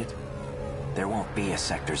recreated, there won't be a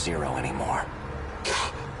Sector 0 anymore.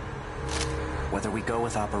 Whether we go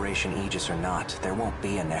with Operation Aegis or not, there won't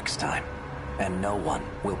be a next time. And no one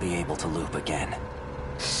will be able to loop again.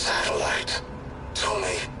 Satellite.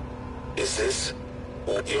 Tony, is this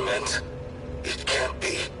what you meant? It can't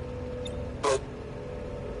be. But...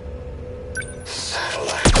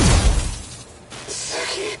 Satellite.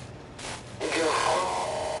 Seki. Go.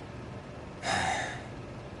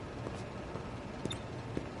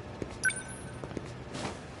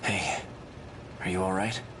 Hey, are you all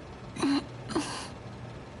right?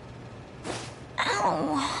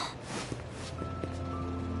 Ow.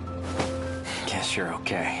 Guess you're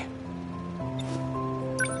okay.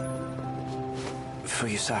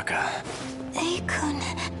 Fuyusaka. Ei-kun,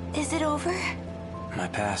 is it over? My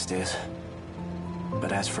past is.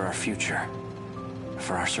 But as for our future,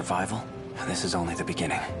 for our survival, this is only the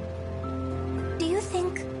beginning. Do you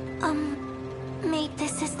think, Maybe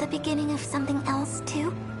this is the beginning of something else,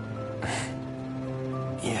 too?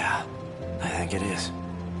 Yeah, I think it is.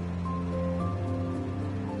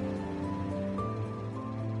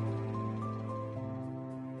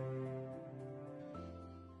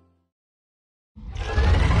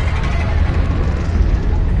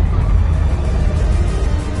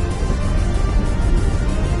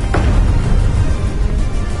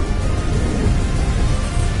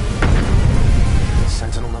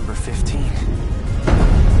 Sentinel number 15.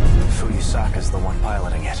 Fuyusaka's the one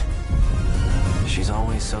piloting it. She's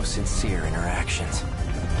always so sincere in her actions.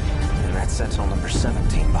 And that Sentinel number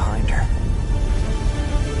 17 behind her.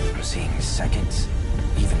 I'm seeing second,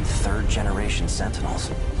 even third generation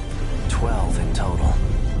Sentinels. 12 in total.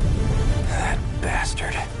 That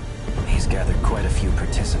bastard. He's gathered quite a few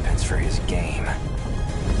participants for his game.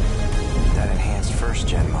 That enhanced first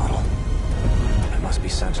gen model. It must be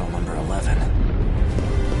Sentinel number 11.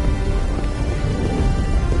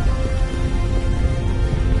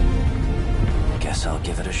 Guess I'll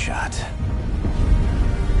give it a shot.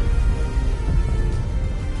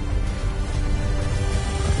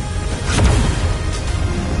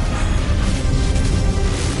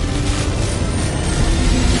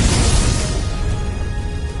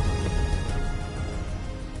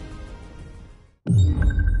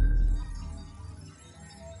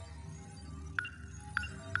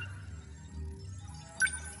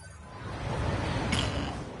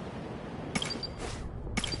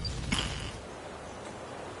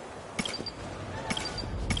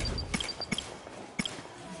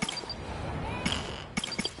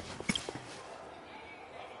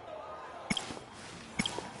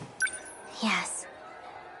 Yes.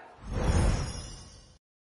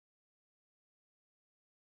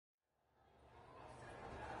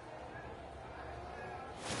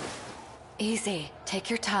 Easy. Take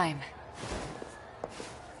your time.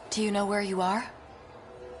 Do you know where you are?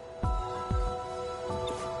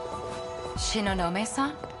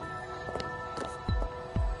 Shinonome-san?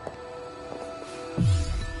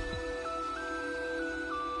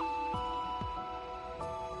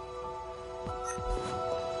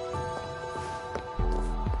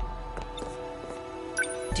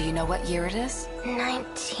 Do you know what year it is?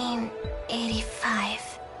 1985.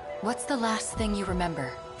 What's the last thing you remember?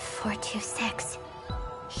 426.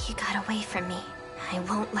 He got away from me. I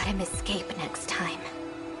won't let him escape next time.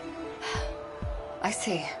 I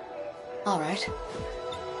see. All right.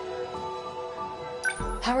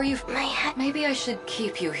 How are you? My head... Maybe I should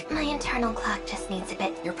keep you. My internal clock just needs a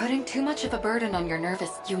bit... You're putting too much of a burden on your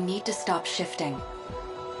nervous... You need to stop shifting.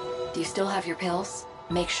 Do you still have your pills?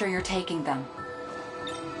 Make sure you're taking them.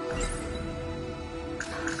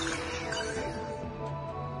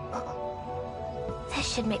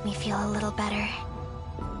 This should make me feel a little better.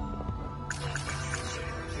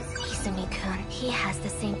 Izumi-kun, he has the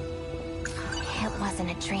same... It wasn't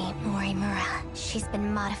a dream. Morimura, she's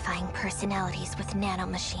been modifying personalities with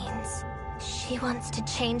nanomachines. She wants to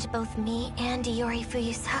change both me and Iori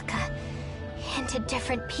Fuyusaka into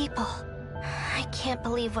different people. I can't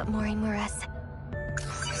believe what Morimura said.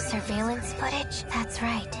 Surveillance footage? That's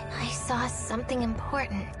right. I saw something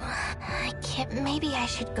important. I can't... Maybe I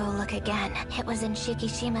should go look again. It was in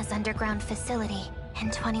Shikishima's underground facility in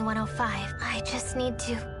 2105. I just need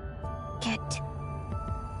to... get...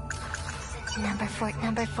 Number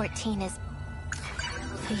 14 is...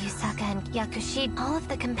 Fuyusaka and Yakushi. All of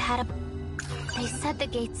the compatible... They said the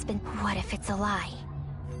gate's been... What if it's a lie?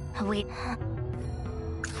 Wait...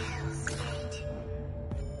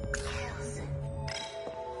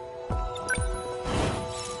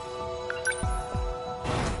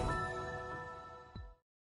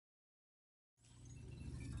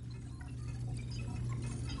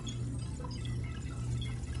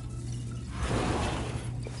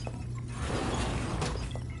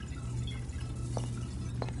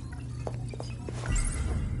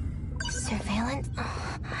 Surveillance?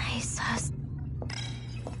 Oh, I saw...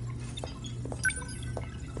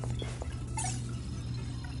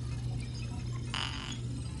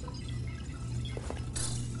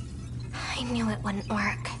 I knew it wouldn't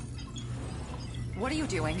work. What are you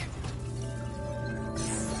doing?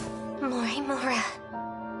 Morimura.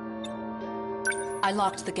 I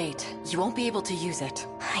locked the gate. You won't be able to use it.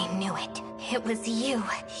 I knew it. It was you.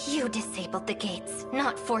 You disabled the gates,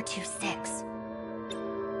 not 426.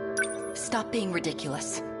 Stop being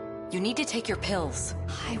ridiculous. You need to take your pills.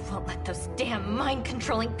 I won't let those damn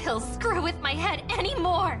mind-controlling pills screw with my head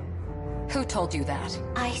anymore! Who told you that?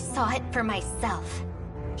 I saw it for myself.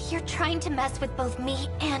 You're trying to mess with both me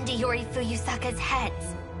and Iori Fuyusaka's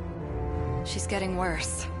heads. She's getting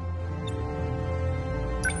worse.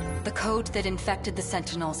 The code that infected the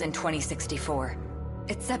Sentinels in 2064.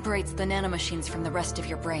 It separates the nanomachines from the rest of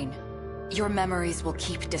your brain. Your memories will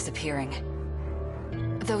keep disappearing.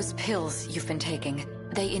 Those pills you've been taking,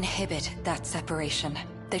 they inhibit that separation.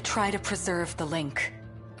 They try to preserve the link.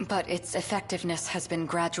 But its effectiveness has been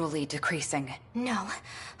gradually decreasing. No,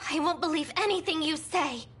 I won't believe anything you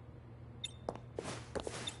say.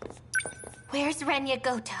 Where's Renya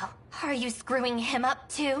Goto? Are you screwing him up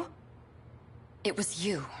too? It was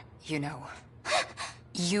you, you know.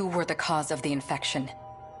 You were the cause of the infection.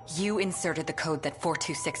 You inserted the code that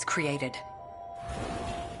 426 created.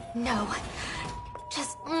 No,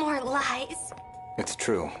 just more lies. It's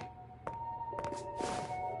true.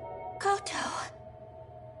 Goto.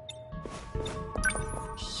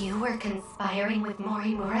 You were conspiring with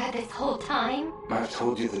Morimura this whole time? I've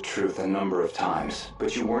told you the truth a number of times,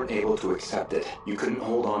 but you weren't able to accept it. You couldn't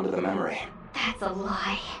hold on to the memory. That's a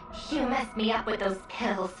lie. You messed me up with those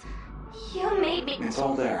pills. You made me... It's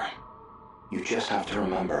all there. You just have to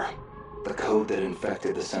remember. The code that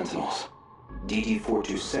infected the Sentinels.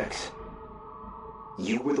 DD-426.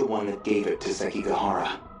 You were the one that gave it to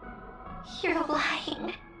Sekigahara. You're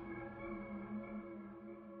lying.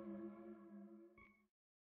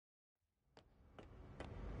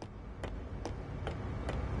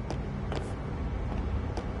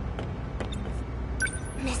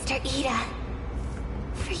 Mr. Ida,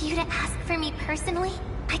 for you to ask for me personally,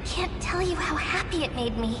 I can't tell you how happy it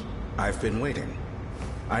made me. I've been waiting.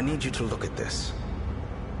 I need you to look at this.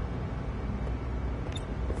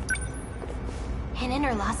 An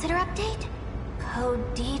interlocutor update?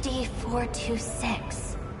 Code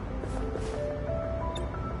DD-426.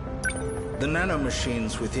 The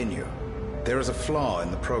nanomachines within you. There is a flaw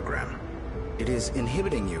in the program. It is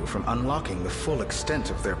inhibiting you from unlocking the full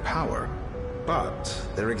extent of their power. But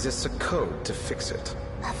there exists a code to fix it.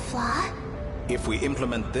 A flaw? If we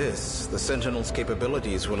implement this, the Sentinel's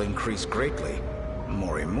capabilities will increase greatly.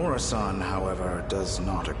 Morimura-san, however, does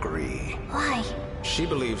not agree. Why? She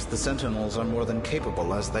believes the Sentinels are more than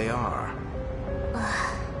capable as they are.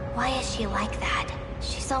 Why is she like that?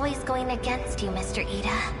 She's always going against you, Mr.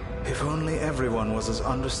 Ida. If only everyone was as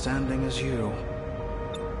understanding as you.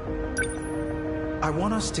 I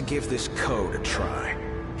want us to give this code a try.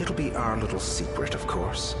 It'll be our little secret, of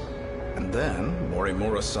course. And then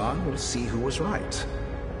Morimura-san will see who was right.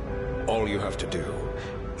 All you have to do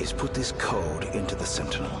is put this code into the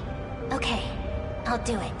Sentinel. Okay, I'll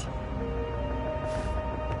do it.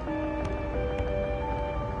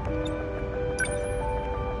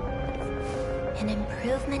 An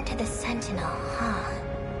improvement to the Sentinel, huh?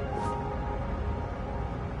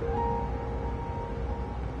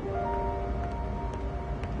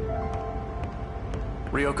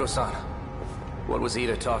 Ryoko-san, what was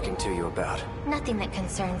Ida talking to you about? Nothing that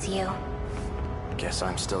concerns you. Guess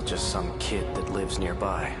I'm still just some kid that lives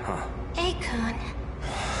nearby, huh? A-kun.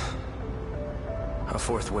 A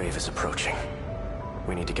fourth wave is approaching.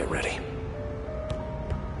 We need to get ready.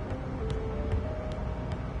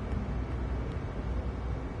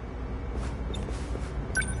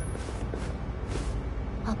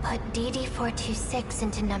 I'll put DD-426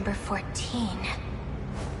 into number 14.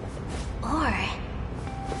 Or...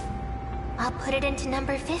 I'll put it into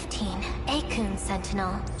number 15, A-kun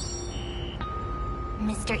Sentinel.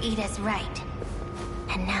 Mr. Ida's right.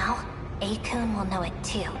 And now, A-kun will know it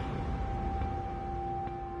too.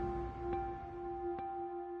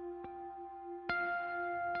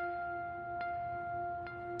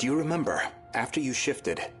 Do you remember? After you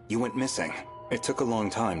shifted, you went missing. It took a long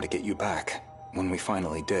time to get you back. When we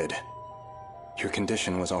finally did, your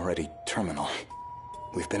condition was already terminal.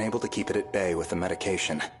 We've been able to keep it at bay with the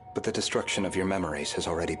medication, but the destruction of your memories has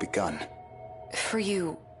already begun. For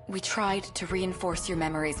you, we tried to reinforce your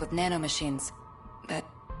memories with nanomachines, but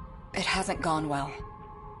it hasn't gone well.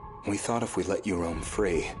 We thought if we let you roam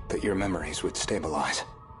free, that your memories would stabilize.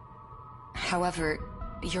 However,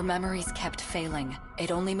 your memories kept failing.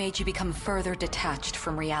 It only made you become further detached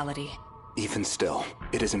from reality. Even still,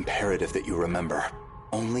 it is imperative that you remember.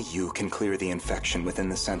 Only you can clear the infection within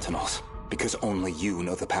the Sentinels, because only you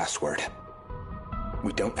know the password.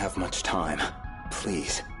 We don't have much time.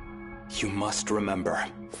 Please, you must remember.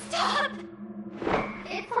 Stop!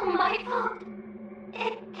 It's all my fault.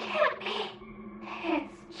 It can't be.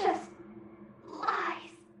 It's just lies.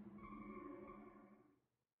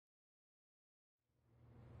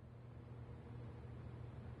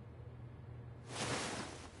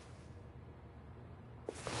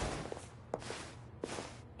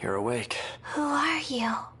 You're awake. Who are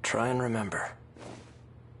you? Try and remember.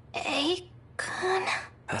 A-kun?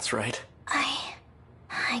 That's right.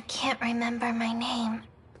 I can't remember my name.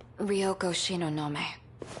 Ryoko Shinonome.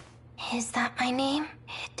 Is that my name?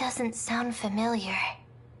 It doesn't sound familiar.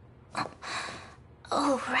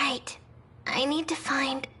 Oh, right. I need to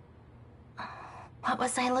find... What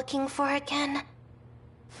was I looking for again?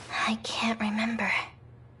 I can't remember.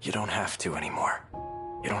 You don't have to anymore.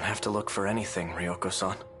 You don't have to look for anything,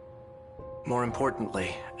 Ryoko-san. More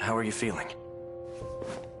importantly, how are you feeling?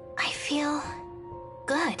 I feel...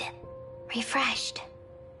 good. Refreshed.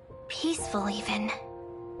 Peaceful, even.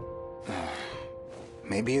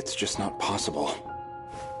 Maybe it's just not possible.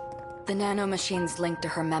 The nanomachines linked to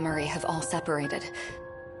her memory have all separated.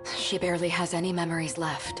 She barely has any memories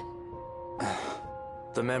left.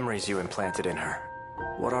 The memories you implanted in her,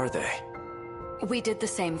 what are they? We did the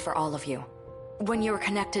same for all of you. When you were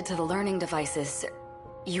connected to the learning devices,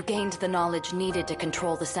 you gained the knowledge needed to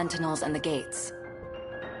control the Sentinels and the gates.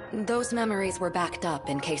 Those memories were backed up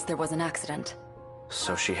in case there was an accident.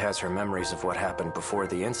 So she has her memories of what happened before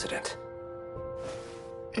the incident?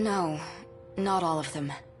 No, not all of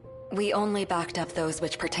them. We only backed up those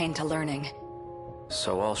which pertain to learning.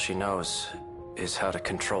 So all she knows is how to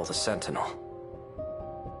control the Sentinel.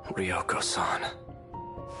 Ryoko-san.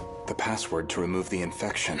 The password to remove the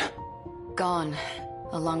infection. Gone,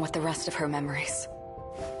 along with the rest of her memories.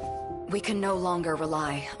 We can no longer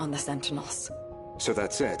rely on the Sentinels. So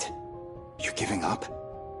that's it? You're giving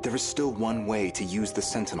up? There is still one way to use the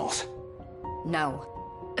Sentinels. No.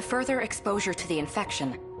 Further exposure to the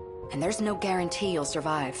infection, and there's no guarantee you'll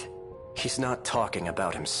survive. He's not talking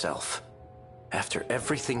about himself. After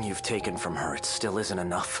everything you've taken from her, it still isn't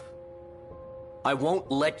enough. I won't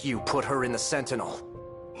let you put her in the Sentinel.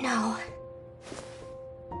 No.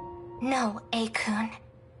 No, A-kun.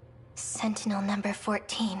 Sentinel number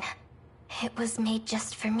 14. It was made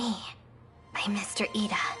just for me. By Mr.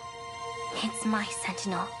 Ida. It's my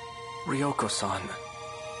Sentinel. Ryoko-san.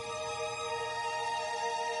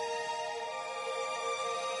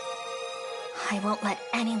 I won't let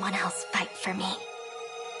anyone else fight for me.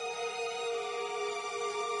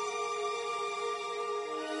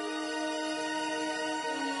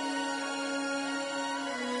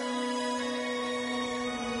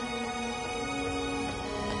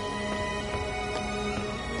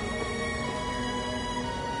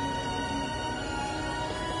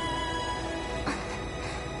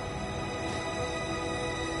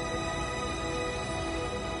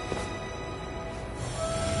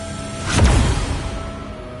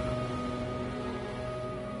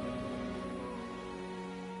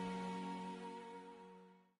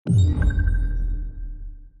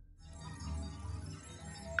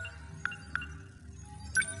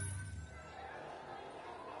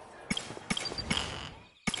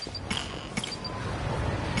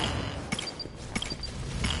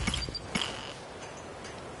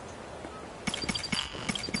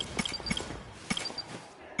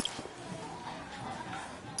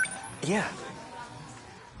 Yeah.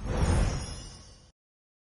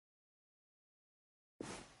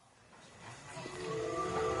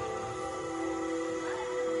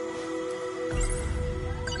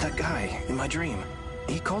 That guy in my dream,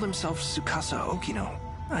 he called himself Tsukasa Okino.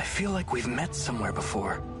 I feel like we've met somewhere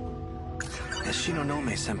before. As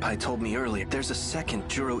Shinonome-senpai told me earlier, there's a second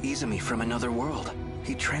Juro Izumi from another world.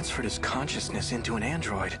 He transferred his consciousness into an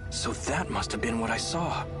android, so that must have been what I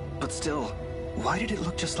saw. But still, why did it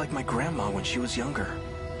look just like my grandma when she was younger?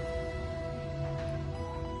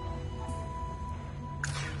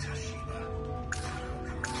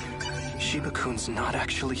 Shiba-kun's not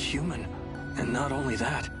actually human. And not only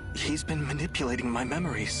that, he's been manipulating my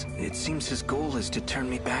memories. It seems his goal is to turn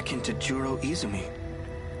me back into Juro Izumi.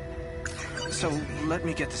 So, let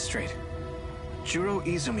me get this straight. Juro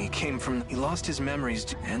Izumi came from... He lost his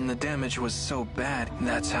memories, and the damage was so bad,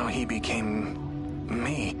 that's how he became...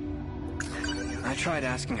 me. I tried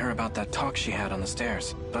asking her about that talk she had on the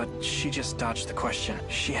stairs, but she just dodged the question.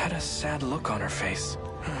 She had a sad look on her face.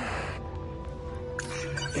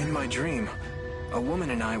 In my dream, a woman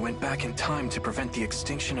and I went back in time to prevent the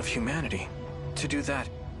extinction of humanity. To do that,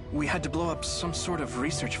 we had to blow up some sort of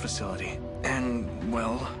research facility. And,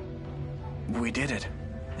 well, we did it.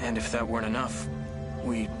 And if that weren't enough,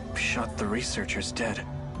 we shot the researchers dead.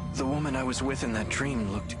 The woman I was with in that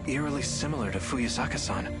dream looked eerily similar to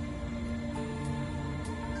Fuyusaka-san.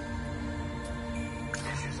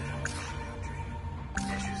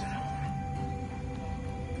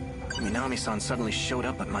 Minami-san suddenly showed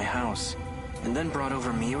up at my house, and then brought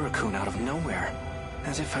over Miura-kun out of nowhere.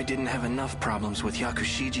 As if I didn't have enough problems with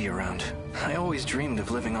Yakushiji around. I always dreamed of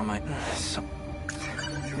living on my...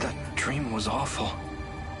 That dream was awful.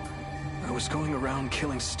 I was going around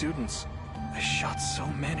killing students. I shot so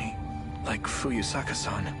many. Like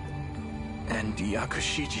Fuyusaka-san. And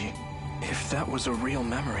Yakushiji. If that was a real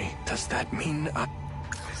memory, does that mean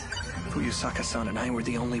Fuyusaka-san and I were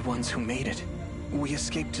the only ones who made it? We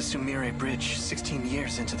escaped to Sumire Bridge 16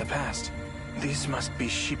 years into the past. These must be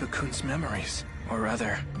Shiba-kun's memories. Or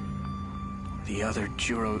rather, the other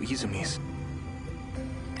Juro Izumi's.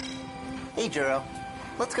 Hey, Juro.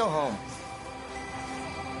 Let's go home.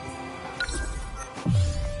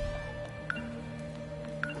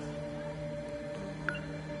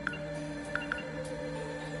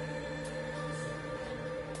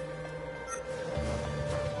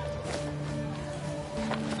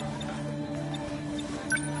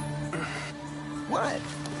 What?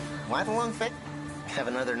 Why the long face? Have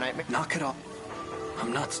another nightmare? Knock it off.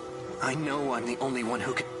 I'm nuts. I know I'm the only one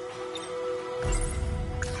who can...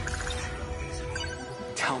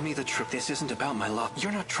 Tell me the truth. This isn't about my love.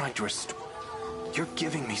 You're not trying to restore... You're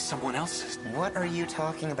giving me someone else's. What are you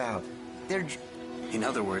talking about? They're... In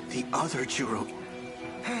other words, the other Juro...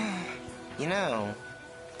 You know,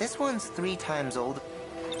 this one's 3 times old.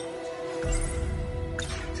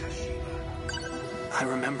 I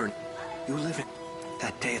remember... You live in...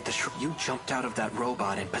 That day at the you jumped out of that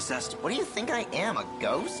robot and possessed... What do you think I am, a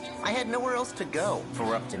ghost? I had nowhere else to go. If it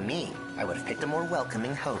were up to me, I would have picked a more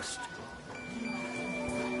welcoming host.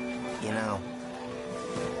 You know,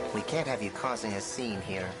 we can't have you causing a scene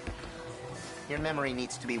here. Your memory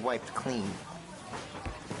needs to be wiped clean.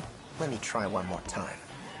 Let me try one more time.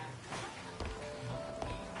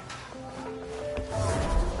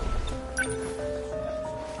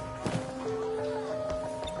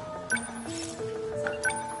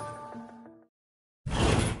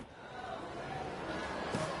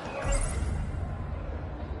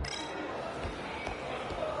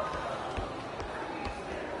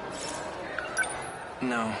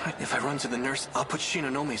 No, if I run to the nurse, I'll put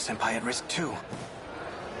Shinonome-senpai at risk too.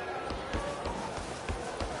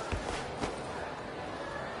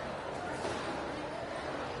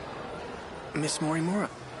 Miss Morimura.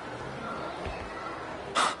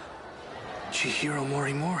 Chihiro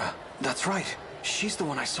Morimura. That's right. She's the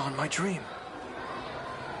one I saw in my dream.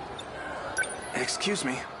 Excuse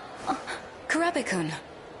me. Kurabe-kun.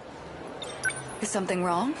 Is something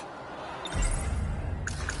wrong?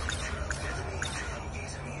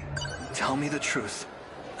 Tell me the truth.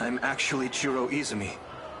 I'm actually Juro Izumi,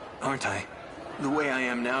 aren't I? The way I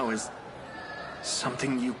am now is...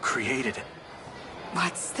 something you created.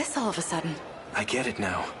 What's this all of a sudden? I get it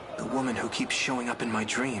now. The woman who keeps showing up in my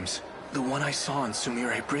dreams. The one I saw on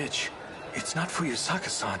Sumire Bridge. It's not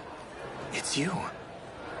Fuyusaka-san. It's you.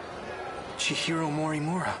 Chihiro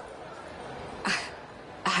Morimura.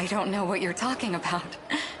 I don't know what you're talking about.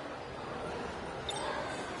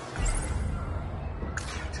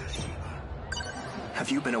 Have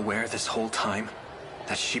you been aware this whole time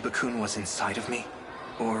that Shiba-kun was inside of me?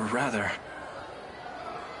 Or rather,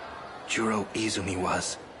 Juro Izumi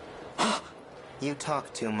was. You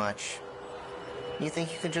talk too much. You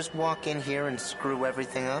think you can just walk in here and screw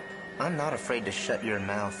everything up? I'm not afraid to shut your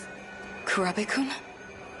mouth. Kurabe-kun?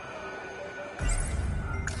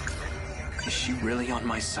 Is she really on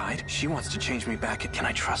my side? She wants to change me back. Can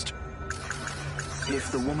I trust her?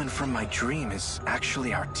 If the woman from my dream is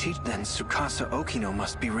actually our teacher, then Tsukasa Okino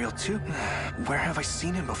must be real too. Where have I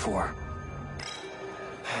seen him before?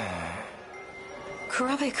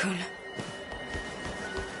 Kurabe-kun.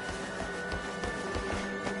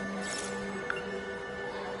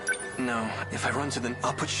 No, if I run to the...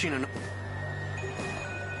 I'll put Shinon...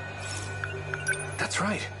 That's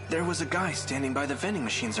right. There was a guy standing by the vending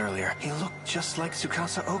machines earlier. He looked just like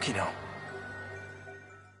Tsukasa Okino.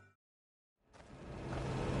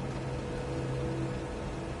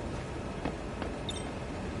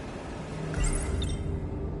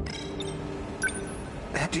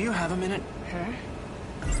 Do you have a minute?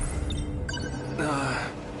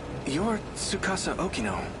 You're Tsukasa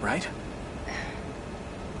Okino, right?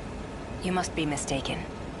 You must be mistaken.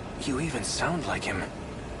 You even sound like him.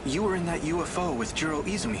 You were in that UFO with Juro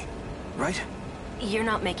Izumi, right? You're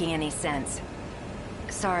not making any sense.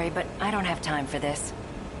 Sorry, but I don't have time for this.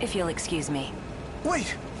 If you'll excuse me.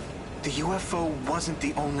 Wait! The UFO wasn't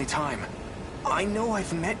the only time. I know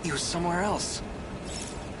I've met you somewhere else.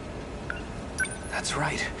 That's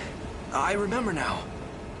right. I remember now.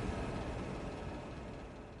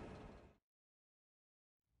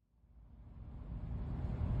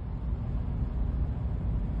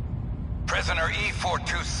 Prisoner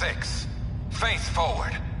E-426, face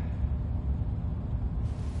forward.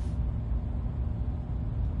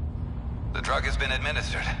 The drug has been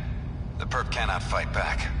administered. The perp cannot fight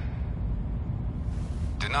back.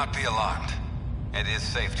 Do not be alarmed. It is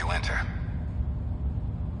safe to enter.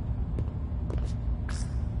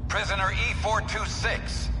 Prisoner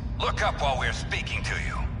E-426, Look up while we're speaking to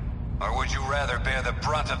you. Or would you rather bear the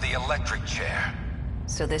brunt of the electric chair?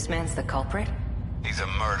 So this man's the culprit? He's a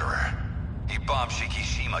murderer. He bombed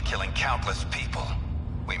Shikishima, killing countless people.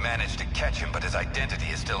 We managed to catch him, but his identity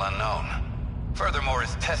is still unknown. Furthermore,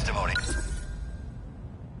 his testimony...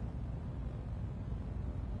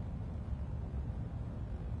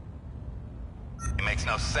 It makes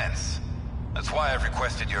no sense. That's why I've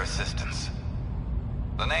requested your assistance.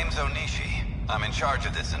 The name's Onishi. I'm in charge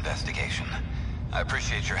of this investigation. I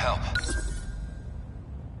appreciate your help.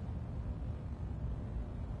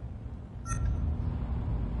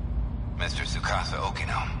 Mr. Tsukasa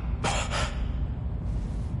Okino.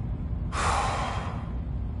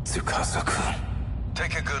 Tsukasa-kun.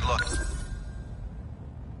 Take a good look.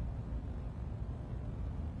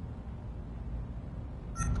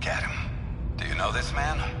 Look at him. Do you know this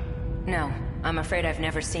man? No, I'm afraid I've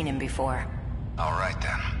never seen him before. All right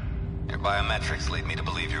then. Your biometrics lead me to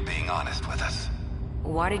believe you're being honest with us.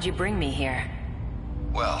 Why did you bring me here?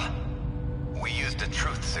 Well, we used a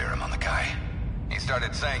truth serum on the guy. He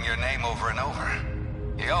started saying your name over and over.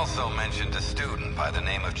 He also mentioned a student by the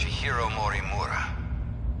name of Chihiro Morimura.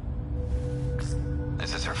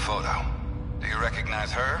 This is her photo. Do you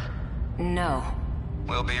recognize her? No.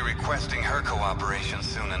 We'll be requesting her cooperation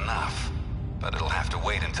soon enough, but it'll have to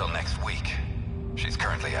wait until next week. She's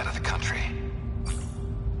currently out of the country.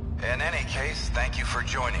 In any case, thank you for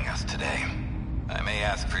joining us today. I may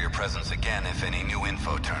ask for your presence again if any new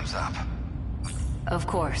info turns up. Of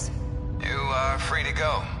course. You are free to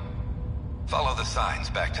go. Follow the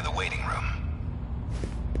signs back to the waiting room.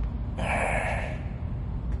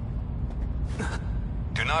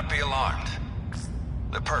 Do not be alarmed.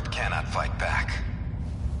 The perp cannot fight back.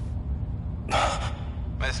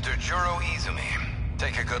 Mr. Juro Izumi,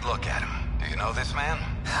 take a good look at him. Do you know this man?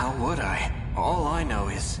 How would I? All I know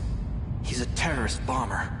is... he's a terrorist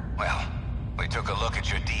bomber. Well, we took a look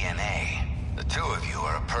at your DNA. The two of you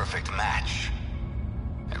are a perfect match.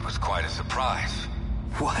 It was quite a surprise.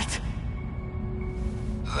 What?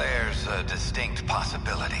 There's a distinct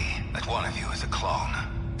possibility that one of you is a clone.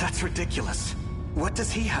 That's ridiculous. What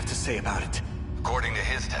does he have to say about it? According to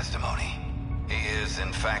his testimony, he is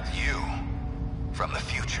in fact you, from the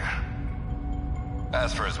future.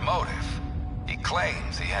 As for his motive, he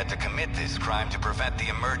claims he had to commit this crime to prevent the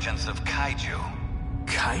emergence of Kaiju.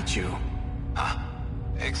 Kaiju? Huh?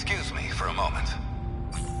 Excuse me for a moment.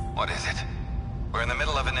 What is it? We're in the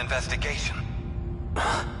middle of an investigation.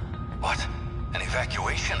 What? An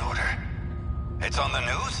evacuation order? It's on the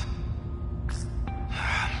news?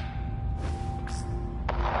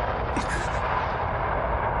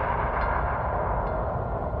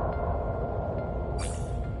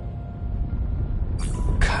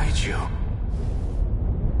 Kaiju.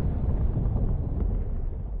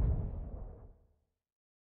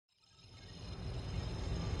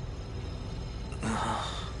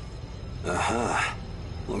 Aha.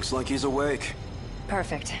 Looks like he's awake.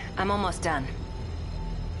 Perfect. I'm almost done.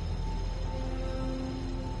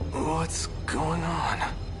 What's going on?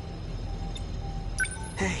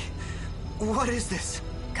 Hey, what is this?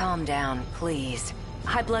 Calm down, please.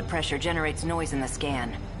 High blood pressure generates noise in the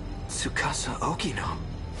scan. Tsukasa Okino.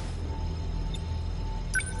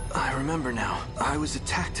 I remember now. I was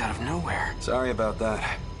attacked out of nowhere. Sorry about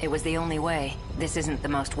that. It was the only way. This isn't the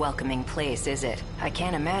most welcoming place, is it? I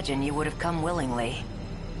can't imagine you would have come willingly.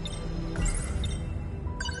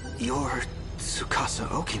 You're Tsukasa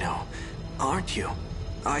Okino, aren't you?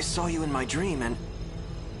 I saw you in my dream and...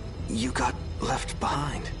 you got left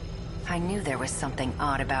behind. I knew there was something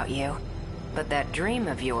odd about you. But that dream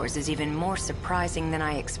of yours is even more surprising than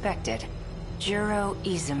I expected. Juro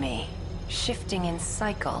Izumi. Shifting in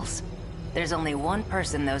cycles. There's only one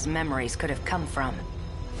person those memories could have come from.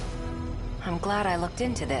 I'm glad I looked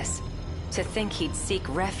into this. To think he'd seek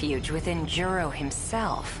refuge within Juro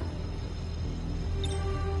himself.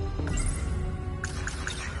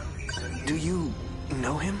 Do you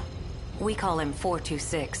know him? We call him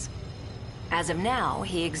 426. As of now,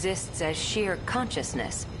 he exists as sheer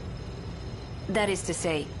consciousness. That is to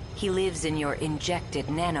say, he lives in your injected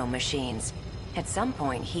nanomachines. At some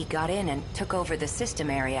point, he got in and took over the system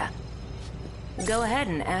area. Go ahead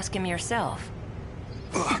and ask him yourself.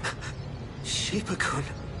 Shepard-kun.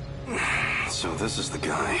 So this is the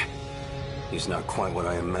guy. He's not quite what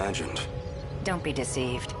I imagined. Don't be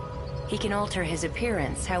deceived. He can alter his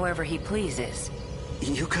appearance however he pleases.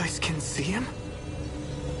 You guys can see him?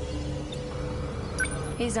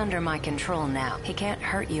 He's under my control now. He can't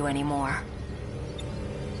hurt you anymore.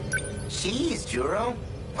 Jeez, Juro.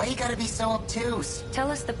 Why you gotta be so obtuse? Tell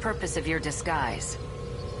us the purpose of your disguise.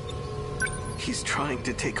 He's trying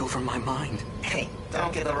to take over my mind. Hey,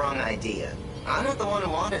 don't get the wrong idea. I'm not the one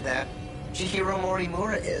who wanted that. Chihiro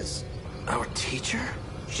Morimura is. Our teacher?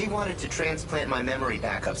 She wanted to transplant my memory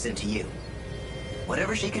backups into you.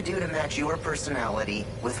 Whatever she could do to match your personality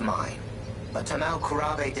with mine. But Tamao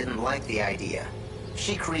Kurabe didn't like the idea.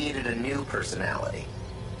 She created a new personality.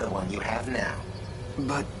 The one you have now.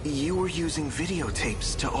 But you were using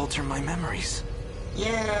videotapes to alter my memories.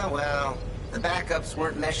 Yeah, well, the backups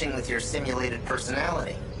weren't meshing with your simulated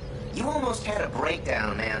personality. You almost had a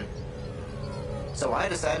breakdown, man. So I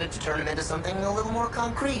decided to turn him into something a little more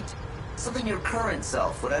concrete. Something your current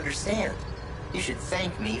self would understand. You should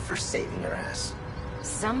thank me for saving your ass.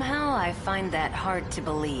 Somehow I find that hard to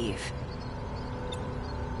believe.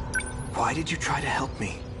 Why did you try to help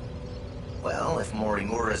me? Well, if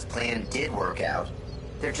Morimura's plan did work out,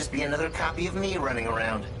 there'd just be another copy of me running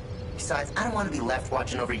around. Besides, I don't want to be left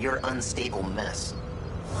watching over your unstable mess.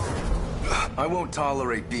 I won't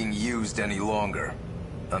tolerate being used any longer.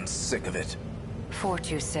 I'm sick of it.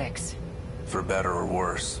 426. For better or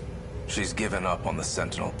worse, she's given up on the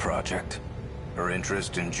Sentinel project. Her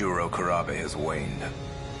interest in Juro Kurabe has waned.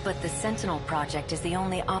 But the Sentinel project is the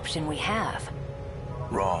only option we have.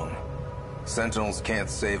 Wrong. Sentinels can't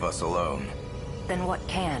save us alone. Then what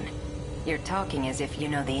can? You're talking as if you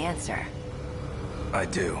know the answer. I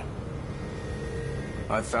do.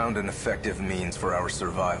 I've found an effective means for our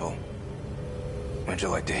survival. Would you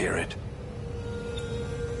like to hear it?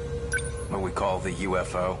 What we call the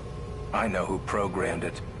UFO? I know who programmed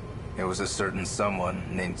it. It was a certain someone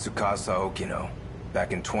named Tsukasa Okino,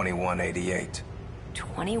 back in 2188.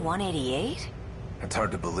 2188? It's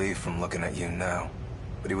hard to believe from looking at you now,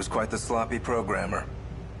 but he was quite the sloppy programmer.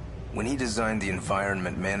 When he designed the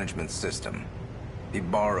environment management system, he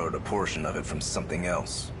borrowed a portion of it from something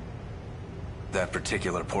else. That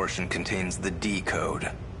particular portion contains the D code.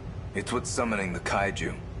 It's what's summoning the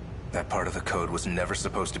kaiju. That part of the code was never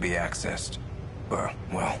supposed to be accessed.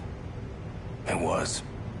 Well, it was.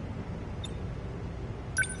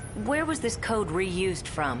 Where was this code reused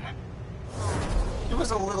from? It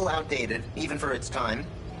was a little outdated, even for its time.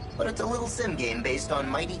 But it's a little sim game based on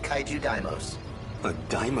mighty kaiju daimos. A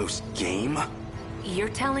daimos game? You're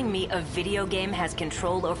telling me a video game has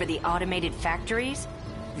control over the automated factories?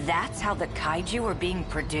 That's how the kaiju are being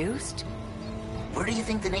produced? Where do you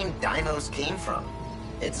think the name Daimos came from?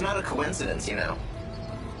 It's not a coincidence, you know.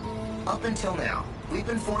 Up until now, we've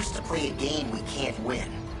been forced to play a game we can't win.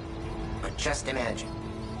 But just imagine,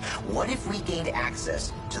 what if we gained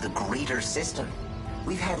access to the greater system?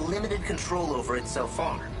 We've had limited control over it so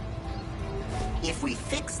far. If we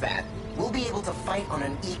fix that, we'll be able to fight on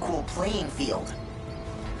an equal playing field.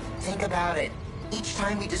 Think about it. Each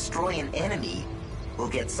time we destroy an enemy, we'll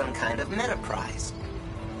get some kind of meta prize.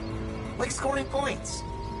 Like scoring points.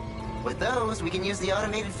 With those, we can use the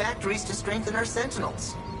automated factories to strengthen our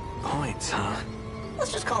sentinels. Points, huh?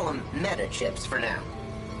 Let's just call them meta chips for now.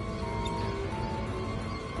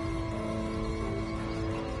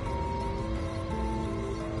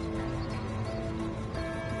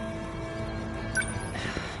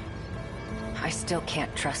 I still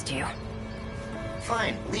can't trust you.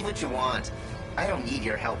 Fine, leave what you want. I don't need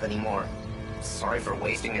your help anymore. Sorry for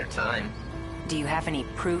wasting your time. Do you have any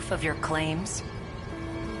proof of your claims?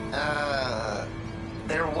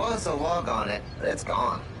 There was a log on it, but it's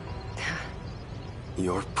gone.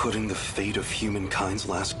 You're putting the fate of humankind's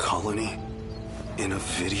last colony in a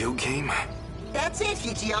video game? That's it,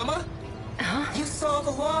 Hijiyama! Huh? You saw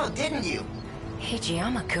the log, didn't you?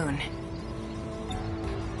 Hijiyama-kun.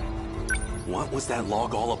 What was that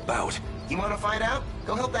log all about? You want to find out?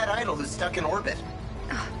 Go help that idol who's stuck in orbit.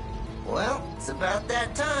 Well, it's about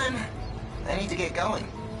that time. I need to get going.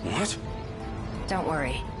 What? Don't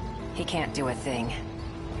worry. He can't do a thing.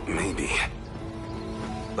 Maybe.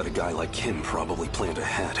 But a guy like him probably planned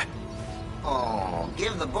ahead. Oh,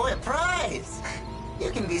 give the boy a prize! You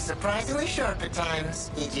can be surprisingly sharp at times,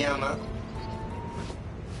 Hijiyama.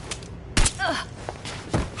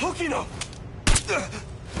 Okino!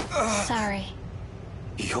 Sorry.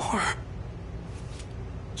 You're...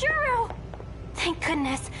 Juro! Thank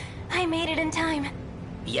goodness. I made it in time.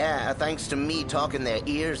 Yeah, thanks to me talking their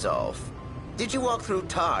ears off. Did you walk through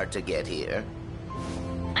tar to get here?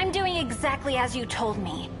 I'm doing exactly as you told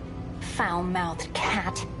me. Foul-mouthed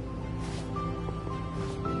cat.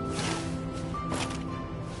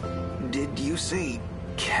 Did you say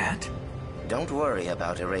cat? Don't worry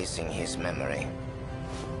about erasing his memory.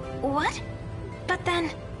 What? But then...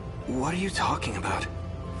 What are you talking about?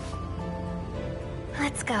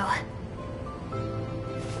 Let's go.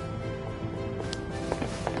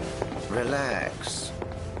 Relax.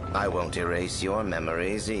 I won't erase your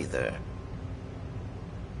memories either.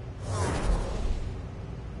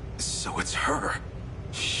 So it's her.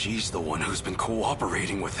 She's the one who's been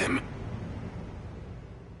cooperating with him.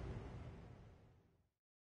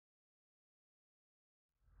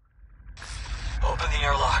 Open the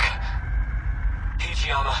airlock.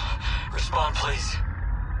 Hijiyama, respond please.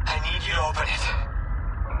 I need you to open it.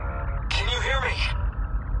 Can you hear me?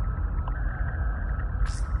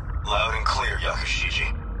 Loud and clear,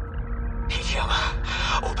 Yakushiji.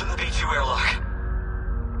 Hijiyama, open the B2 airlock.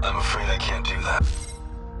 I'm afraid I can't do that.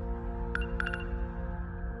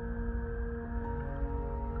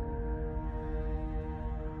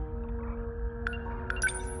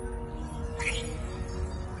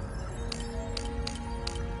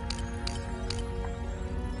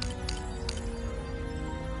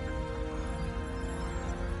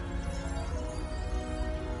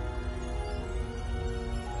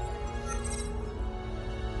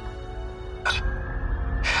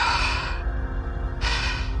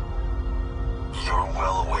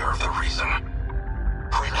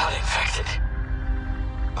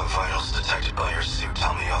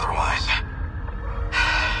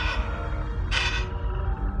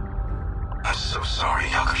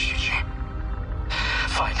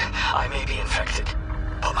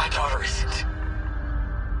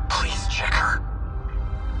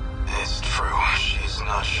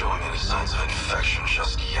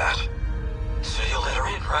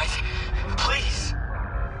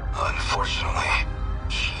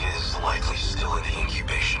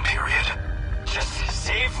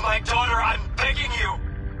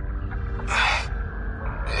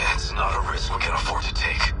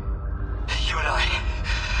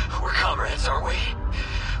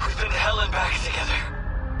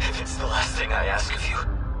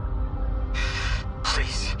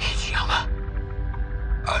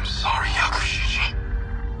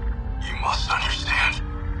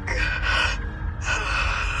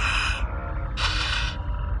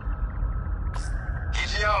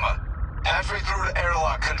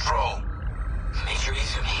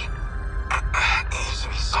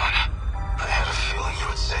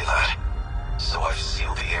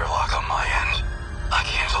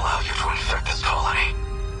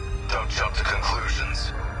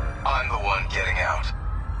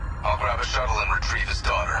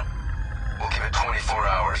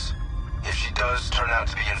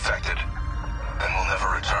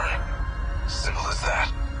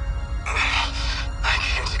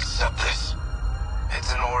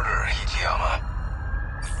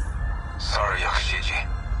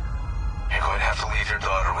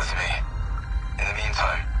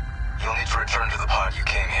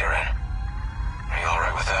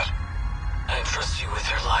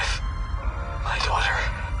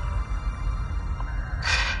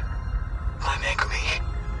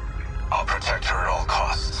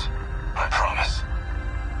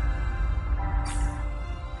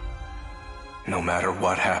 No matter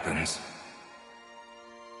what happens,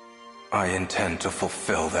 I intend to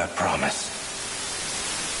fulfill that promise.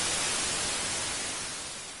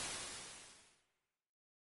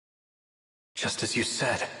 Just as you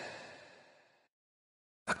said.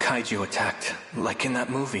 A kaiju attacked, like in that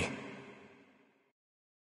movie.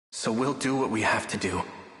 So we'll do what we have to do.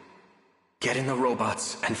 Get in the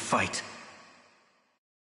robots and fight.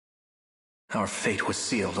 Our fate was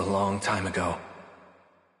sealed a long time ago.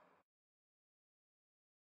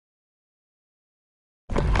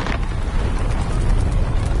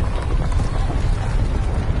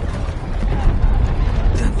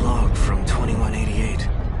 That log from 2188.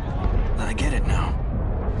 I get it now.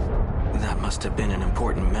 That must have been an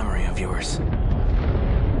important memory of yours.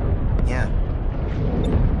 Yeah.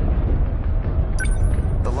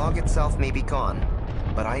 The log itself may be gone,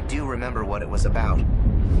 but I do remember what it was about.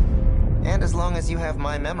 And as long as you have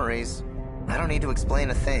my memories, I don't need to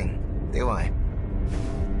explain a thing, do I?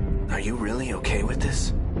 Are you really okay with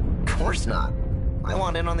this? Of course not. I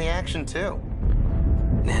want in on the action too.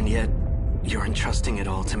 And yet, you're entrusting it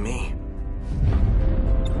all to me.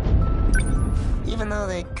 Even though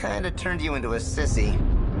they kinda turned you into a sissy,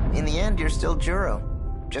 in the end you're still Juro,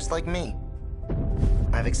 just like me.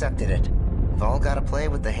 I've accepted it. We've all gotta play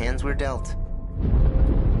with the hands we're dealt.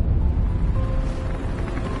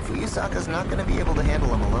 Fuyusaka's not gonna be able to handle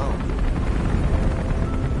him alone.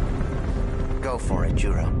 Go for it,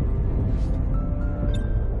 Juro.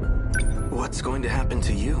 What's going to happen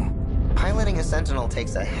to you? Piloting a Sentinel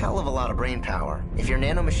takes a hell of a lot of brain power. If your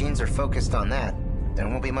nanomachines are focused on that, there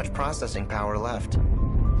won't be much processing power left.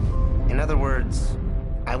 In other words,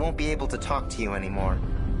 I won't be able to talk to you anymore.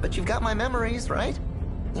 But you've got my memories, right?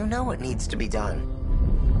 You know what needs to be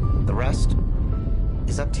done. The rest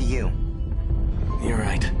is up to you. You're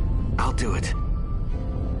right. I'll do it.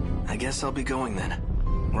 I guess I'll be going then.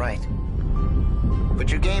 Right. Put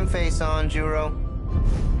your game face on, Juro.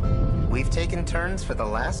 We've taken turns for the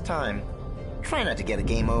last time. Try not to get a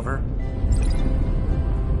game over.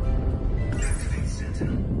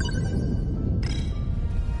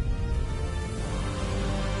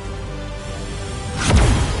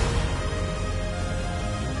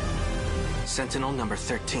 Sentinel number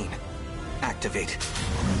 13. Activate.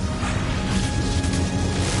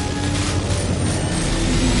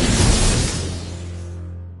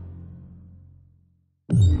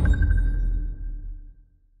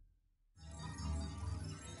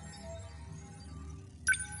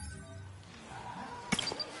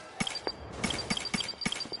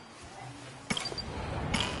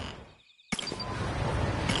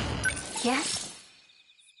 Yes?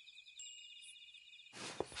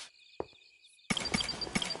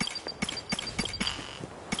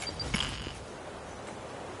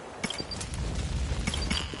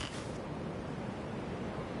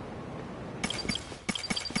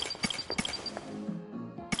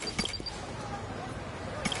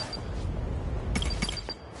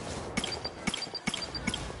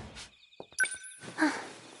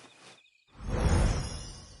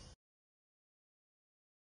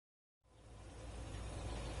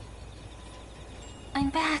 I'm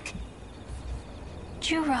back.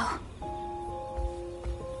 Juro.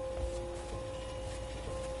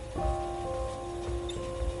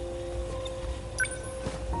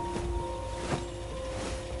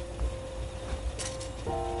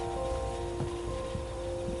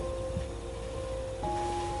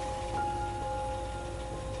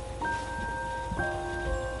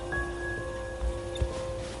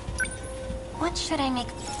 What should I make?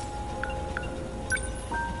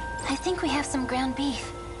 I think we have some ground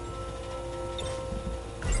beef.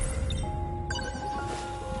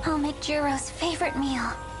 I'll make Juro's favorite meal.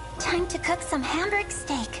 Time to cook some Hamburg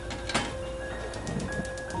steak.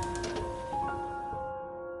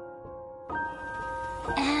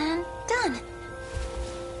 And done.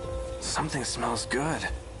 Something smells good.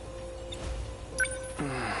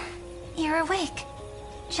 You're awake.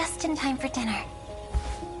 Just in time for dinner.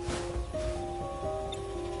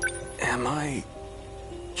 Am I...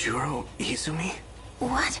 Juro Izumi?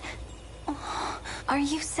 What? Are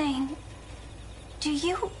you saying... Do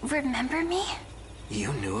you remember me?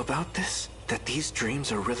 You knew about this? That these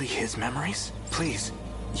dreams are really his memories? Please,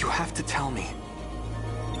 you have to tell me.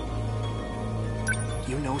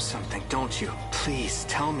 You know something, don't you? Please,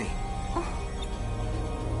 tell me.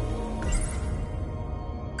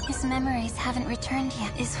 His memories haven't returned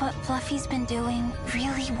yet. Is what Fluffy's been doing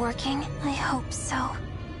really working? I hope so.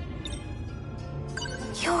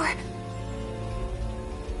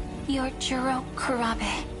 You're Juro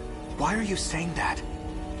Kurabe. Why are you saying that?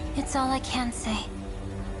 It's all I can say.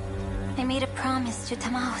 I made a promise to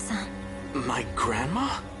Tamao-san. My grandma?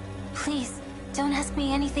 Please, don't ask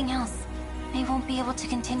me anything else. I won't be able to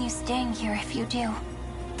continue staying here if you do.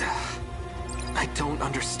 I don't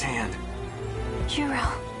understand. Juro.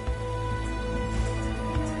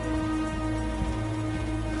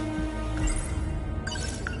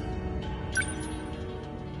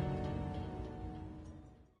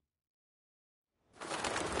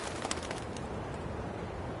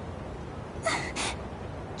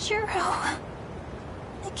 Juro.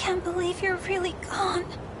 I can't believe you're really gone.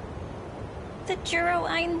 The Juro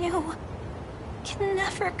I knew can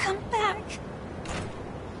never come back.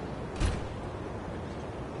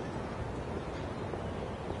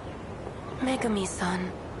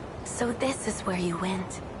 Megami-san, so this is where you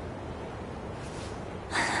went.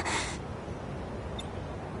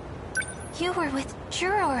 You were with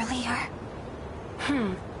Juro earlier.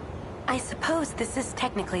 I suppose this is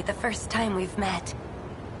technically the first time we've met.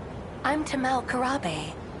 I'm Tamao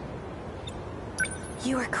Kurabe.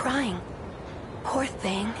 You were crying. Poor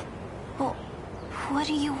thing. Well, what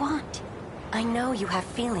do you want? I know you have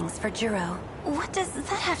feelings for Juro. What does that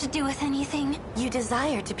have to do with anything? You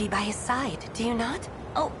desire to be by his side, do you not?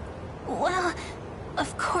 Oh, well,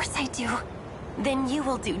 of course I do. Then you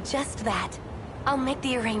will do just that. I'll make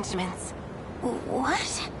the arrangements.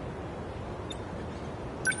 What?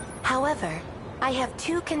 However, I have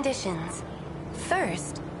two conditions.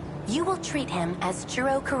 First, you will treat him as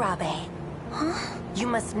Juro Kurabe. Huh? You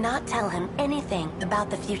must not tell him anything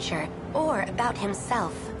about the future, or about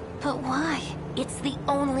himself. But why? It's the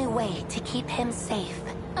only way to keep him safe.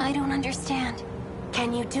 I don't understand.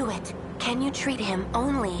 Can you do it? Can you treat him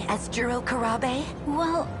only as Juro Kurabe?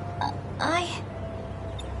 Well,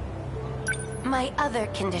 My other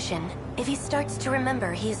condition. If he starts to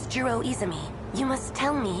remember he is Juro Izumi, you must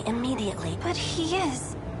tell me immediately. But he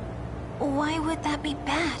is. Why would that be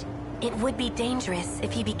bad? It would be dangerous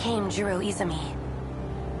if he became Juro Izumi.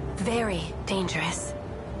 Very dangerous.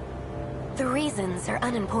 The reasons are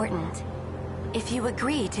unimportant. If you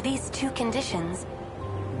agree to these 2 conditions,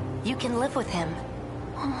 you can live with him.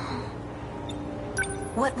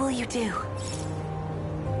 What will you do?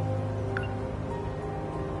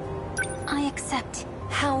 I accept.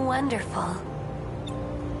 How wonderful.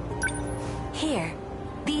 Here,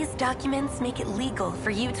 these documents make it legal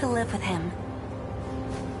for you to live with him.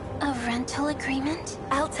 A rental agreement?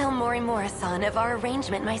 I'll tell Morimura-san of our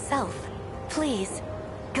arrangement myself. Please,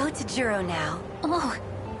 go to Juro now. Oh,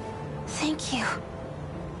 thank you.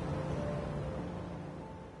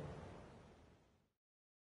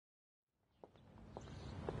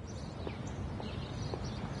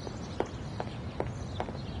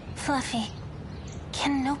 Fluffy,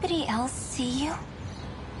 can nobody else see you?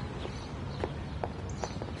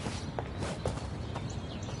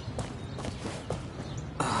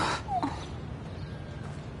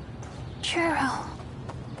 Juro.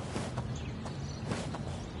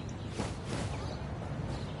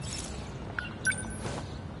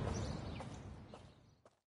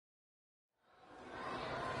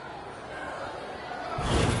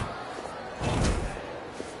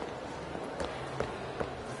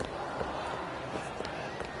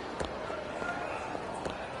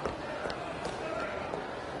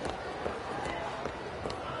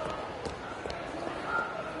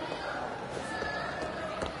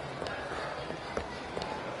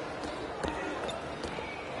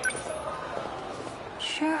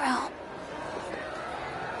 Juro.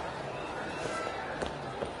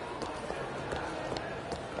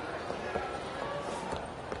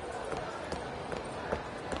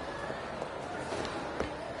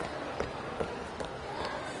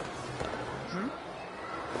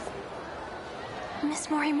 Miss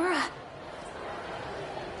Morimura.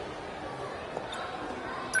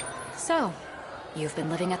 So, you've been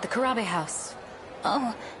living at the Kurabe house.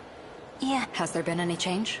 Oh, yeah. Has there been any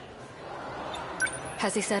change?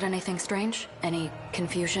 Has he said anything strange? Any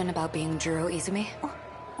confusion about being Juro Izumi?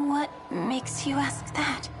 What makes you ask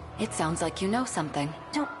that? It sounds like you know something.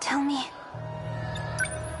 Don't tell me.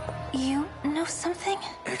 You know something?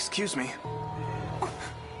 Excuse me.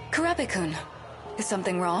 Kurabe-kun, is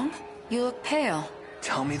something wrong? You look pale.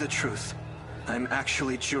 Tell me the truth. I'm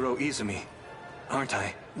actually Juro Izumi, aren't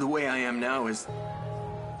I? The way I am now is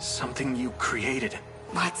something you created.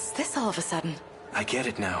 What's this all of a sudden? I get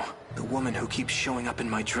it now. The woman who keeps showing up in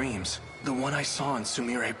my dreams. The one I saw on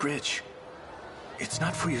Sumire Bridge. It's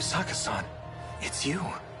not Fuyusaka-san. It's you.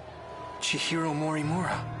 Chihiro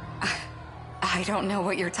Morimura. I don't know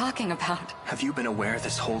what you're talking about. Have you been aware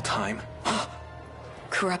this whole time?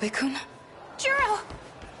 Kurabe-kun? Juro!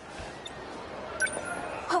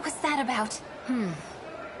 What was that about?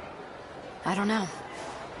 I don't know.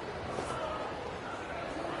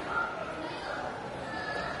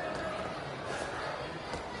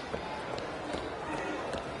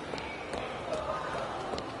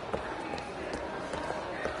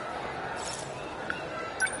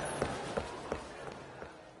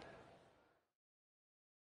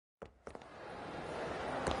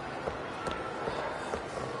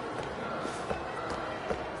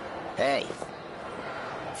 Hey.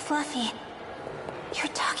 Fluffy,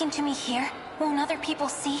 you're talking to me here? Won't other people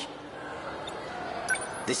see?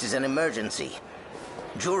 This is an emergency.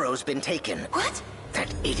 Juro's been taken. What?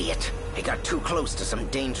 That idiot. He got too close to some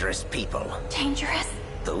dangerous people. Dangerous?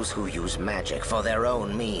 Those who use magic for their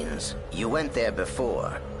own means. You went there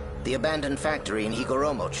before. The abandoned factory in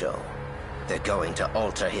Higoromocho. They're going to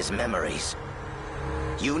alter his memories.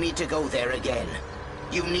 You need to go there again.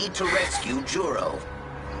 You need to rescue Juro.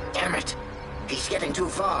 Damn it! He's getting too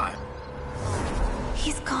far.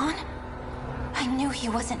 He's gone? I knew he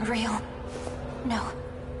wasn't real. No,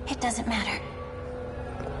 it doesn't matter.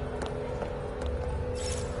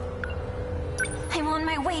 I'm on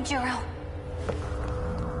my way, Juro.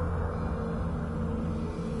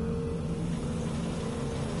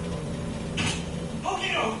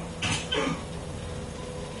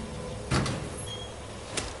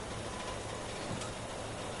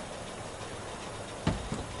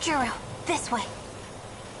 Juro, this way.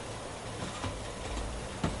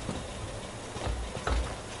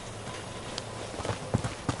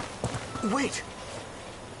 Wait!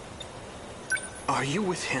 Are you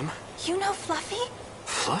with him? You know Fluffy?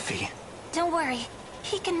 Fluffy? Don't worry.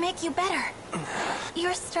 He can make you better.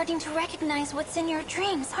 You're starting to recognize what's in your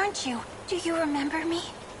dreams, aren't you? Do you remember me?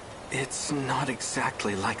 It's not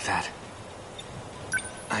exactly like that.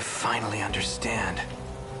 I finally understand.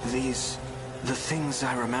 The things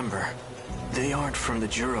I remember, they aren't from the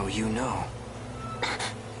Juro you know.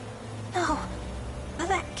 No,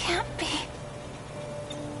 that can't be.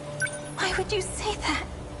 Why would you say that?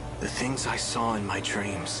 The things I saw in my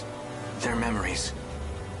dreams, they're memories.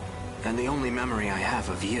 And the only memory I have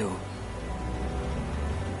of you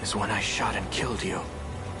is when I shot and killed you.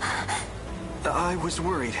 I was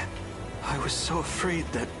worried. I was so afraid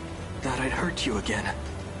that I'd hurt you again.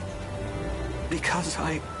 Because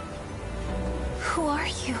I... Who are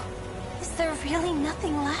you? Is there really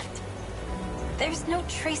nothing left? There's no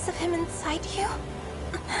trace of him inside you?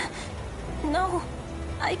 No,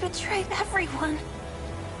 I betrayed everyone.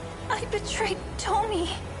 I betrayed Tomi.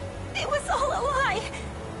 It was all a lie.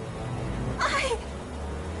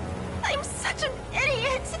 I'm such an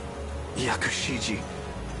idiot. Yakushiji.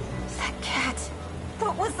 That cat.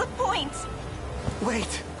 What was the point?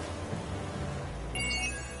 Wait.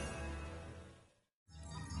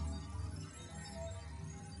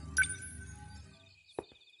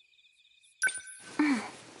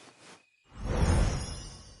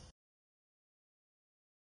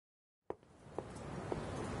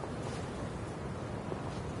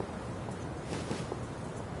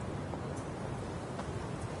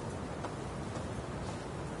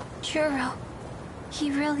 Juro,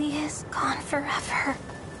 he really is gone forever.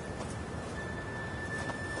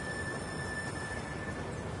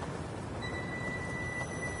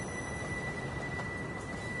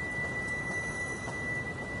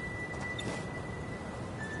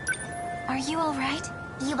 Are you all right?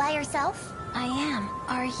 You by yourself? I am.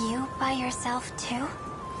 Are you by yourself too?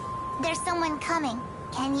 There's someone coming.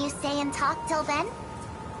 Can you stay and talk till then?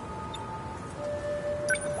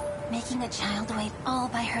 Making a child wait all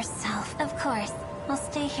by herself. Of course. I'll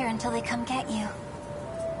stay here until they come get you.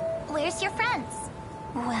 Where's your friends?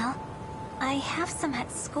 Well, I have some at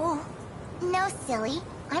school. No, silly.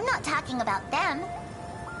 I'm not talking about them.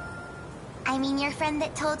 I mean your friend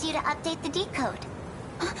that told you to update the decode.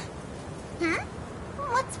 Hmm?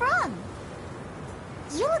 What's wrong?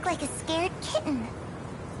 You look like a scared kitten.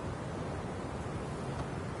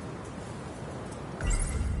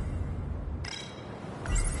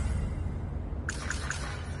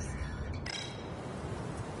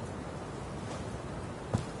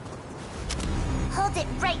 Hold it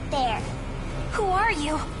right there. Who are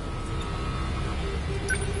you?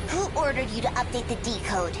 Who ordered you to update the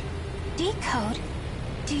decode? Decode?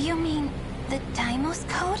 Do you mean the Deimos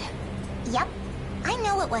code? Yep. I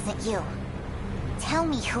know it wasn't you. Tell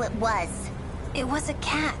me who it was. It was a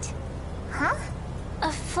cat. Huh?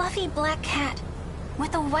 A fluffy black cat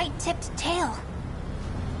with a white-tipped tail.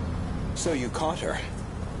 So you caught her?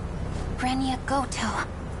 Renya Goto.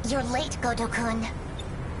 You're late, Goto-kun.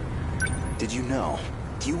 Did you know?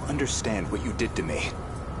 Do you understand what you did to me?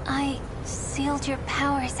 I sealed your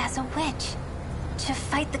powers as a witch to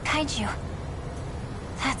fight the kaiju.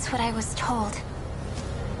 That's what I was told.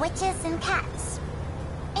 Witches and cats.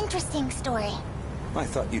 Interesting story. I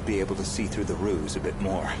thought you'd be able to see through the ruse a bit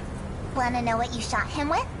more. Wanna know what you shot him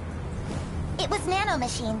with? It was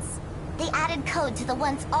nanomachines. They added code to the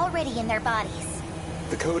ones already in their bodies.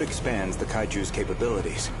 The code expands the kaiju's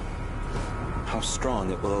capabilities. How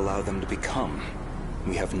strong it will allow them to become,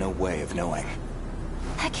 we have no way of knowing.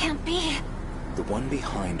 That can't be. The one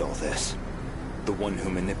behind all this, the one who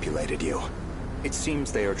manipulated you. It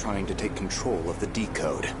seems they are trying to take control of the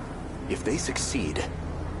decode. If they succeed,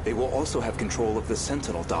 they will also have control of the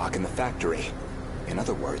Sentinel dock in the factory. In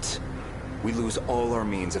other words, we lose all our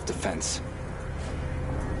means of defense.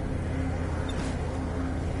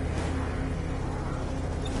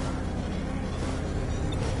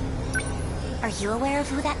 Are you aware of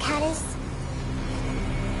who that cat is?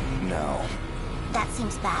 No. That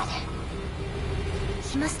seems bad.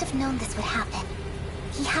 He must have known this would happen.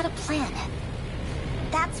 He had a plan.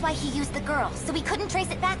 That's why he used the girl, so we couldn't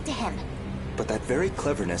trace it back to him. But that very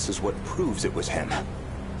cleverness is what proves it was him.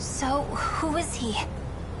 So, who is he?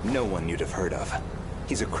 No one you'd have heard of.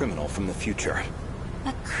 He's a criminal from the future.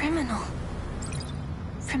 A criminal?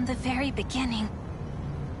 From the very beginning.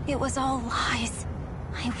 It was all lies.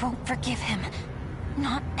 I won't forgive him.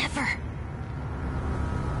 Not ever.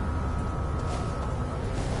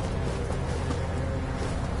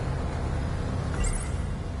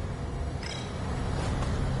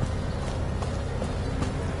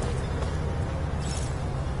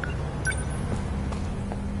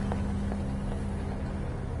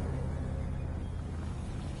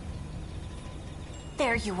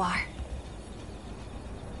 There you are.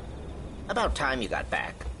 About time you got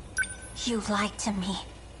back. You lied to me.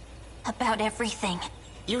 About everything.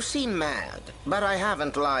 You seem mad, but I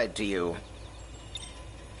haven't lied to you.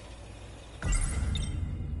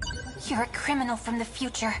 You're a criminal from the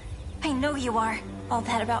future. I know you are. All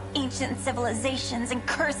that about ancient civilizations and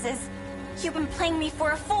curses. You've been playing me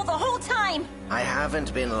for a fool the whole time! I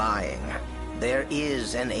haven't been lying. There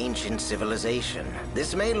is an ancient civilization.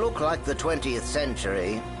 This may look like the 20th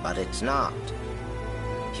century, but it's not.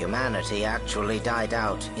 Humanity actually died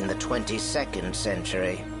out in the 22nd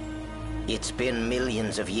century. It's been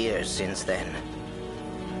millions of years since then.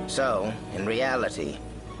 So, in reality,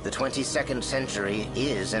 the 22nd century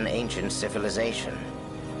is an ancient civilization.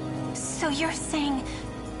 So you're saying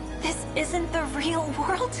this isn't the real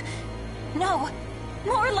world? No,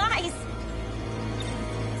 more lies!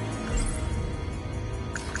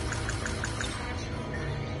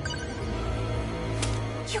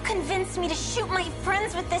 You convinced me to shoot my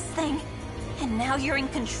friends with this thing. And now you're in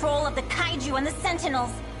control of the kaiju and the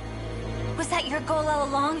sentinels. Was that your goal all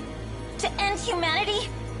along? To end humanity?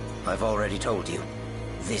 I've already told you.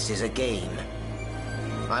 This is a game.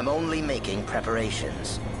 I'm only making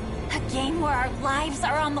preparations. A game where our lives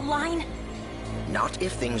are on the line? Not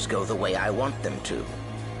if things go the way I want them to.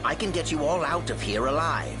 I can get you all out of here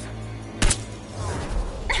alive.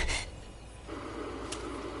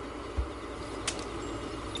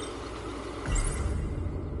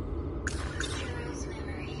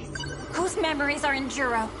 Whose memories are in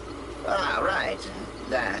Juro? Ah, right.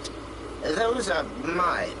 That. Those are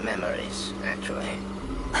my memories, actually.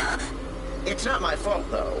 It's not my fault,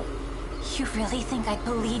 though. You really think I'd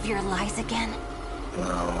believe your lies again?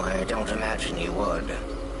 No, I don't imagine you would.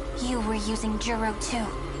 You were using Juro too,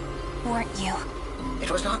 weren't you?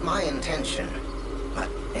 It was not my intention. But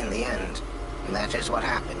in the end, that is what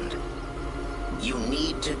happened. You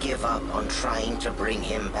need to give up on trying to bring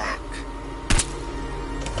him back.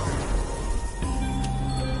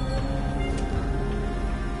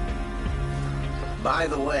 By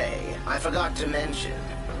the way, I forgot to mention,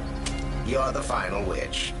 you're the final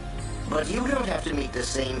witch. But you don't have to meet the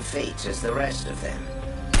same fate as the rest of them.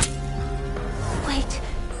 Wait,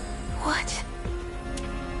 what?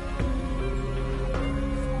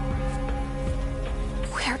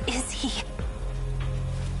 Where is he?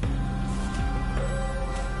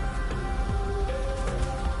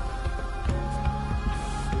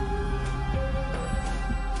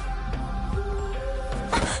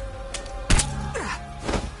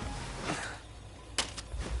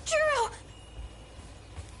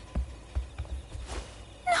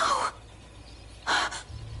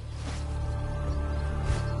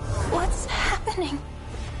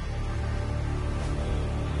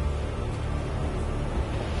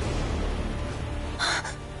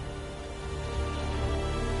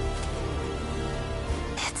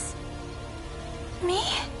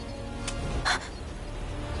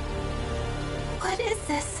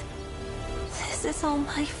 All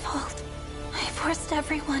my fault. I forced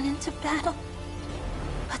everyone into battle.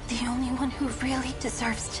 But the only one who really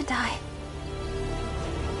deserves to die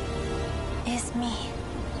is me.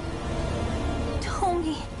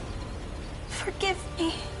 Tomi, forgive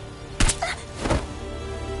me.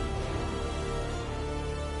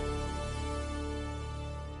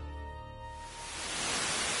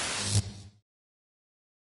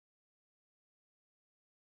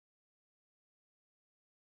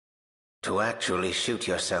 To actually shoot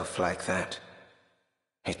yourself like that,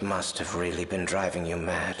 it must have really been driving you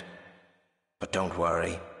mad. But don't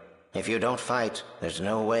worry. If you don't fight, there's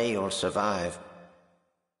no way you'll survive.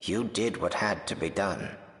 You did what had to be done.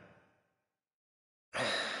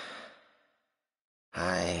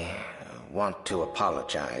 I want to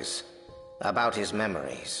apologize about his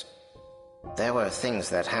memories. There were things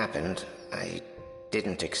that happened I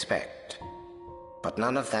didn't expect. But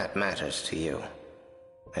none of that matters to you.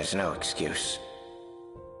 There's no excuse.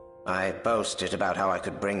 I boasted about how I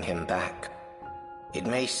could bring him back. It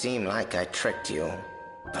may seem like I tricked you,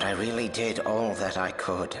 but I really did all that I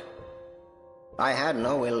could. I had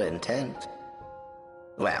no ill intent.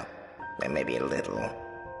 Well, maybe a little.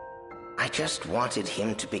 I just wanted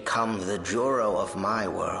him to become the Juro of my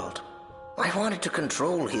world. I wanted to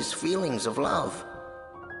control his feelings of love.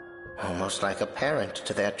 Almost like a parent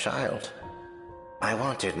to their child. I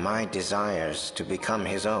wanted my desires to become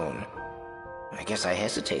his own. I guess I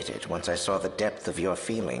hesitated once I saw the depth of your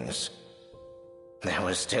feelings. There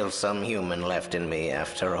was still some human left in me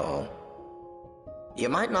after all. You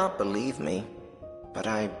might not believe me, but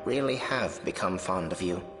I really have become fond of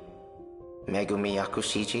you. Megumi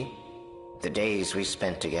Yakushiji, the days we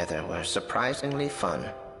spent together were surprisingly fun.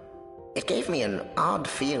 It gave me an odd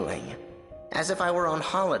feeling, as if I were on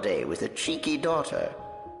holiday with a cheeky daughter.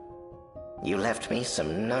 You left me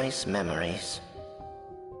some nice memories.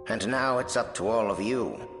 And now it's up to all of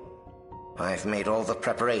you. I've made all the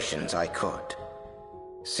preparations I could.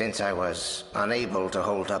 Since I was unable to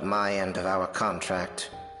hold up my end of our contract,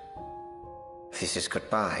 this is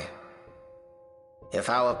goodbye. If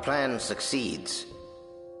our plan succeeds,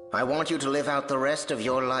 I want you to live out the rest of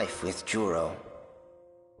your life with Juro.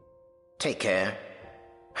 Take care,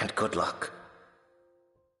 and good luck.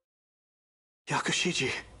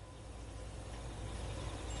 Yakushiji.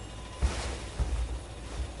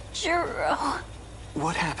 Juro.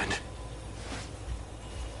 What happened?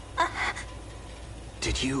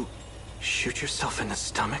 Did you shoot yourself in the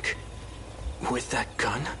stomach? With that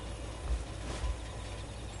gun?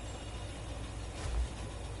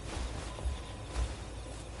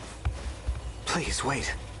 Please,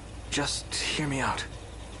 wait. Just hear me out.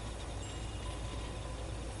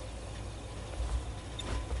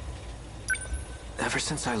 Ever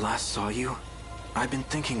since I last saw you, I've been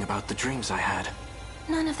thinking about the dreams I had.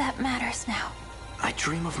 None of that matters now. I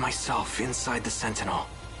dream of myself inside the Sentinel.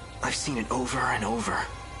 I've seen it over and over.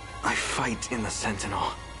 I fight in the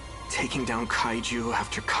Sentinel, taking down kaiju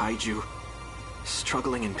after kaiju,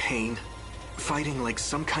 struggling in pain, fighting like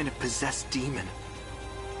some kind of possessed demon.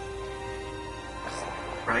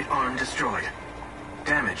 Right arm destroyed.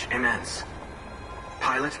 Damage immense.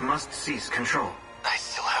 Pilot must cease control. I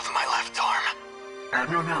still have my left arm.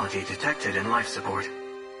 Abnormality detected in life support.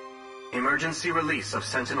 Emergency release of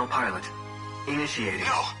Sentinel pilot. Initiating.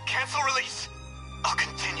 No! Cancel release! I'll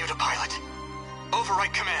continue to pilot.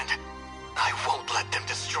 Overwrite command. I won't let them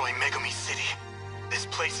destroy Megumi City. This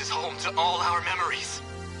place is home to all our memories.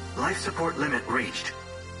 Life support limit reached.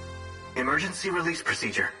 Emergency release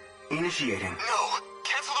procedure. Initiating. No!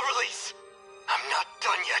 Cancel the release! I'm not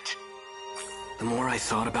done yet. The more I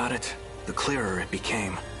thought about it, the clearer it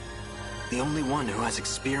became. The only one who has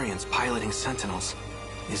experience piloting Sentinels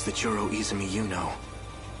is the Juro Izumi you know.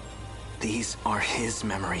 These are his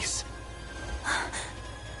memories.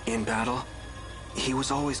 In battle, he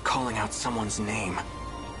was always calling out someone's name.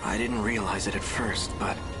 I didn't realize it at first,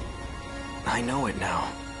 but I know it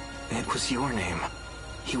now. It was your name.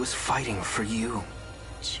 He was fighting for you.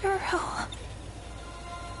 Juro.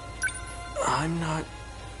 I'm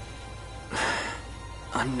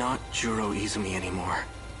not Juro Izumi anymore.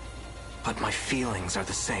 But my feelings are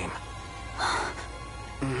the same.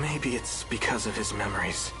 Maybe it's because of his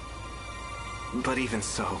memories. But even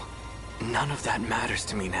so, none of that matters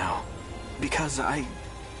to me now. Because I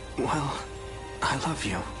love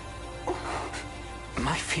you.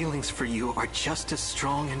 My feelings for you are just as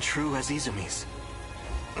strong and true as Izumi's.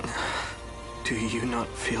 Do you not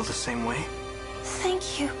feel the same way?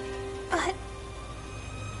 Thank you, but...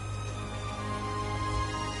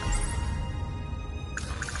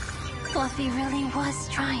 Fluffy really was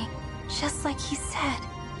trying. Just like he said.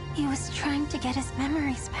 He was trying to get his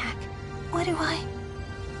memories back. What do I...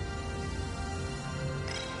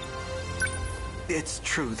 It's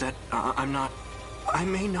true that I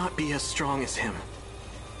may not be as strong as him.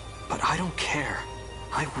 But I don't care.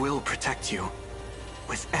 I will protect you.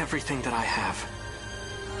 With everything that I have.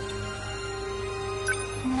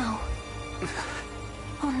 No.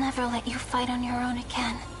 I'll never let you fight on your own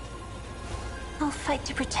again. I'll fight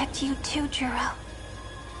to protect you too, Juro.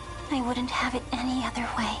 I wouldn't have it any other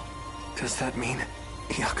way. Does that mean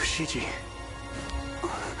Yakushiji?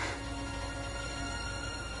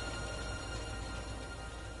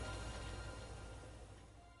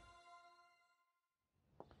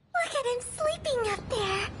 Look at him sleeping up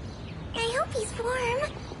there. I hope he's warm.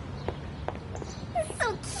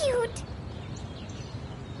 So cute.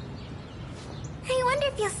 I wonder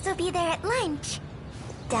if he'll still be there at lunch.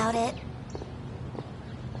 Doubt it.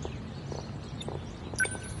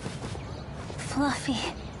 Fluffy,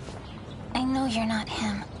 I know you're not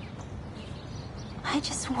him. I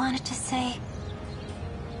just wanted to say...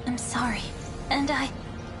 I'm sorry, and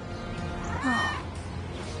Oh.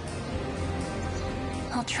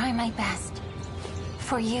 I'll try my best.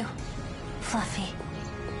 For you, Fluffy.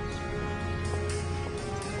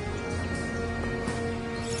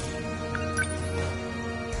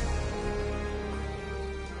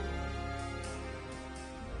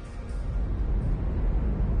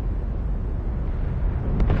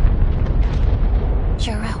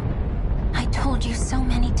 Juro, I told you so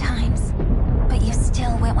many times, but you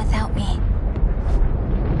still went without me.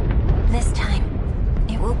 This time,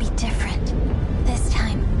 it will be different. This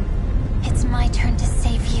time, it's my turn to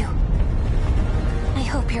save you. I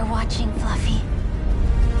hope you're watching, Fluffy.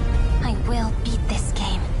 I will beat this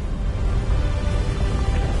game.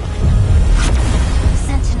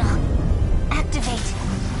 Sentinel, activate.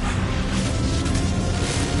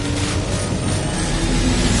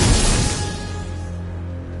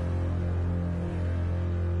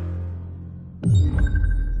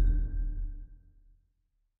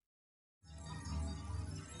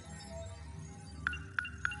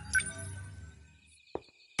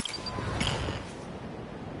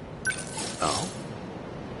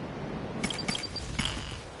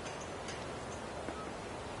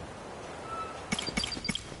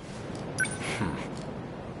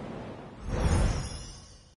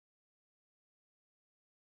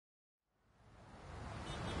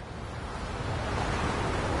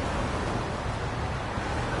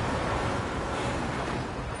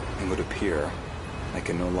 here, I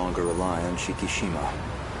can no longer rely on Shikishima.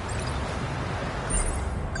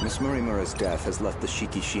 Miss Morimura's death has left the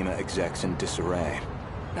Shikishima execs in disarray.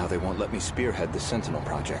 Now they won't let me spearhead the Sentinel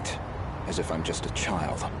project, as if I'm just a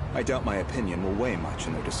child. I doubt my opinion will weigh much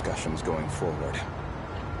in their discussions going forward.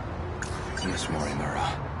 Miss Morimura,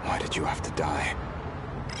 why did you have to die?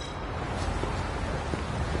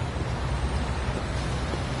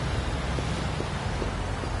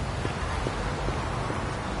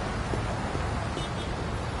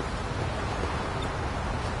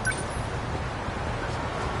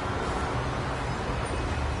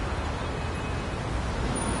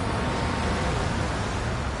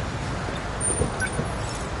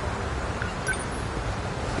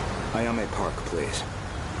 Ayame Park, please.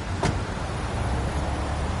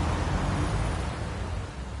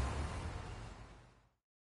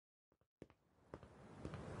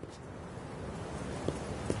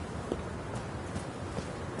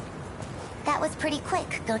 That was pretty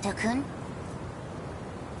quick, Goto-kun.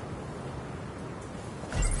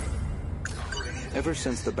 Ever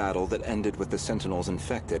since the battle that ended with the Sentinels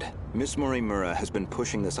infected, Miss Morimura has been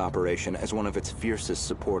pushing this operation as one of its fiercest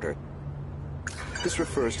supporters. This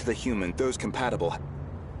refers to the humans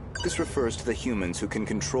who can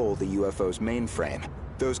control the UFO's mainframe.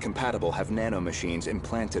 Those compatible have nanomachines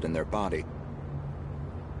implanted in their body.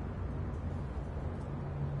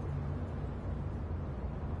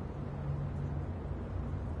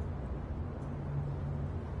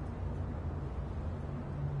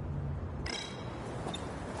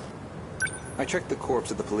 I checked the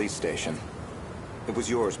corpse at the police station. It was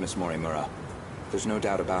yours, Miss Morimura. There's no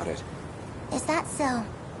doubt about it. Is that so?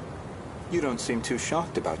 You don't seem too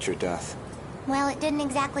shocked about your death. Well, it didn't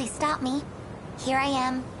exactly stop me. Here I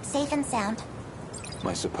am, safe and sound.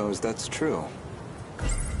 I suppose that's true.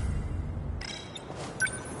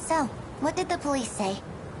 So, what did the police say?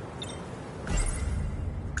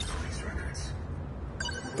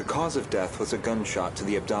 The cause of death was a gunshot to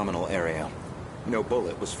the abdominal area. No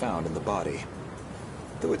bullet was found in the body.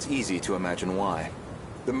 Though it's easy to imagine why.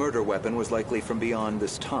 The murder weapon was likely from beyond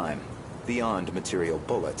this time, beyond material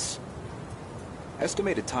bullets.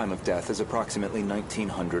 Estimated time of death is approximately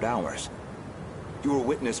 1900 hours. You were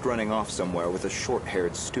witnessed running off somewhere with a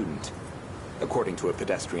short-haired student. According to a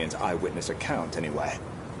pedestrian's eyewitness account, anyway.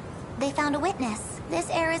 They found a witness. This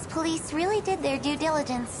era's police really did their due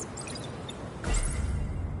diligence.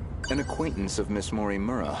 An acquaintance of Miss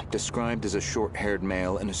Morimura, described as a short-haired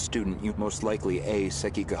male and a student, you most likely A.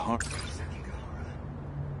 Sekigahara.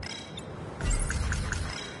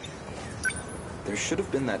 There should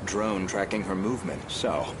have been that drone tracking her movement,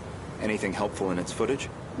 so... anything helpful in its footage?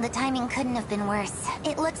 The timing couldn't have been worse.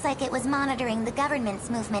 It looks like it was monitoring the government's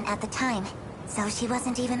movement at the time, so she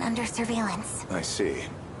wasn't even under surveillance. I see.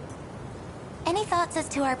 Any thoughts as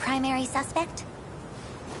to our primary suspect?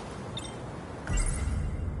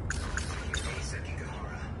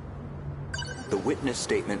 The witness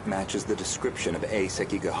statement matches the description of A.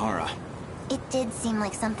 Sekigahara. It did seem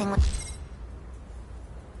like something was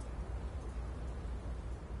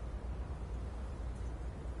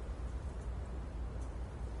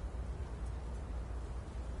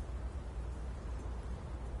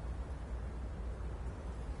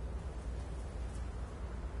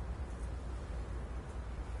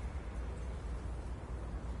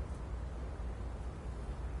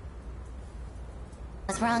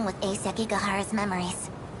wrong with A. Sekigahara's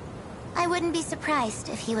memories. I wouldn't be surprised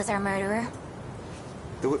if he was our murderer.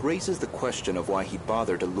 Though it raises the question of why he'd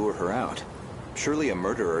bother to lure her out. Surely a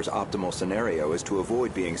murderer's optimal scenario is to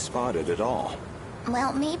avoid being spotted at all.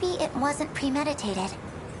 Well, maybe it wasn't premeditated.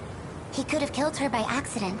 He could have killed her by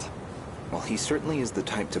accident. Well, he certainly is the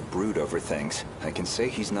type to brood over things. I can say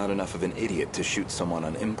he's not enough of an idiot to shoot someone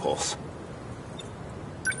on impulse.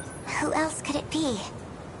 Who else could it be?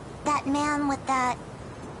 That man with that...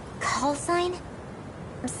 call sign?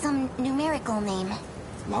 Some numerical name.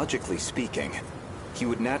 Logically speaking, he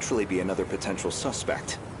would naturally be another potential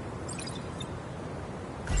suspect.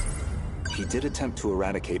 He did attempt to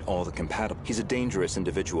eradicate all the compatible. He's a dangerous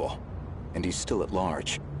individual, and he's still at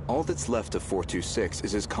large. All that's left of 426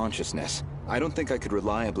 is his consciousness. I don't think I could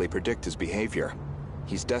reliably predict his behavior.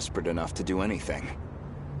 He's desperate enough to do anything.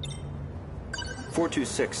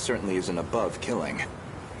 426 certainly isn't above killing.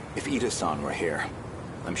 If Ida-san were here,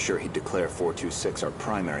 I'm sure he'd declare 426 our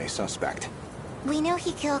primary suspect. We know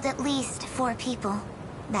he killed at least 4 people.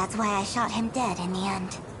 That's why I shot him dead in the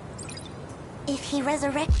end. If he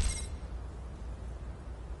resurrects...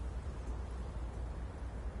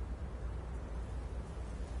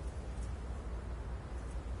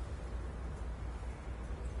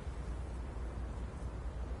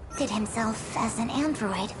 did himself as an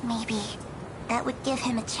android, maybe that would give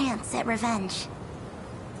him a chance at revenge.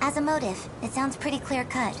 As a motive, it sounds pretty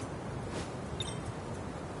clear-cut.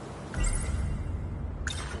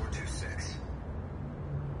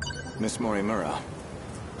 Miss Morimura,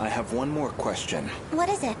 I have one more question. What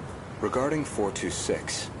is it? Regarding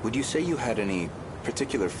 426, would you say you had any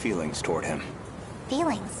particular feelings toward him?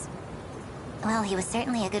 Feelings? Well, he was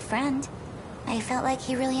certainly a good friend. I felt like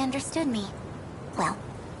he really understood me. Well,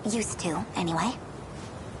 used to, anyway.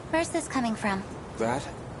 Where's this coming from? That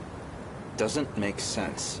doesn't make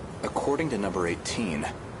sense. According to number 18,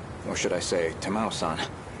 or should I say, Tamao-san,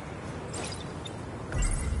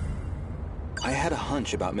 I had a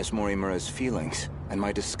hunch about Miss Morimura's feelings, and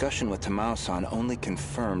my discussion with Tamao-san only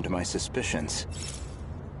confirmed my suspicions.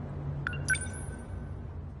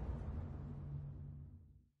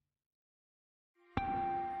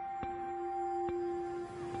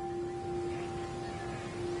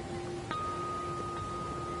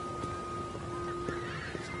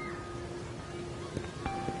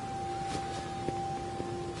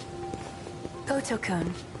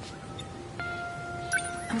 Goto-kun.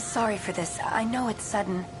 I'm sorry for this. I know it's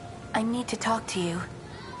sudden. I need to talk to you.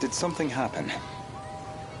 Did something happen?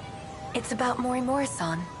 It's about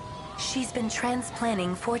Morimura-san. She's been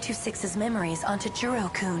transplanting 426's memories onto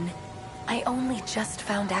Juro-kun. I only just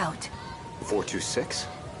found out. 426?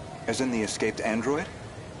 As in the escaped android?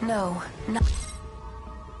 No, not...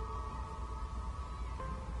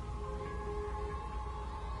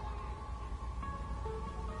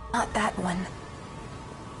 Not that one.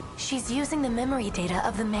 She's using the memory data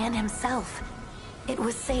of the man himself. It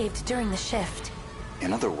was saved during the shift.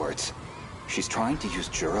 In other words, she's trying to use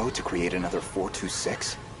Juro to create another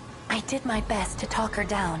 426? I did my best to talk her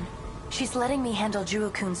down. She's letting me handle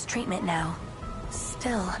Juro-kun's treatment now.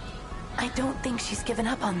 Still, I don't think she's given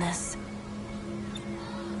up on this.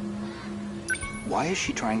 Why is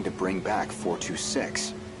she trying to bring back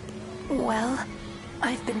 426? Well,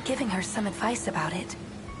 I've been giving her some advice about it.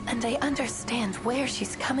 And I understand where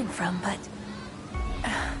she's coming from, but...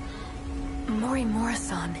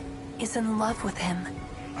 Morimura-san is in love with him.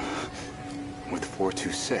 With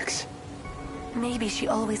 426? Maybe she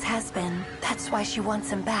always has been. That's why she wants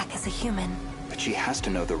him back as a human. But she has to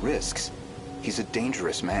know the risks. He's a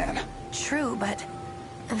dangerous man. True, but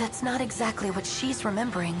that's not exactly what she's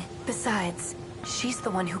remembering. Besides, she's the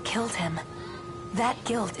one who killed him. That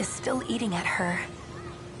guilt is still eating at her.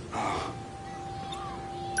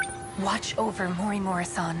 Watch over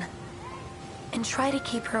Morimura-san. And try to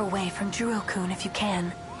keep her away from Juro-kun if you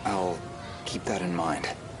can. I'll keep that in mind.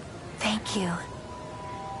 Thank you.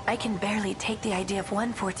 I can barely take the idea of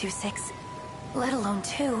 1426, let alone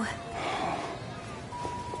 2.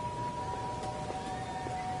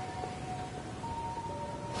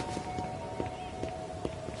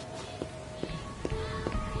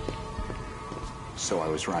 So I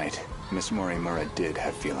was right. Miss Morimura did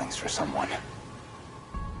have feelings for someone.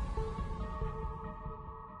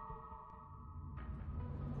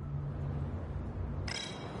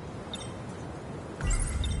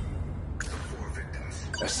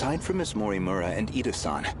 Aside from Miss Morimura and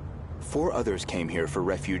Ida-san, 4 others came here for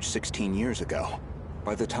refuge 16 years ago.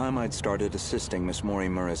 By the time I'd started assisting Miss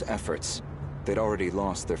Morimura's efforts, they'd already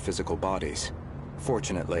lost their physical bodies.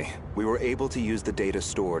 Fortunately, we were able to use the data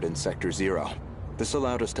stored in Sector 0. This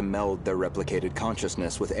allowed us to meld their replicated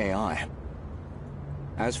consciousness with AI.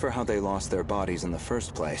 As for how they lost their bodies in the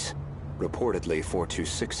first place, reportedly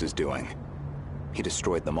 426 is doing. He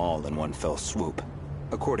destroyed them all in one fell swoop.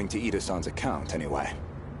 According to Ida-san's account, anyway.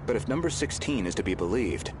 But if number 16 is to be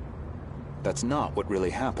believed, that's not what really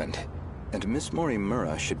happened. And Miss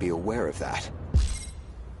Morimura should be aware of that.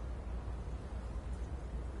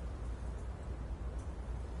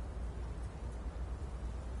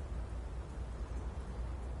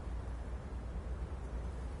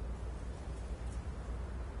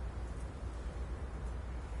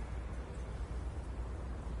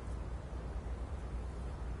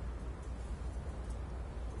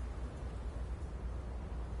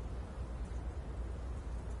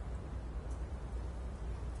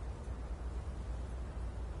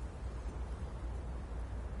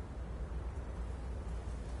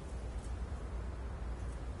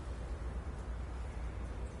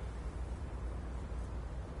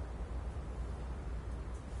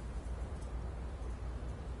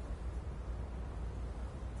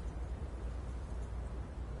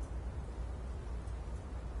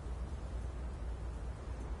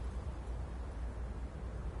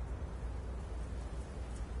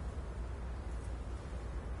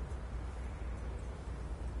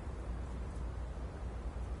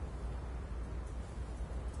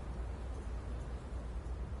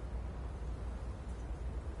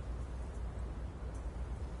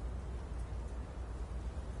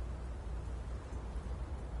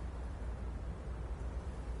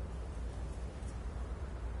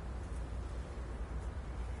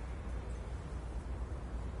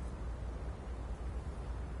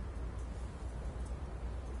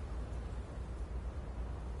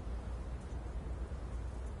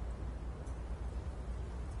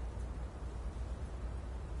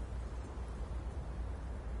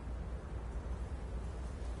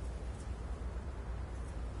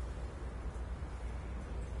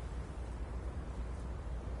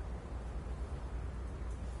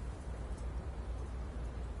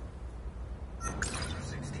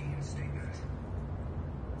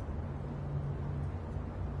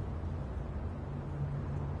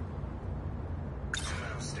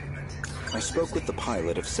 I spoke with the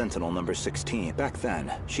pilot of Sentinel number 16. Back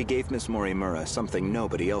then, she gave Ms. Morimura something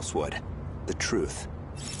nobody else would. The truth.